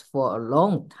us for a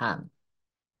long time.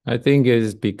 I think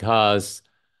it's because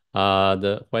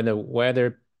when the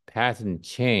weather pattern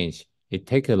change, it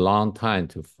takes a long time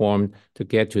to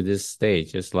get to this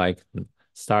stage. Just like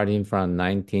starting from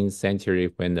 19th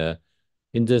century when the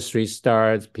industry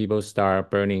starts, people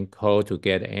start burning coal to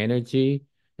get energy.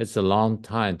 It's a long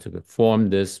time to form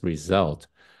this result.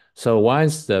 So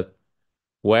once the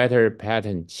weather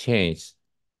pattern changes,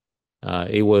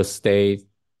 it will stay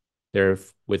there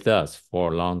with us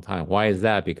for a long time. Why is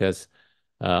that? Because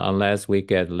unless we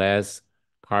get less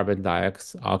carbon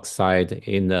dioxide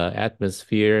in the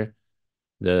atmosphere,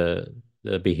 the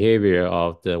behavior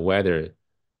of the weather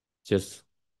just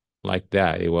like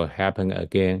that, it will happen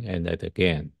again and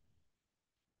again.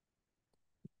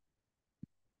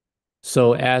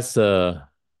 So as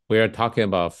we are talking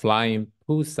about flying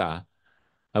Pusa,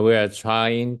 we are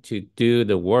trying to do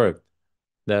the work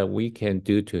that we can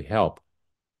do to help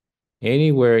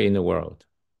anywhere in the world.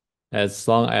 As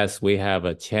long as we have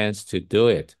a chance to do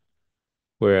it,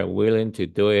 we're willing to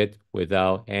do it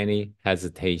without any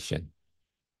hesitation.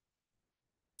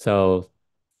 So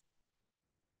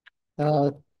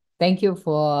thank you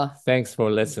for thanks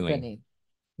for listening.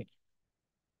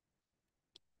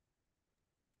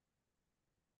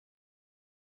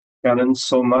 Alan,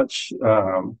 so much,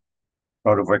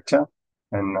 Brother Victor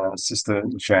and Sister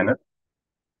Janet.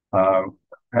 I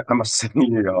must say,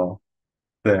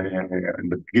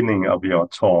 the beginning of your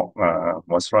talk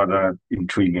was rather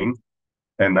intriguing.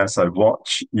 And as I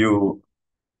watch you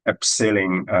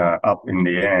abseiling up in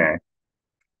the air,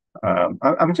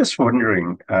 I'm just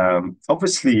wondering,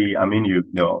 obviously, I mean,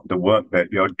 the work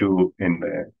that you do in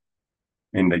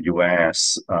the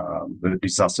US, the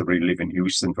disaster relief in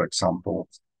Houston, for example,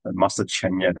 Master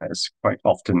Chen Yat has quite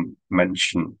often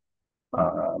mentioned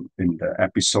in the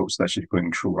episodes that she's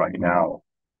going through right now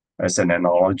as an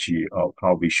analogy of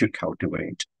how we should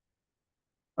cultivate.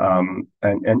 And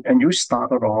you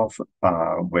started off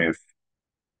with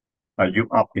you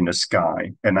up in the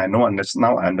sky, and I know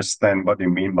now I understand what you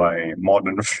mean by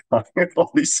modern flying,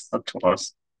 all these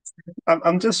tours.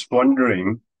 I'm just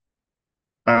wondering,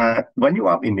 when you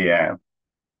up in the air,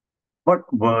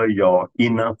 what were your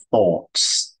inner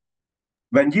thoughts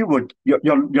when you would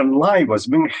your life was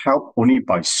being held only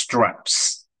by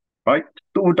straps, right?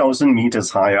 2,000 meters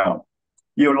high up,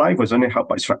 your life was only held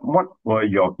by straps. What were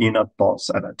your inner thoughts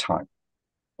at that time,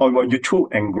 or were you too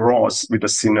engrossed with the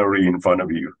scenery in front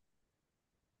of you?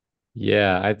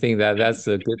 Yeah, I think that's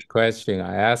a good question.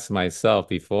 I asked myself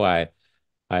before I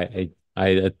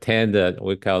attend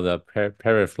we call the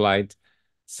paraflight.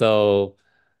 So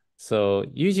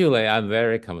usually I'm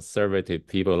very conservative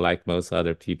people like most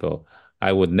other people.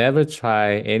 I would never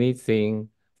try anything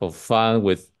for fun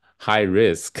with high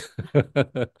risk.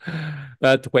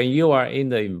 But when you are in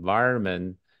the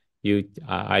environment,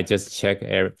 I just check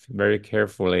very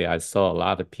carefully. I saw a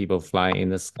lot of people flying in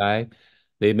the sky.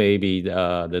 They may be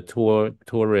the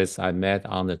tourists I met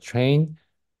on the train,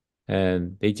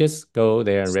 and they just go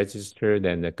there and register,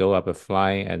 then they go up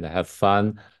flying and have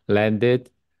fun, landed.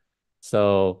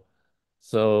 So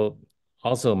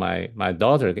also my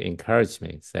daughter encouraged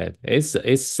me, said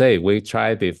it's safe. We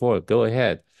tried before. Go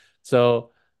ahead. So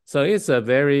it's a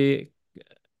very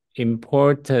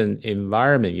important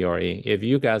environment you're in. If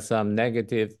you got some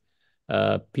negative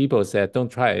people said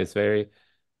don't try it, it's very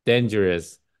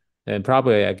dangerous, then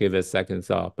probably I give it a second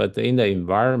thought. But in the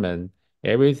environment,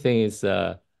 everything is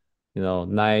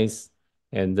nice,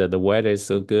 and the weather is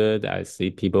so good. I see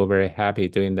people very happy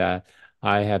doing that.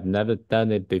 I have never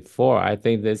done it before. I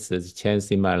think this is a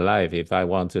chance in my life if I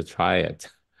want to try it.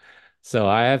 So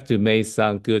I have to make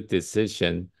some good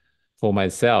decision for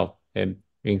myself, and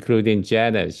including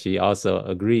Janet. She also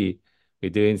agreed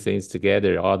we're doing things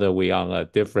together, although we on a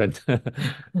different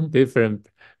different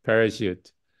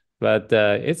parachute. But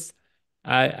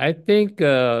I think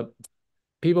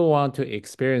people want to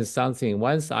experience something.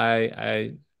 Once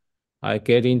I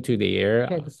get into the air,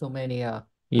 Take so many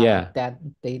yeah, that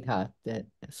data, that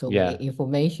so yeah, many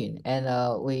information, and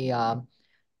we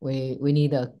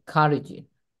need a courage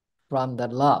from the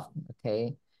love,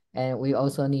 okay, and we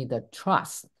also need the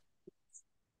trust,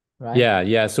 right?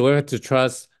 yeah. So we have to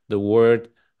trust the word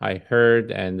I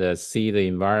heard and see the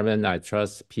environment. I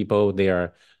trust people, they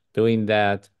are doing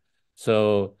that.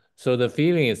 So the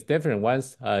feeling is different.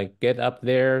 Once I get up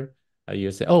there,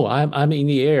 you say, "Oh, I'm in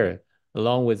the air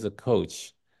along with the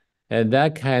coach," and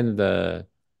that kind of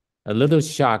a little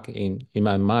shock in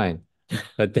my mind.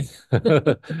 But then,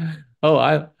 oh,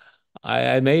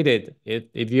 I made it.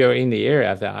 If you're in the air,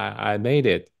 after I made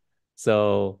it.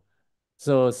 So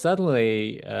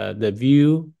suddenly the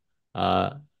view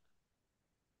of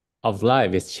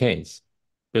life is changed.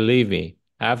 Believe me,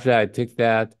 after I took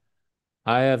that,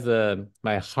 I have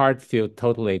my heart feel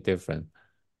totally different.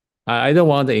 I don't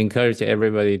want to encourage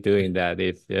everybody doing that.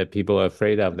 If people are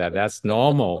afraid of that, that's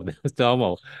normal. That's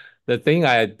normal. The thing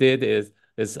I did is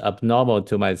abnormal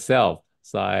to myself.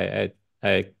 So I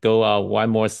go out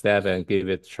one more step and give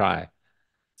it a try.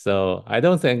 So I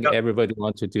don't think everybody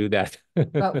wants to do that.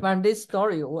 But from this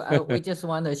story, we just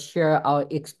want to share our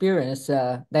experience.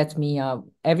 That's me.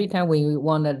 Every time we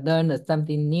want to learn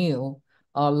something new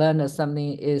or learn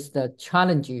something is the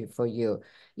challenge for you.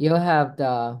 You have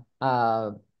the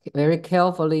very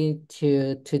carefully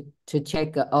to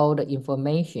check all the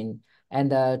information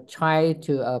and try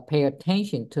to pay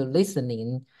attention to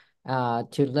listening,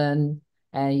 to learn,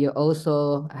 and you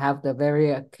also have the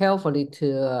very carefully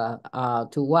to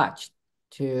watch,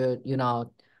 to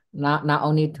not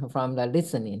only from the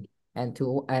listening and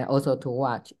also to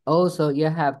watch. Also, you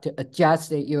have to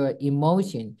adjust your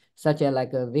emotion, such as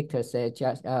like Victor said,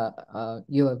 just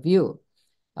your view.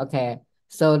 Okay,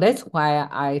 so that's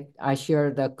why I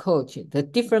share the coach. The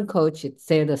different coach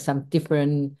said some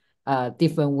different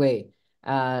way.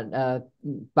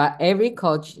 But every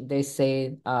coach, they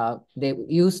say they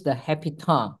use the happy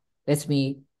tone. That's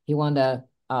me. He want to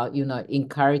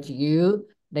encourage you,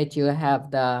 that you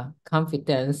have the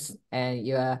confidence and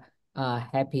you're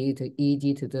happy to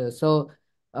easy to do. So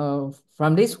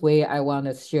from this way, I want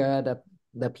to share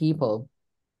the people.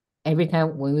 Every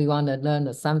time when we want to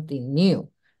learn something new,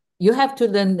 you have to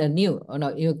learn the new. Or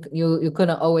no, you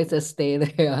couldn't always stay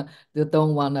there. You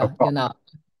don't want to,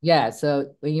 yeah.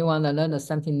 So when you want to learn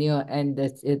something new, and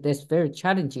that's very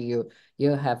challenging,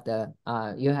 you have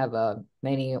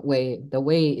many way. The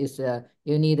way is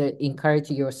you need to encourage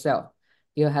yourself.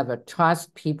 You have to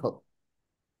trust people.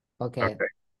 Okay.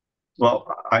 Well,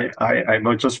 I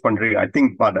was just wondering, I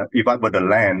think, but if I were to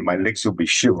land, my legs will be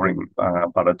shivering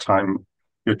by the time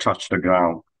you touch the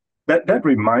ground. That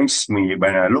reminds me,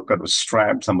 when I look at the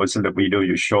straps, and was in the video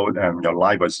you showed, your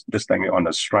life was just hanging on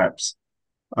the straps.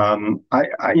 I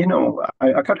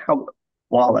can't help,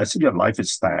 while I see your life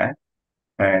is there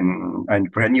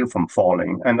and prevent you from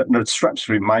falling, and the straps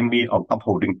remind me of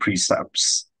upholding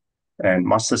precepts. And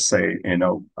Master say,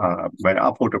 when I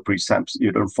uphold the precepts,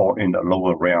 you don't fall in the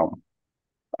lower realm.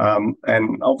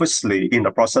 And obviously, in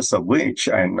the process of which,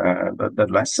 and the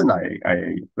lesson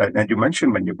and you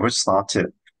mentioned when you first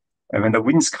started, and when the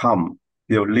winds come,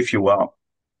 they'll lift you up.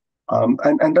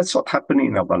 And that's what's happening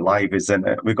in our life, isn't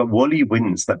it? We've got worldly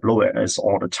winds that blow at us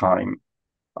all the time.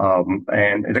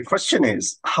 And the question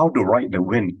is how to ride the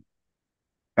wind.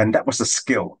 And that was a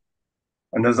skill.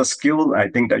 And there's a skill, I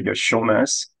think, that you've shown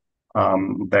us,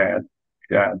 that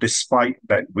despite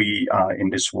that we are in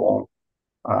this world,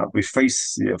 we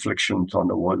face the afflictions on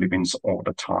the worldly winds all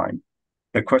the time.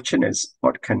 The question is,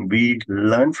 what can we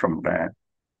learn from that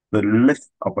to lift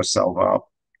ourselves up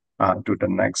to the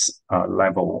next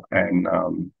level? And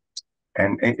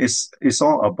it's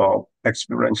all about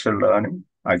experiential learning,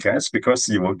 I guess, because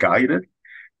you were guided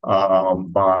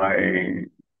by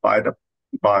the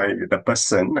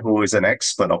person who is an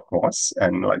expert, of course.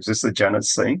 And like Sister Janet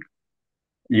saying,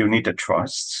 you need to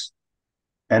trust.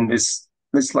 And it's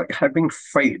like having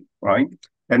faith, right?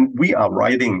 And we are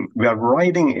riding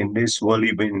in this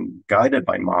worldly wind, guided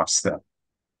by Master.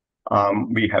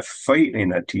 We have faith in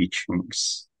the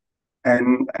teachings.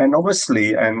 And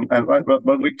obviously, and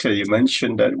Victor, you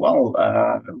mentioned that,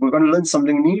 we're going to learn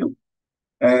something new.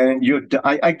 And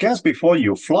I guess before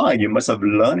you fly, you must have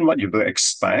learned what you will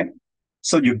expect.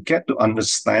 So you get to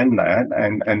understand that.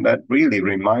 And that really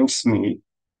reminds me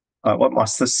what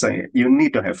Master said. You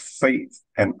need to have faith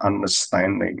and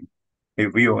understanding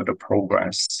if we are to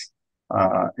progress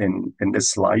in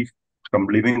this life, from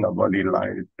living a body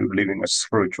life to living a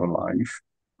spiritual life.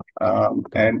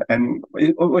 And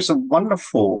it was a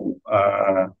wonderful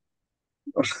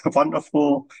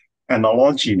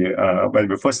analogy. When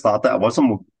we first started, I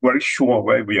wasn't very sure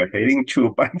where we are heading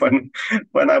to. But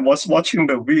when I was watching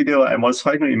the video, I was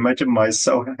trying to imagine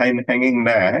myself hanging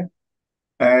there.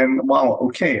 And wow,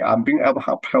 okay, I'm being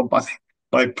upheld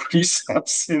by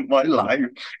precepts in my life.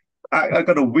 I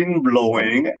got a wind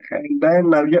blowing, and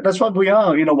then yeah, that's what we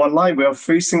are. In our life, we are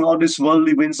facing all these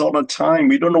worldly winds all the time.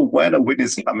 We don't know where the wind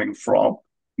is coming from,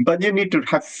 but you need to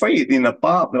have faith in the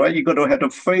path, right? You got to have the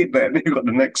faith that you got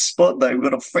an expert there. You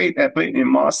got to have faith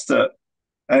in master,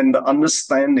 and the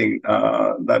understanding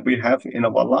that we have in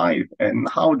our life, and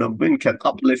how the wind can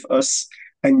uplift us.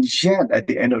 And yet, at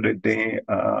the end of the day,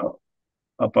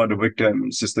 Brother Victor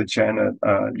and Sister Janet,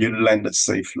 you landed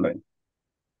safely.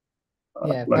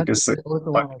 Yeah, Like I that's said,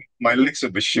 also my legs will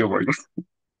be shivering.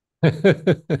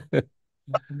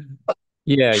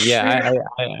 Yeah,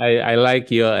 I like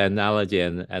your analogy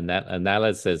and that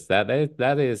analysis. That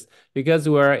is because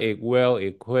we're well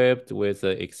equipped with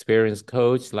an experienced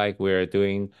coach, like we're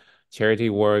doing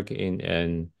charity work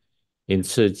in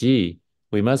Shih.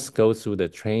 We must go through the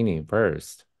training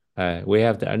first. We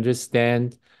have to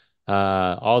understand,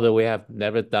 although we have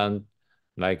never done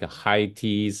like a high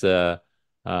teas,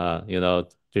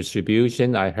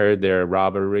 distribution. I heard there are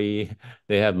robbery,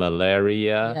 they have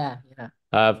malaria.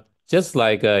 yeah. Just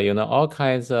like, all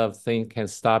kinds of things can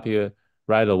stop you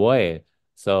right away.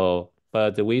 So,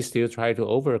 but we still try to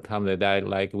overcome that.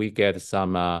 Like we get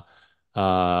some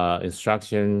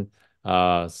instruction,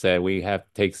 say we have to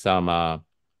take some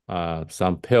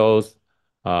pills,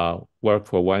 work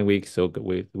for 1 week. So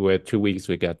we're 2 weeks,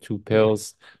 we got 2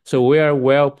 pills. So we are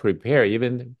well prepared.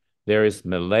 Even there is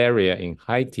malaria in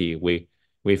Haiti, we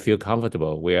feel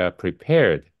comfortable. We are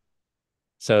prepared.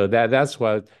 So that's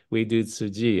what we do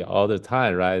Tzu all the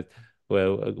time, right?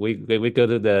 Well, we go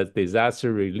to the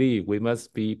disaster relief. We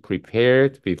must be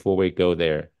prepared before we go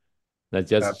there, not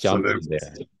just jump in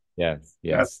there. Yes.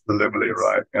 Absolutely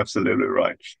right. Absolutely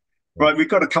right. Right, we've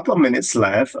got a couple of minutes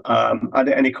left. Are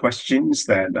there any questions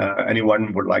that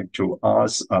anyone would like to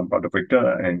ask Brother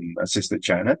Victor and Sister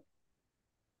Janet?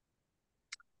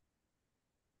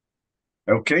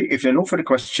 Okay, if there are no further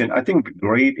question, I think it'd be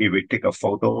great if we take a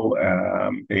photo.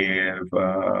 If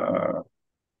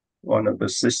one of the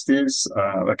sisters,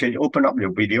 can you open up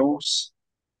your videos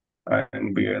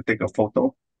and we take a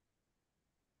photo?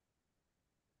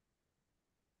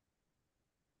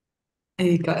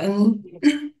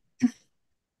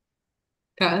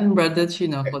 Cảm ơn Brother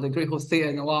Chin for the great hosting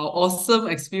and wow, awesome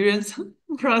experience,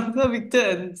 Brother Victor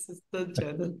and Sister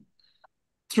Janet.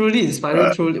 Truly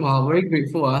inspiring, truly wow, very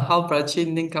grateful how Brother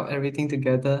Chin link up everything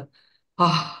together.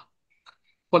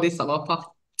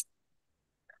 Bodhisattva.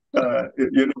 Brother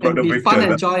And be Victor, fun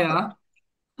and joy.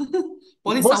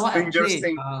 Bodhisattva most at dangerous play.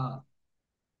 thing.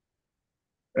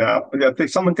 I think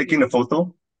someone taking a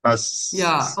photo.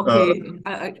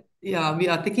 Okay. Yeah, we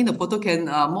are taking the photo. Can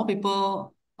more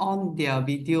people on their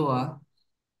video?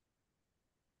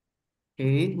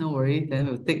 Okay, no worry. Then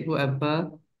we'll take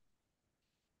whoever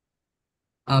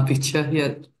picture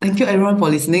here. Thank you everyone for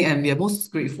listening, and we are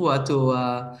most grateful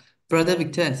to Brother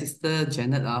Victor and Sister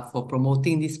Janet for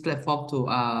promoting this platform to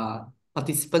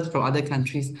participants from other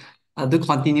countries. Do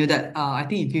continue that. I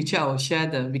think in future I will share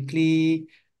the weekly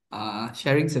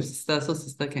sharings with sister, so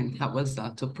sister can help us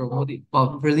to promote it.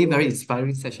 Wow, really very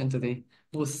inspiring session today.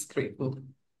 Most grateful.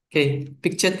 Okay,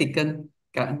 picture taken.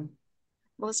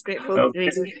 Most grateful. Okay.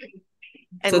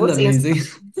 And It's most amazing.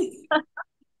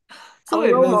 So Our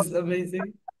it role was model.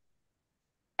 amazing.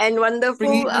 And wonderful.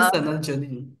 Bringing us on a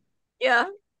journey. Yeah,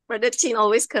 Brother Chin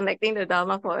always connecting the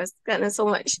Dharma for us. Thank so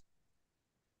much.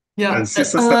 Yeah. And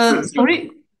Sister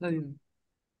Sorry.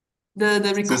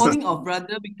 The recording of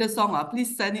Brother Victor's song,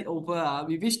 please send it over.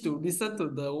 We wish to listen to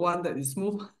the one that is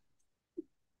smooth.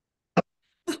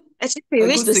 Actually, we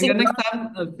wish to sing next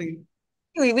along. time. Sing.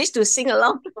 We wish to sing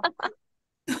along.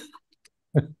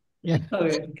 Yeah.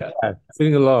 Okay.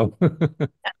 Sing along.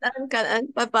 感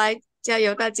恩，拜拜，加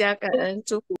油大家，感恩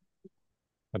祝福。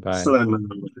Bye-bye. Excellent,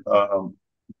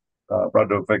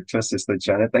 Brother Victor, Sister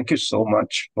Janet, thank you so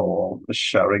much for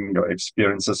sharing your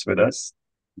experiences with us.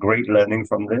 Great learning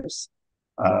from this.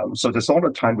 So that's all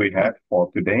the time we have for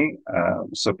today.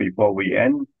 So before we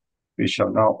end, we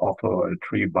shall now offer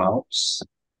 3 vows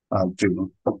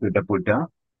to the Buddha,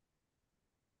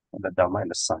 and the Dharma,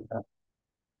 and the Sangha.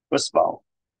 First vow.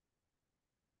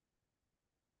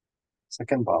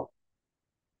 Second vow.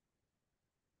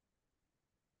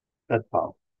 Third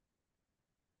vow.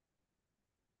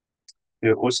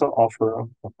 We also offer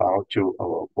a vow to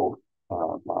our both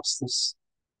masters.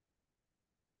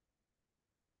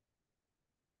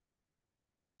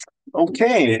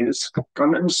 Okay, it's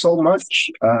gone so much,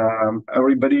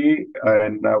 everybody,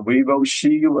 and we will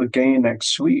see you again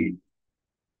next week.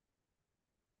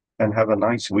 And have a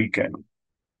nice weekend.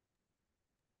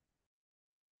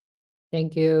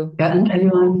 Thank you. Cảm ơn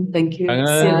everyone. Thank you.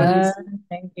 See you guys.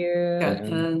 Thank you. Cảm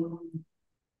ơn.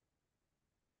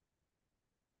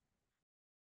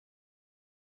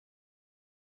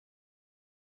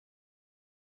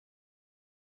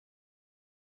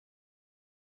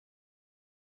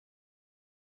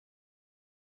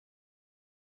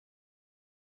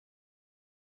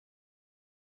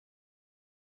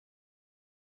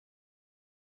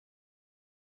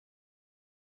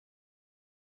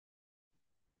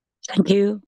 Thank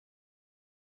you.